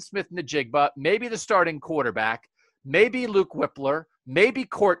 Jackson Smith-Njigba, maybe the starting quarterback, maybe Luke Whippler, maybe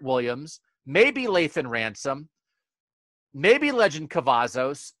Court Williams, maybe Lathan Ransom, maybe Legend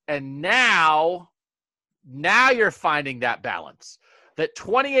Cavazos, and now you're finding that balance. That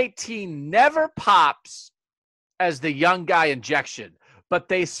 2018 never pops as the young guy injection, but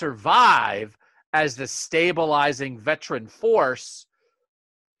they survive as the stabilizing veteran force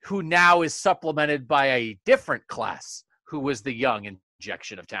who now is supplemented by a different class who was the young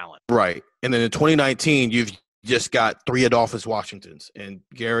injection of talent. Right. And then in 2019, you've just got 3 Adolphus Washingtons and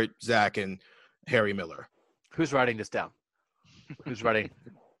Garrett, Zach, and Harry Miller. Who's writing this down? Who's writing?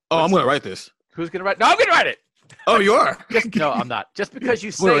 I'm going to write this. Who's going to write? No, I'm going to write it. Oh, you are? No, I'm not. Just because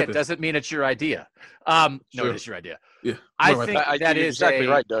you say it doesn't mean it's your idea. No, it is your idea. Yeah. I think that is exactly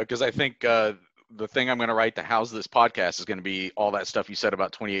right, Doug, because I think the thing I'm going to write to house this podcast is going to be all that stuff you said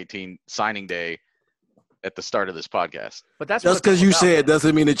about 2018 signing day at the start of this podcast. But that's just because you say it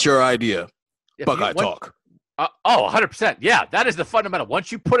doesn't mean it's your idea. Buckeye talk. 100%. Yeah, that is the fundamental.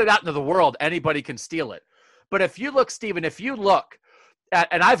 Once you put it out into the world, anybody can steal it. But if you look, Stephen,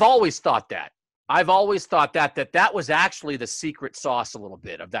 and I've always thought that. I've always thought that was actually the secret sauce a little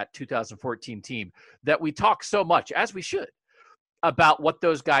bit of that 2014 team, that we talk so much, as we should, about what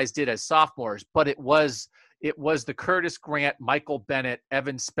those guys did as sophomores. But it was the Curtis Grant, Michael Bennett,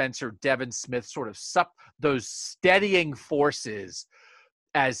 Evan Spencer, Devin Smith, sort of those steadying forces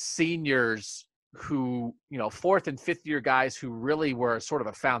as seniors who, 4th and 5th year guys who really were sort of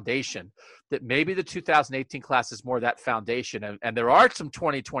a foundation, that maybe the 2018 class is more that foundation. And there are some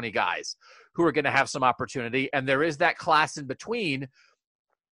 2020 guys who are going to have some opportunity. And there is that class in between,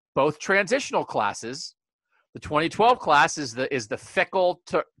 both transitional classes. The 2012 class is the fickle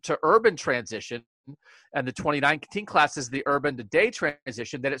to urban transition. And the 2019 class is the urban to day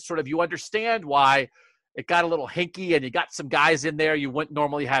transition, that it's sort of, you understand why it got a little hinky and you got some guys in there you wouldn't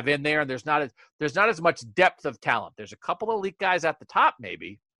normally have in there. And there's not as much depth of talent. There's a couple of elite guys at the top,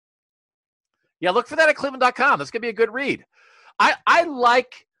 maybe. Yeah, look for that at Cleveland.com. That's going to be a good read. I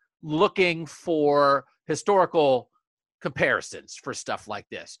like looking for historical comparisons for stuff like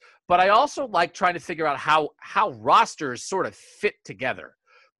this, but I also like trying to figure out how rosters sort of fit together.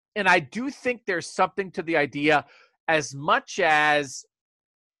 And I do think there's something to the idea, as much as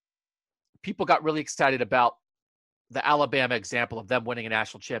people got really excited about the Alabama example of them winning a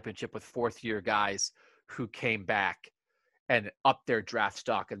national championship with 4th-year guys who came back and upped their draft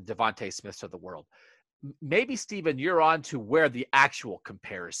stock, and Devontae Smiths of the world. Maybe, Stephen, you're on to where the actual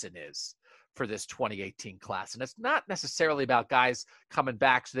comparison is for this 2018 class. And it's not necessarily about guys coming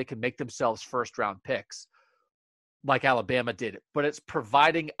back so they can make themselves first-round picks like Alabama did, but it's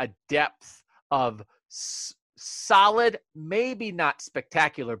providing a depth of solid, maybe not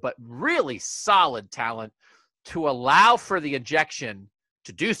spectacular, but really solid talent to allow for the injection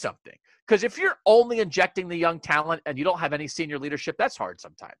to do something. Because if you're only injecting the young talent and you don't have any senior leadership, that's hard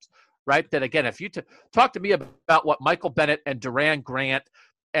sometimes, right? That again, if you talk to me about what Michael Bennett and Duran Grant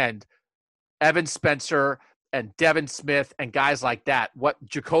and Evan Spencer and Devin Smith and guys like that, what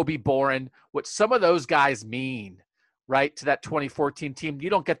Jacoby Boren, what some of those guys mean, right, to that 2014 team, you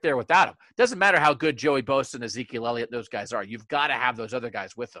don't get there without them. It doesn't matter how good Joey Bosa and Ezekiel Elliott, those guys are. You've got to have those other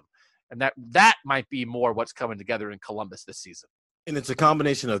guys with them. And that might be more what's coming together in Columbus this season. And it's a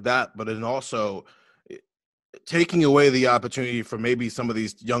combination of that, but then also taking away the opportunity for maybe some of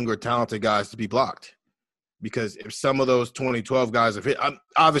these younger, talented guys to be blocked. Because if some of those 2012 guys have hit,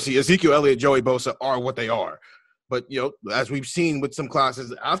 obviously Ezekiel Elliott, Joey Bosa are what they are. But, as we've seen with some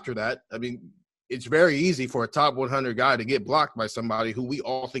classes after that, I mean, it's very easy for a top 100 guy to get blocked by somebody who we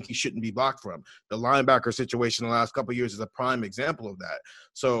all think he shouldn't be blocked from. The linebacker situation the last couple of years is a prime example of that.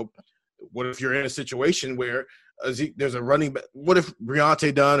 So what if you're in a situation where there's a running back? What if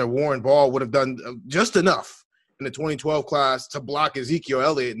Briante Dunn or Warren Ball would have done just enough in the 2012 class to block Ezekiel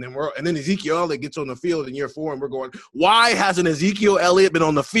Elliott, and then Ezekiel Elliott gets on the field in year 4, and we're going, why hasn't Ezekiel Elliott been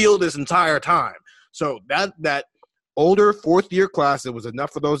on the field this entire time? So that older 4th-year class, it was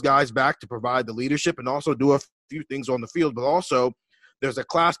enough for those guys back to provide the leadership and also do a few things on the field. But also, there's a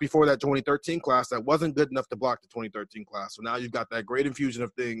class before that 2013 class that wasn't good enough to block the 2013 class. So now you've got that great infusion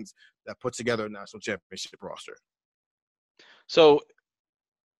of things that puts together a national championship roster. So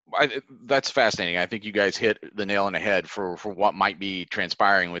that's fascinating. I think you guys hit the nail on the head for what might be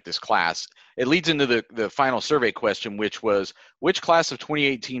transpiring with this class. It leads into the final survey question, which was, which class of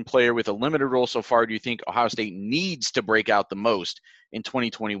 2018 player with a limited role so far do you think Ohio State needs to break out the most in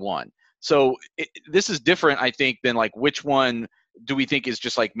 2021? So this is different, I think, than like which one do we think is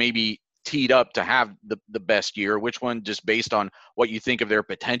just like maybe teed up to have the best year? Which one, just based on what you think of their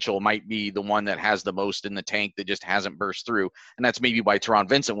potential, might be the one that has the most in the tank that just hasn't burst through? And that's maybe why Teron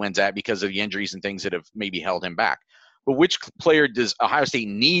Vincent wins that, because of the injuries and things that have maybe held him back. But which player does Ohio State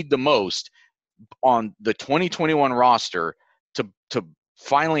need the most on the 2021 roster to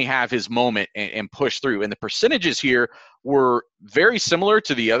finally have his moment and push through? And the percentages here were very similar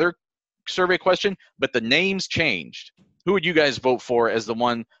to the other survey question, but the names changed. Who would you guys vote for as the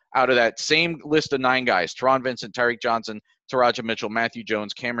one out of that same list of 9 guys? Teron Vincent, Tyreek Johnson, Taraja Mitchell, Matthew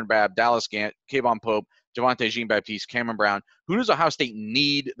Jones, Cameron Babb, Dallas Gant, Kayvon Pope, Javonte Jean-Baptiste, Cameron Brown. Who does Ohio State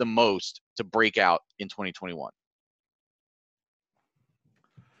need the most to break out in 2021?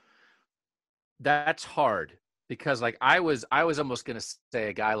 That's hard because like I was almost going to say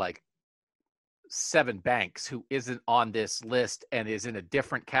a guy like Sevyn Banks, who isn't on this list and is in a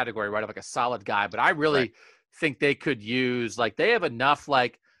different category, right? Of like a solid guy, but I really think they could use, like, they have enough,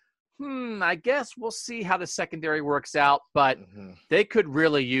 like, I guess we'll see how the secondary works out, but they could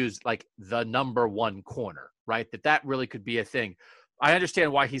really use like the number one corner, right? That really could be a thing. I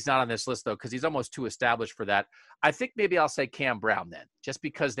understand why he's not on this list though, because he's almost too established for that. I think maybe I'll say Cam Brown then, just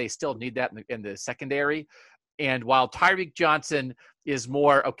because they still need that in the secondary. And while Tyreek Johnson is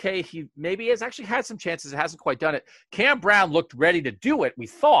more, okay, he maybe has actually had some chances, hasn't quite done it. Cam Brown looked ready to do it, we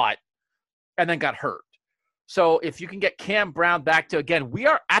thought, and then got hurt. So if you can get Cam Brown back to, again, we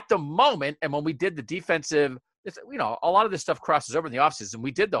are at the moment, and when we did the defensive, a lot of this stuff crosses over in the offseason.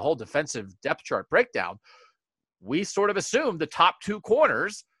 We did the whole defensive depth chart breakdown. We sort of assumed the top two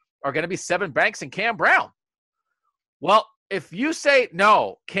corners are going to be Sevyn Banks and Cam Brown. Well, if you say,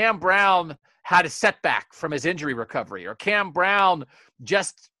 no, Cam Brown had a setback from his injury recovery, or Cam Brown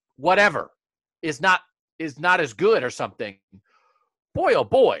just whatever is not as good or something, boy, oh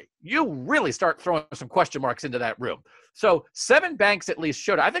boy, you really start throwing some question marks into that room. So Sevyn Banks at least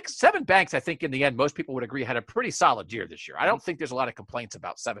showed. I think Sevyn Banks, in the end, most people would agree, had a pretty solid year this year. I don't think there's a lot of complaints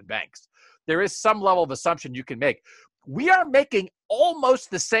about Sevyn Banks. There is some level of assumption you can make. We are making almost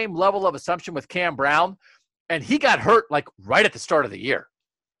the same level of assumption with Cam Brown, and he got hurt like right at the start of the year.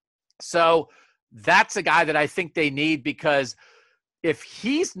 So that's a guy that I think they need, because if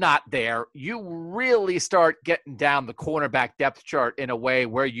he's not there, you really start getting down the cornerback depth chart in a way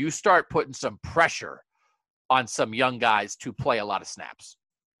where you start putting some pressure on some young guys to play a lot of snaps.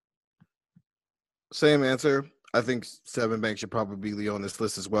 Same answer. I think Sevyn Banks should probably be on this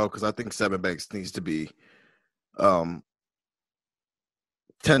list as well, because I think Sevyn Banks needs to be 10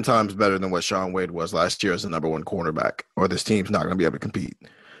 times better than what Shaun Wade was last year as the number one cornerback, or this team's not going to be able to compete.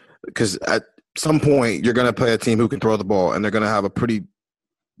 Because at some point, you're going to play a team who can throw the ball, and they're going to have a pretty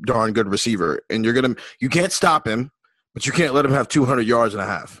darn good receiver. And you can't stop him, but you can't let him have 200 yards and a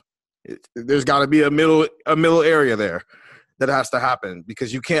half. There's got to be a middle area there that has to happen,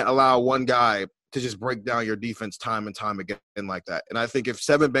 because you can't allow one guy to just break down your defense time and time again like that. And I think if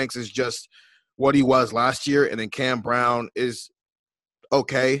Sevyn Banks is just what he was last year, and then Cam Brown is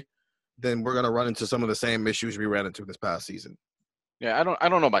okay, then we're going to run into some of the same issues we ran into this past season. Yeah, I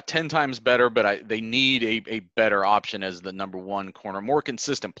don't know about 10 times better, but they need a better option as the number one corner, more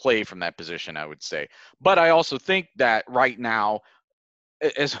consistent play from that position, I would say. But I also think that right now,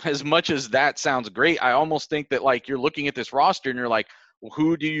 as much as that sounds great, I almost think that, like, you're looking at this roster and you're like, well,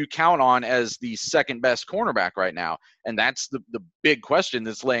 who do you count on as the second best cornerback right now? And that's the big question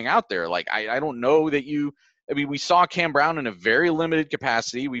that's laying out there. Like, I don't know that we saw Cam Brown in a very limited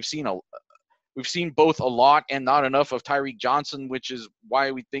capacity. We've seen both a lot and not enough of Tyreek Johnson, which is why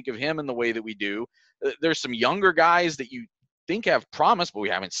we think of him in the way that we do. There's some younger guys that you think have promise, but we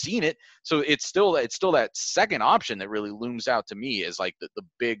haven't seen it. So it's still that second option that really looms out to me as like the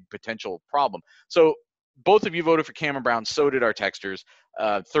big potential problem. So both of you voted for Cameron Brown. So did our texters.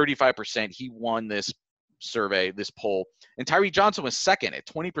 35%. He won this survey, this poll. And Tyreek Johnson was second at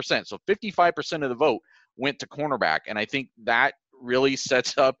 20%. So 55% of the vote went to cornerback. And I think that really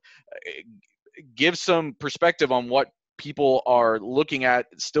sets up, gives some perspective on what people are looking at,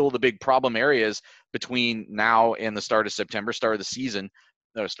 still the big problem areas between now and the start of September, start of the season,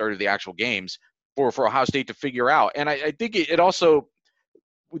 start of the actual games for Ohio State to figure out. And I think it also,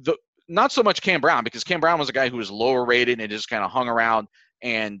 not so much Cam Brown, because Cam Brown was a guy who was lower rated and just kind of hung around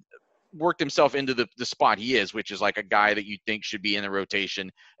and worked himself into the spot he is, which is like a guy that you think should be in the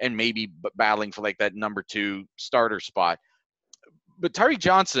rotation and maybe battling for like that number 2 starter spot. But Tyreek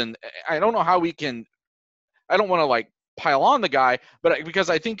Johnson, I don't know how we can – I don't want to like pile on the guy, but because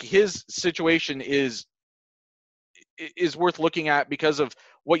I think his situation is worth looking at because of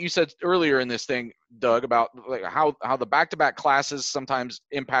what you said earlier in this thing, Doug, about like how the back-to-back classes sometimes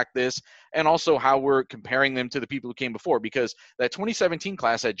impact this, and also how we're comparing them to the people who came before. Because that 2017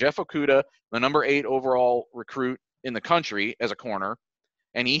 class had Jeff Okudah, the number 8 overall recruit in the country, as a corner,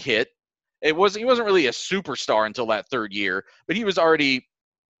 and he hit. He wasn't really a superstar until that third year, but he was already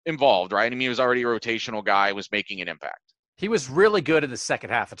involved, right? I mean, he was already a rotational guy, was making an impact. He was really good in the second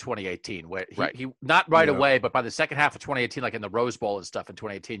half of 2018. Where he not right away, but by the second half of 2018, like in the Rose Bowl and stuff in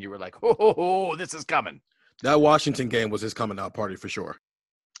 2018, you were like, oh, this is coming. That Washington game was his coming out party for sure.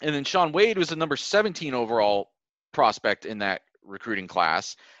 And then Shaun Wade was the number 17 overall prospect in that recruiting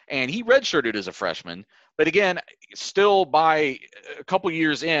class, and he redshirted as a freshman, But again, still by a couple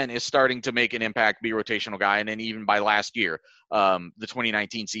years in is starting to make an impact, be a rotational guy. And then even by last year, the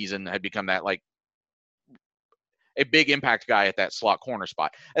 2019 season had become that like a big impact guy at that slot corner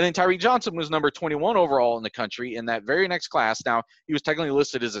spot. And then Tyreek Johnson was number 21 overall in the country in that very next class. Now, he was technically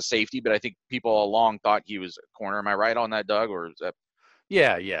listed as a safety, but I think people all along thought he was a corner. Am I right on that, Doug? Or is that?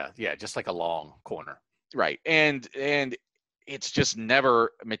 Yeah. Just like a long corner. Right. And it's just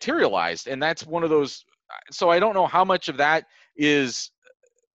never materialized. And that's one of those. So I don't know how much of that is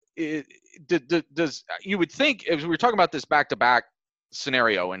does you would think, as we were talking about this back-to-back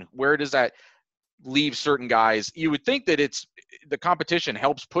scenario and where does that leave certain guys, you would think that it's the competition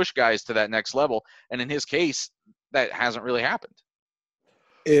helps push guys to that next level. And in his case, that hasn't really happened.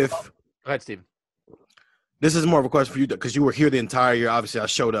 Go ahead, Steven. This is more of a question for you because you were here the entire year. Obviously, I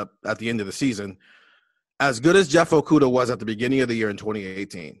showed up at the end of the season. As good as Jeff Okudah was at the beginning of the year in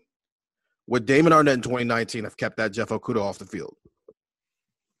 2018, would Damon Arnett in 2019 have kept that Jeff Okudah off the field?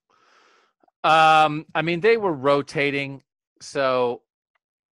 I mean, they were rotating, so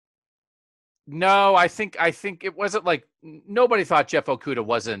no, I think it wasn't like nobody thought Jeff Okudah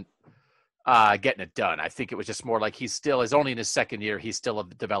wasn't getting it done. I think it was just more like he's only in his second year. He's still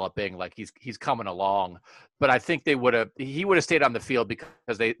developing, like he's coming along. But I think he would have stayed on the field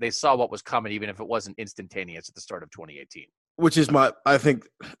because they saw what was coming, even if it wasn't instantaneous at the start of 2018. Which is Damon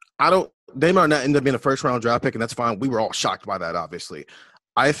Arnett ended up being a first-round draft pick, and that's fine. We were all shocked by that, obviously.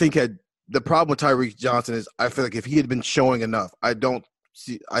 I think the problem with Tyreek Johnson is I feel like if he had been showing enough, I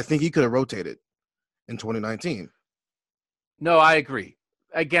think he could have rotated in 2019. No, I agree.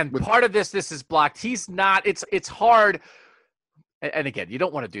 Again, part of this is blocked. He's not. It's hard. And again, you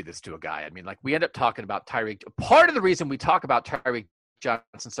don't want to do this to a guy. I mean, like we end up talking about Tyreek. Part of the reason we talk about Tyreek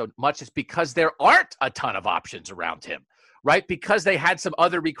Johnson so much is because there aren't a ton of options around him, right? Because they had some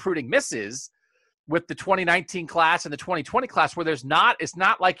other recruiting misses with the 2019 class and the 2020 class where it's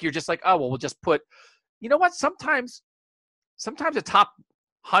not like you're just like, oh, well, we'll just put, you know what? Sometimes a top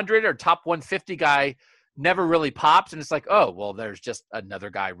 100 or top 150 guy never really pops. And it's like, oh, well, there's just another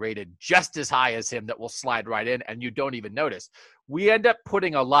guy rated just as high as him that will slide right in and you don't even notice. We end up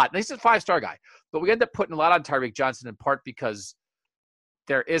putting a lot, and he's a 5-star guy, but we end up putting a lot on Tyreek Johnson in part because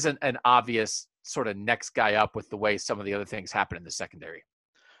there isn't an obvious sort of next guy up with the way some of the other things happen in the secondary.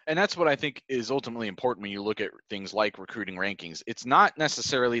 And that's what I think is ultimately important when you look at things like recruiting rankings. It's not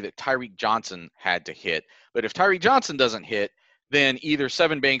necessarily that Tyreek Johnson had to hit, but if Tyreek Johnson doesn't hit, then either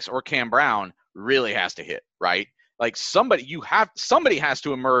Sevyn Banks or Cam Brown really has to hit, right? Like somebody has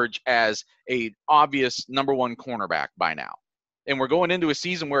to emerge as a obvious number one cornerback by now. And we're going into a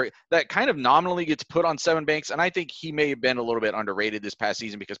season where that kind of nominally gets put on Sevyn Banks. And I think he may have been a little bit underrated this past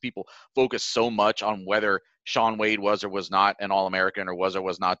season because people focus so much on whether Shaun Wade was or was not an All-American or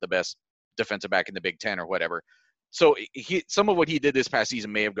was not the best defensive back in the Big Ten or whatever. So some of what he did this past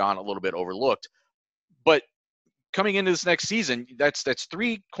season may have gone a little bit overlooked. But coming into this next season, that's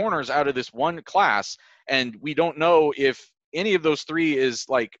 3 corners out of this one class. And we don't know if any of those 3 is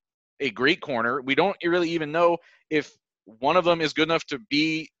like a great corner. We don't really even know if one of them is good enough to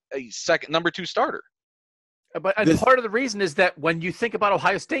be a number 2 starter. But part of the reason is that when you think about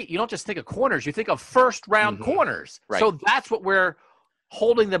Ohio State, you don't just think of corners, you think of first-round corners. Right. So that's what we're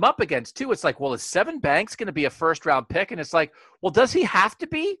holding them up against, too. It's like, well, is Sevyn Banks going to be a first-round pick? And it's like, well, does he have to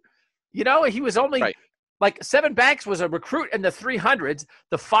be? You know, he was only like Sevyn Banks was a recruit in the 300s.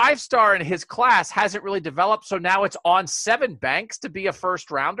 The 5-star in his class hasn't really developed, so now it's on Sevyn Banks to be a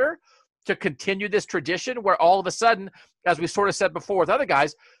first-rounder to continue this tradition where all of a sudden, as we sort of said before with other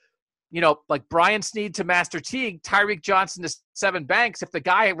guys, you know, like Brian Snead to Master Teague, Tyreek Johnson to Sevyn Banks, if the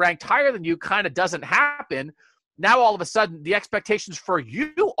guy ranked higher than you kind of doesn't happen, now all of a sudden the expectations for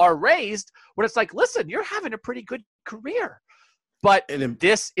you are raised when it's like, listen, you're having a pretty good career. But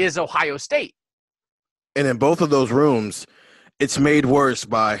this is Ohio State. And in both of those rooms, it's made worse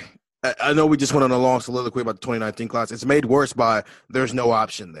by – I know we just went on a long soliloquy about the 2019 class. It's made worse by there's no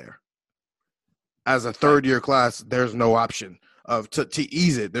option there. As a third-year class, there's no option to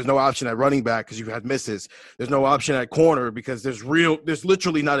ease it. There's no option at running back because you've had misses. There's no option at corner because there's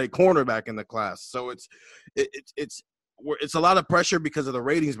literally not a cornerback in the class. So it's a lot of pressure because of the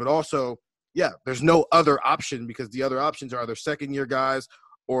ratings, but also, yeah, there's no other option because the other options are either second-year guys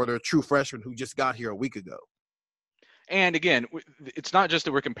or they're true freshmen who just got here a week ago. And again, it's not just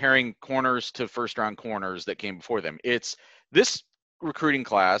that we're comparing corners to first-round corners that came before them. It's this recruiting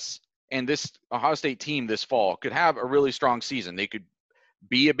class and this Ohio State team this fall could have a really strong season. They could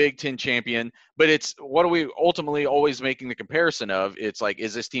be a Big Ten champion, but it's what are we ultimately always making the comparison of? It's like,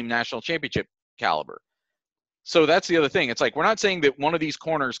 is this team national championship caliber? So that's the other thing. It's like we're not saying that one of these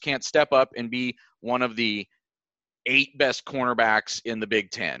corners can't step up and be one of the 8 best cornerbacks in the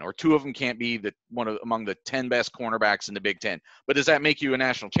Big Ten, or 2 of them can't be among the 10 best cornerbacks in the Big Ten. But does that make you a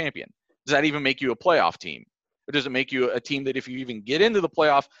national champion? Does that even make you a playoff team? Or does it make you a team that if you even get into the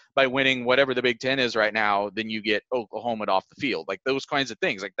playoff by winning whatever the Big Ten is right now, then you get Oklahoma off the field? Like those kinds of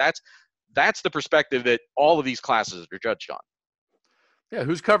things. Like that's the perspective that all of these classes are judged on. Yeah,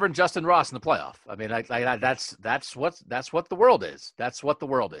 who's covering Justin Ross in the playoff? I mean, that's what the world is. That's what the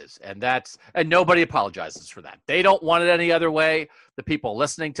world is, and nobody apologizes for that. They don't want it any other way. The people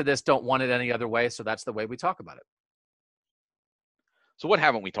listening to this don't want it any other way. So that's the way we talk about it. So what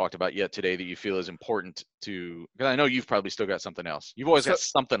haven't we talked about yet today that you feel is important to? Because I know you've probably still got something else. You've always got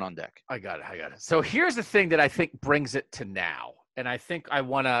something on deck. I got it. So here's the thing that I think brings it to now, and I think I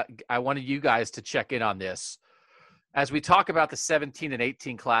wanted you guys to check in on this. As we talk about the 17 and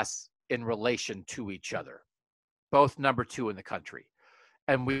 18 class in relation to each other, both number 2 in the country.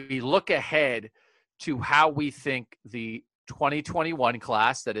 And we look ahead to how we think the 2021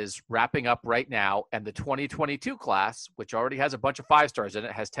 class that is wrapping up right now and the 2022 class, which already has a bunch of 5-stars in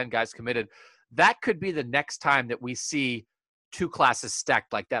it, has 10 guys committed. That could be the next time that we see 2 classes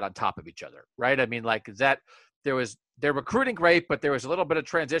stacked like that on top of each other, right? I mean, like they're recruiting great, but there was a little bit of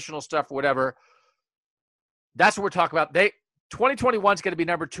transitional stuff or whatever. That's what we're talking about. 2021 is going to be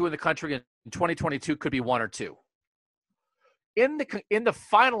number 2 in the country, and 2022 could be 1 or 2. In the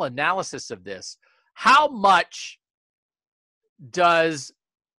final analysis of this, how much does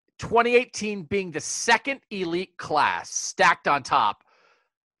 2018 being the second elite class stacked on top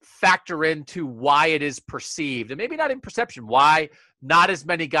factor into why it is perceived, and maybe not in perception, why not as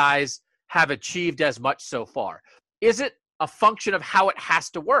many guys have achieved as much so far? Is it a function of how it has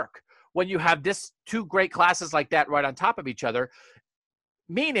to work when you have 2 great classes like that right on top of each other?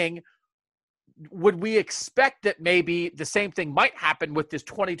 Meaning, would we expect that maybe the same thing might happen with this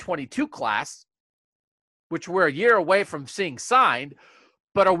 2022 class, which we're a year away from seeing signed,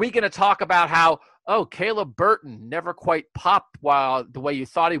 but are we going to talk about how, Caleb Burton never quite popped the way you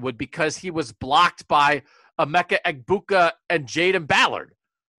thought he would because he was blocked by Emeka Egbuka and Jaden Ballard?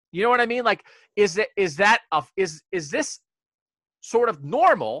 You know what I mean? Like, is this sort of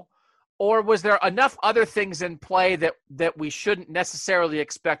normal? Or was there enough other things in play that we shouldn't necessarily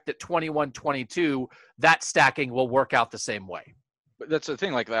expect that 21-22, that stacking will work out the same way? But that's the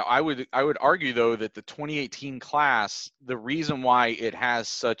thing. Like I would argue though that the 2018 class, the reason why it has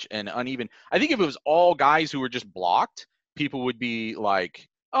such an uneven, I think if it was all guys who were just blocked, people would be like,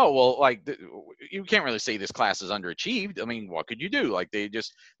 oh well, like you can't really say this class is underachieved. I mean, what could you do? Like they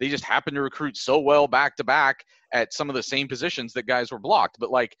just happen to recruit so well back to back at some of the same positions that guys were blocked. But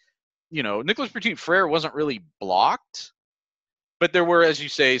like, you know, Nicholas Petit-Frere wasn't really blocked, but there were, as you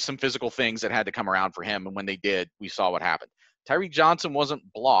say, some physical things that had to come around for him. And when they did, we saw what happened. Tyreek Johnson wasn't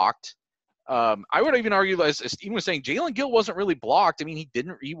blocked. I would even argue, as Stephen was saying, Jalen Gill wasn't really blocked. I mean,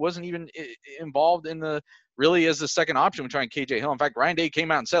 he wasn't even involved in really as the second option with trying KJ Hill. In fact, Ryan Day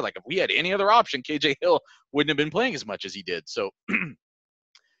came out and said, like, if we had any other option, KJ Hill wouldn't have been playing as much as he did. So,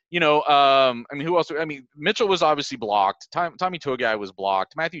 you know, I mean, who else? I mean, Mitchell was obviously blocked. Tommy Togiai was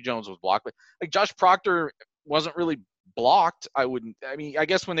blocked. Matthew Jones was blocked. But, like, Josh Proctor wasn't really blocked. I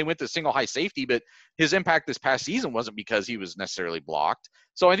guess when they went to single high safety, but his impact this past season wasn't because he was necessarily blocked.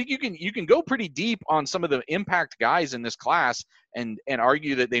 So I think you can go pretty deep on some of the impact guys in this class and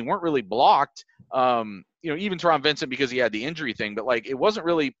argue that they weren't really blocked. You know, even Teron Vincent because he had the injury thing, but like it wasn't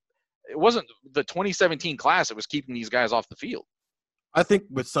the 2017 class that was keeping these guys off the field. I think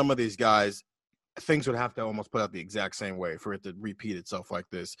with some of these guys, things would have to almost put out the exact same way for it to repeat itself like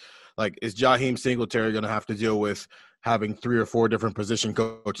this. Like, is Jaheim Singletary going to have to deal with having 3 or 4 different position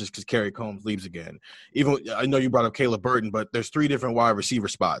coaches because Kerry Combs leaves again? Even I know you brought up Caleb Burton, but there's 3 different wide receiver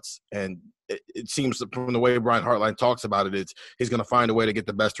spots. And it seems from the way Brian Hartline talks about it, he's going to find a way to get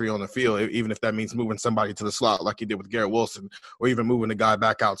the best 3 on the field, even if that means moving somebody to the slot like he did with Garrett Wilson, or even moving the guy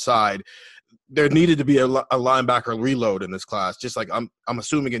back outside. There needed to be a linebacker reload in this class, just like I'm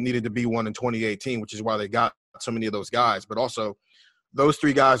assuming it needed to be one in 2018, which is why they got so many of those guys. But also, those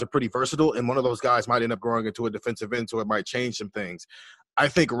 3 guys are pretty versatile, and one of those guys might end up growing into a defensive end, so it might change some things. I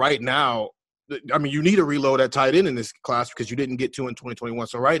think right now, I mean, you need a reload at tight end in this class because you didn't get 2 in 2021.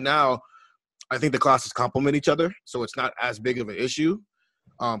 So right now, I think the classes complement each other, so it's not as big of an issue.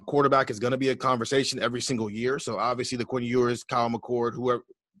 Quarterback is going to be a conversation every single year. So obviously the Quinn Ewers, Kyle McCord, whoever,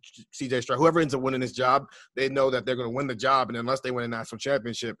 CJ Stroud, whoever ends up winning this job, they know that they're going to win the job. And unless they win a national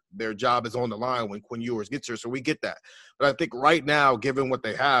championship, their job is on the line when Quinn Ewers gets here. So we get that. But I think right now, given what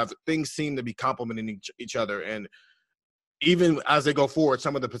they have, things seem to be complementing each other. And even as they go forward,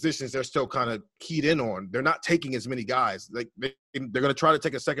 some of the positions they're still kind of keyed in on. They're not taking as many guys. They're going to try to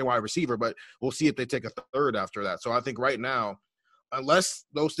take a second wide receiver, but we'll see if they take a third after that. So I think right now, unless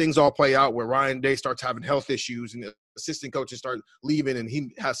those things all play out where Ryan Day starts having health issues and the assistant coaches start leaving and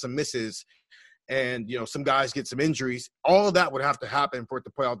he has some misses and, some guys get some injuries, all of that would have to happen for it to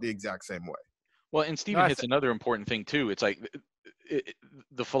play out the exact same way. Well, and Steven hits another important thing too. It's like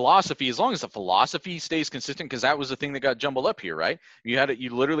the philosophy, as long as the philosophy stays consistent, because that was the thing that got jumbled up here, right?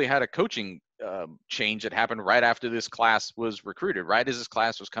 You literally had a coaching change that happened right after this class was recruited, right as this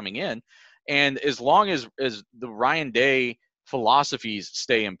class was coming in. And as long as the Ryan Day philosophies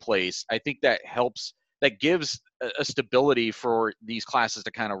stay in place, I think that helps, that gives a stability for these classes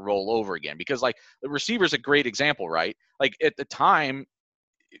to kind of roll over again. Because like the receiver's a great example, right? Like at the time,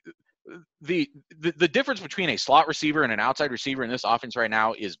 the difference between a slot receiver and an outside receiver in this offense right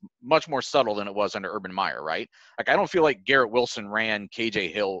now is much more subtle than it was under Urban Meyer, right? Like I don't feel like Garrett Wilson ran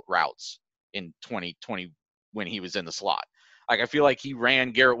KJ Hill routes in 2020 when he was in the slot. Like I feel like he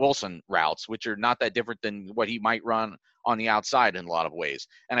ran Garrett Wilson routes, which are not that different than what he might run on the outside in a lot of ways.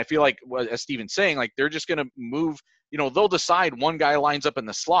 And I feel like, as Steven's saying, like they're just going to move, they'll decide one guy lines up in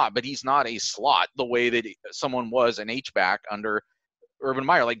the slot, but he's not a slot the way that someone was an H-back under Urban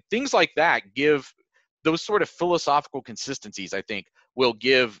Meyer. Like things like that give those sort of philosophical consistencies, I think, will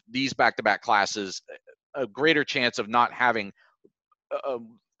give these back-to-back classes a greater chance of not having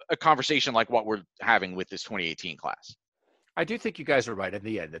a conversation like what we're having with this 2018 class. I do think you guys are right in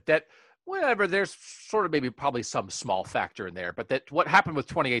the end that whatever, there's sort of maybe probably some small factor in there, but that what happened with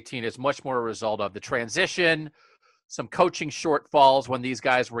 2018 is much more a result of the transition, some coaching shortfalls when these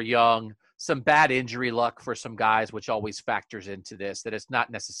guys were young, some bad injury luck for some guys, which always factors into this, that it's not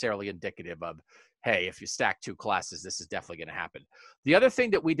necessarily indicative of, hey, if you stack two classes, this is definitely going to happen. The other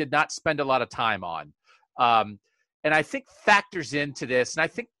thing that we did not spend a lot of time on, and I think factors into this, and I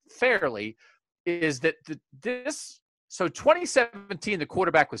think fairly, is that so 2017, the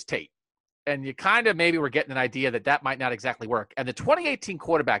quarterback was Tate. And you kind of maybe were getting an idea that might not exactly work. And the 2018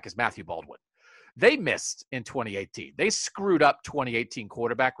 quarterback is Matthew Baldwin. They missed in 2018. They screwed up 2018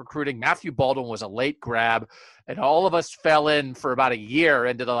 quarterback recruiting. Matthew Baldwin was a late grab, and all of us fell in for about a year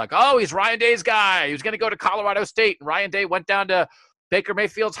into the he's Ryan Day's guy. He was going to go to Colorado State, and Ryan Day went down to Baker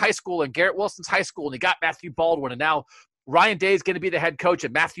Mayfield's high school and Garrett Wilson's high school, and he got Matthew Baldwin, and now Ryan Day is going to be the head coach,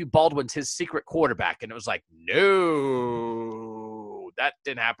 and Matthew Baldwin's his secret quarterback. And it was like, no, that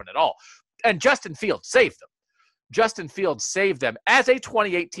didn't happen at all. And Justin Fields saved them. Justin Fields saved them as a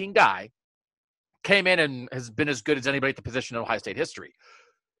 2018 guy, came in and has been as good as anybody at the position in Ohio State history.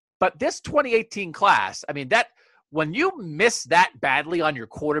 But this 2018 class, I mean, that when you miss that badly on your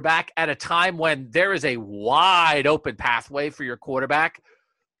quarterback at a time when there is a wide open pathway for your quarterback,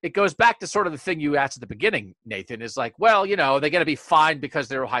 it goes back to sort of the thing you asked at the beginning, Nathan, is like, well, they're going to be fine because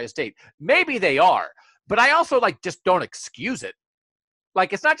they're Ohio State. Maybe they are, but I also just don't excuse it.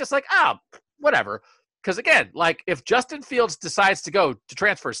 It's not just whatever. Because again, if Justin Fields decides to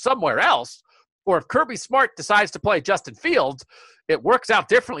transfer somewhere else, or if Kirby Smart decides to play Justin Fields, it works out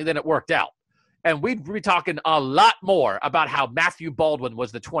differently than it worked out. And we'd be talking a lot more about how Matthew Baldwin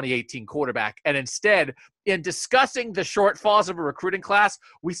was the 2018 quarterback. And instead, in discussing the shortfalls of a recruiting class,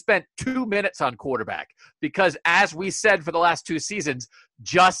 we spent 2 minutes on quarterback. Because as we said for the last two seasons,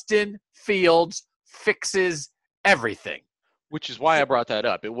 Justin Fields fixes everything. Which is why I brought that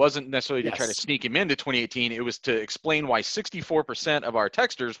up. It wasn't necessarily to try to sneak him into 2018. It was to explain why 64% of our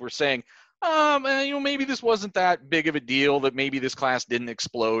texters were saying, maybe this wasn't that big of a deal, that maybe this class didn't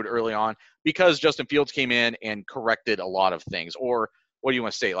explode early on because Justin Fields came in and corrected a lot of things. Or what do you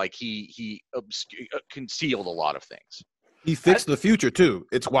want to say? He concealed a lot of things. He fixed the future too.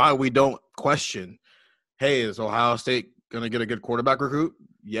 It's why we don't question, hey, is Ohio State going to get a good quarterback recruit?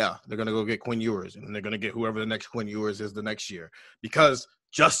 Yeah, they're going to go get Quinn Ewers, and they're going to get whoever the next Quinn Ewers is the next year, because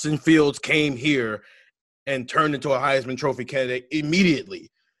Justin Fields came here and turned into a Heisman Trophy candidate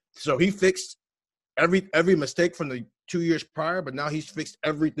immediately. So he fixed every mistake from the 2 years prior, but now he's fixed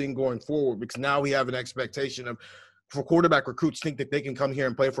everything going forward, because now we have an expectation for quarterback recruits think that they can come here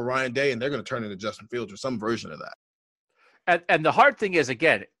and play for Ryan Day, and they're going to turn into Justin Fields or some version of that. And the hard thing is,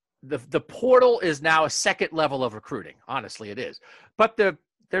 again, the portal is now a second level of recruiting. Honestly, it is. But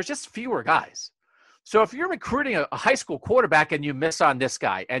there's just fewer guys. So if you're recruiting a high school quarterback and you miss on this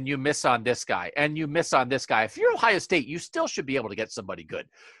guy and you miss on this guy and you miss on this guy, if you're Ohio State, you still should be able to get somebody good.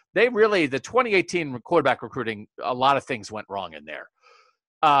 The 2018 quarterback recruiting, a lot of things went wrong in there.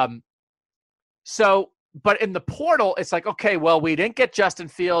 But in the portal, it's like, okay, well, we didn't get Justin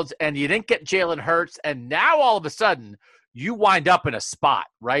Fields and you didn't get Jalen Hurts. And now all of a sudden you wind up in a spot,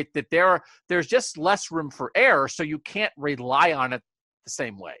 right? That there's just less room for error, so you can't rely on it the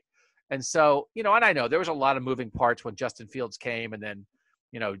same way. And so, and I know there was a lot of moving parts when Justin Fields came, and then,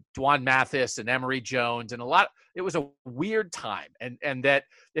 Dwan Mathis and Emory Jones, and it was a weird time. And that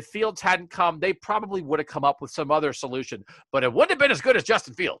if Fields hadn't come, they probably would have come up with some other solution, but it wouldn't have been as good as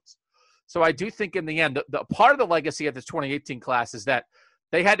Justin Fields. So I do think in the end, the part of the legacy of this 2018 class is that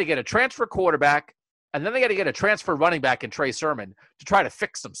they had to get a transfer quarterback, and then they got to get a transfer running back in Trey Sermon to try to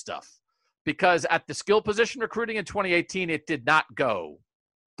fix some stuff. Because at the skill position recruiting in 2018, it did not go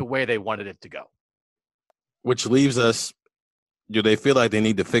the way they wanted it to go. Which leaves us, do they feel like they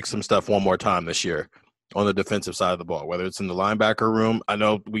need to fix some stuff one more time this year on the defensive side of the ball, whether it's in the linebacker room? I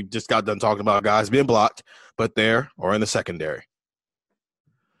know we just got done talking about guys being blocked, but there or in the secondary.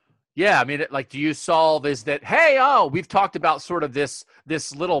 Yeah, I mean, do you solve is that, we've talked about sort of this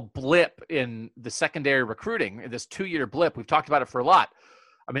little blip in the secondary recruiting, this 2-year blip. We've talked about it for a lot.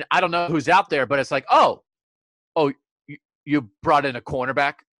 I mean, I don't know who's out there, but it's like, you brought in a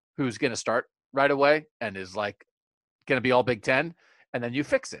cornerback who's going to start right away and is going to be all Big Ten, and then you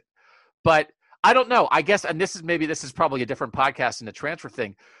fix it. But I don't know. I guess, and this is probably a different podcast in the transfer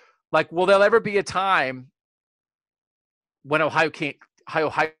thing. Will there ever be a time when Ohio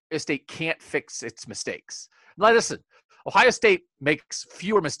State can't fix its mistakes? Now, listen, Ohio State makes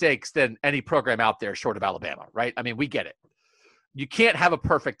fewer mistakes than any program out there short of Alabama, right? I mean, we get it. You can't have a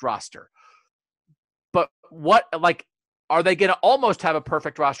perfect roster. But are they going to almost have a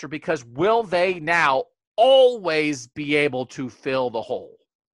perfect roster? Because will they now always be able to fill the hole?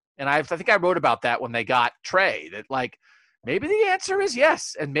 And I think I wrote about that when they got Trey, that maybe the answer is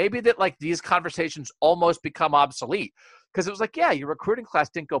yes. And maybe that these conversations almost become obsolete. Because it was your recruiting class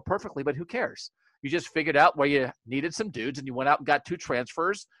didn't go perfectly, but who cares? You just figured out where you needed some dudes, and you went out and got 2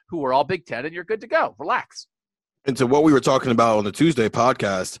 transfers who were all Big Ten, and you're good to go. Relax. And to what we were talking about on the Tuesday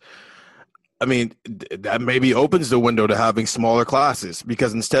podcast, I mean, that maybe opens the window to having smaller classes,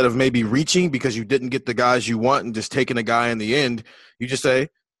 because instead of maybe reaching because you didn't get the guys you want and just taking a guy in the end, you just say,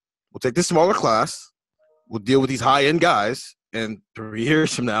 we'll take this smaller class, we'll deal with these high-end guys, and 3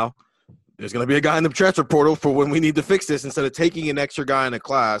 years from now, there's going to be a guy in the transfer portal for when we need to fix this, instead of taking an extra guy in a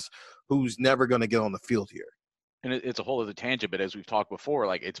class who's never going to get on the field here. And it's a whole other tangent, but as we've talked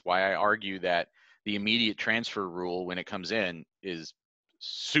before, it's why I argue that the immediate transfer rule when it comes in is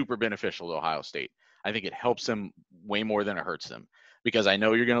super beneficial to Ohio State. I think it helps them way more than it hurts them, because I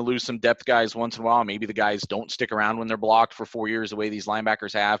know you're going to lose some depth guys once in a while. Maybe the guys don't stick around when they're blocked for 4 years the way these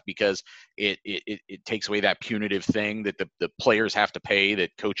linebackers have, because it takes away that punitive thing that the players have to pay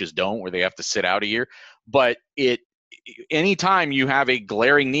that coaches don't, where they have to sit out a year. But anytime you have a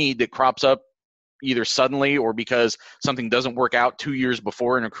glaring need that crops up either suddenly or because something doesn't work out 2 years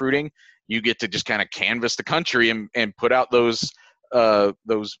before in recruiting, you get to just kind of canvass the country and put out those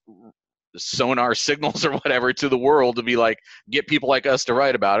sonar signals or whatever to the world to be get people like us to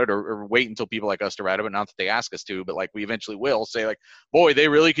write about it, or wait until people like us to write about it. Not that they ask us to, but we eventually will say boy, they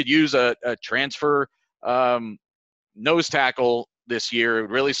really could use a transfer nose tackle this year. It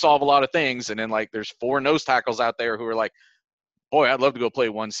would really solve a lot of things. And then there's 4 nose tackles out there who are boy, I'd love to go play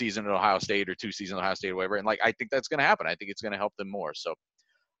 1 season at Ohio State or 2 seasons at Ohio State or whatever. And I think that's going to happen. I think it's going to help them more. So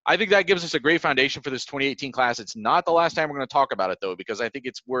I think that gives us a great foundation for this 2018 class. It's not the last time we're going to talk about it, though, because I think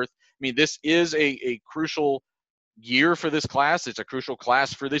it's this is a crucial year for this class. It's a crucial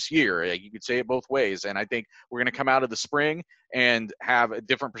class for this year. You could say it both ways. And I think we're going to come out of the spring and have a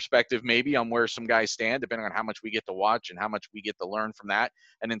different perspective maybe on where some guys stand, depending on how much we get to watch and how much we get to learn from that.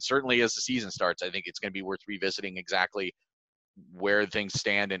 And then certainly as the season starts, I think it's going to be worth revisiting exactly where things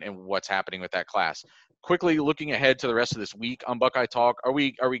stand and what's happening with that class. Quickly looking ahead to the rest of this week on Buckeye Talk, are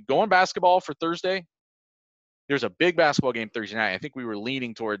we going basketball for Thursday? There's a big basketball game Thursday night. I think we were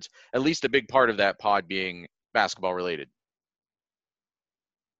leaning towards at least a big part of that pod being basketball related.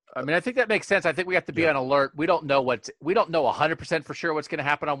 I mean, I think that makes sense. I think we have to be on alert. We don't know 100% for sure what's going to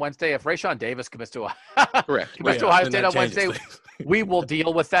happen on Wednesday. If Rayshawn Davis commits to Ohio State on Wednesday, we will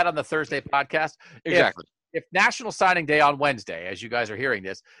deal with that on the Thursday podcast. Exactly. If National Signing Day on Wednesday, as you guys are hearing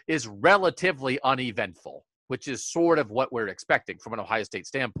this, is relatively uneventful, which is sort of what we're expecting from an Ohio State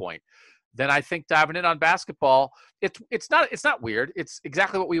standpoint, then I think diving in on basketball, it's not weird. It's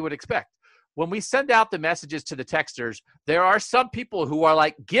exactly what we would expect. When we send out the messages to the texters, there are some people who are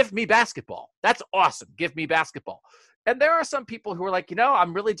like, give me basketball. That's awesome. Give me basketball. And there are some people who are like,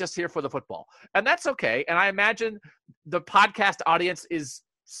 I'm really just here for the football. And that's okay. And I imagine the podcast audience is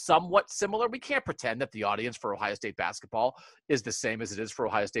somewhat similar. We can't pretend that the audience for Ohio State basketball is the same as it is for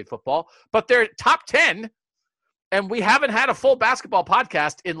Ohio State football, but they're top 10, and we haven't had a full basketball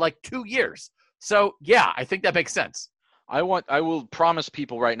podcast in 2 years. So, yeah, I think that makes sense. I will promise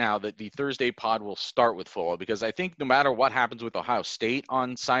people right now that the Thursday pod will start with football, because I think no matter what happens with Ohio State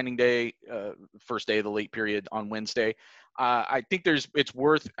on signing day, first day of the late period on Wednesday, I think it's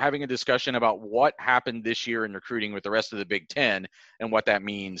worth having a discussion about what happened this year in recruiting with the rest of the Big Ten and what that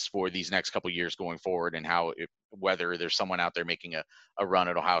means for these next couple of years going forward, and whether there's someone out there making a run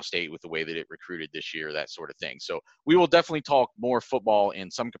at Ohio State with the way that it recruited this year, that sort of thing. So we will definitely talk more football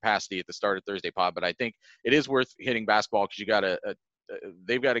in some capacity at the start of Thursday pod, but I think it is worth hitting basketball because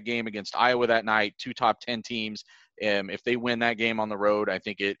they've got a game against Iowa that night, 2 top 10 teams. If they win that game on the road, I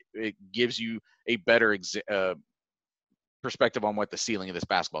think it gives you a better perspective on what the ceiling of this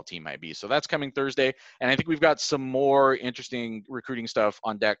basketball team might be. So that's coming Thursday. And I think we've got some more interesting recruiting stuff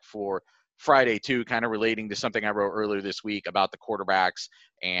on deck for Friday too, kind of relating to something I wrote earlier this week about the quarterbacks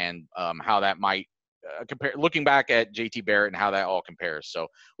and how that might compare, looking back at JT Barrett and how that all compares. So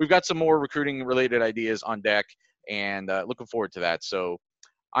we've got some more recruiting related ideas on deck, and looking forward to that. So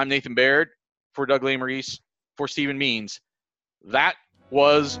I'm Nathan Baird for Doug Lesmerises, for Stephen Means. That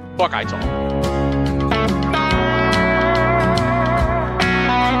was Buckeye Talk.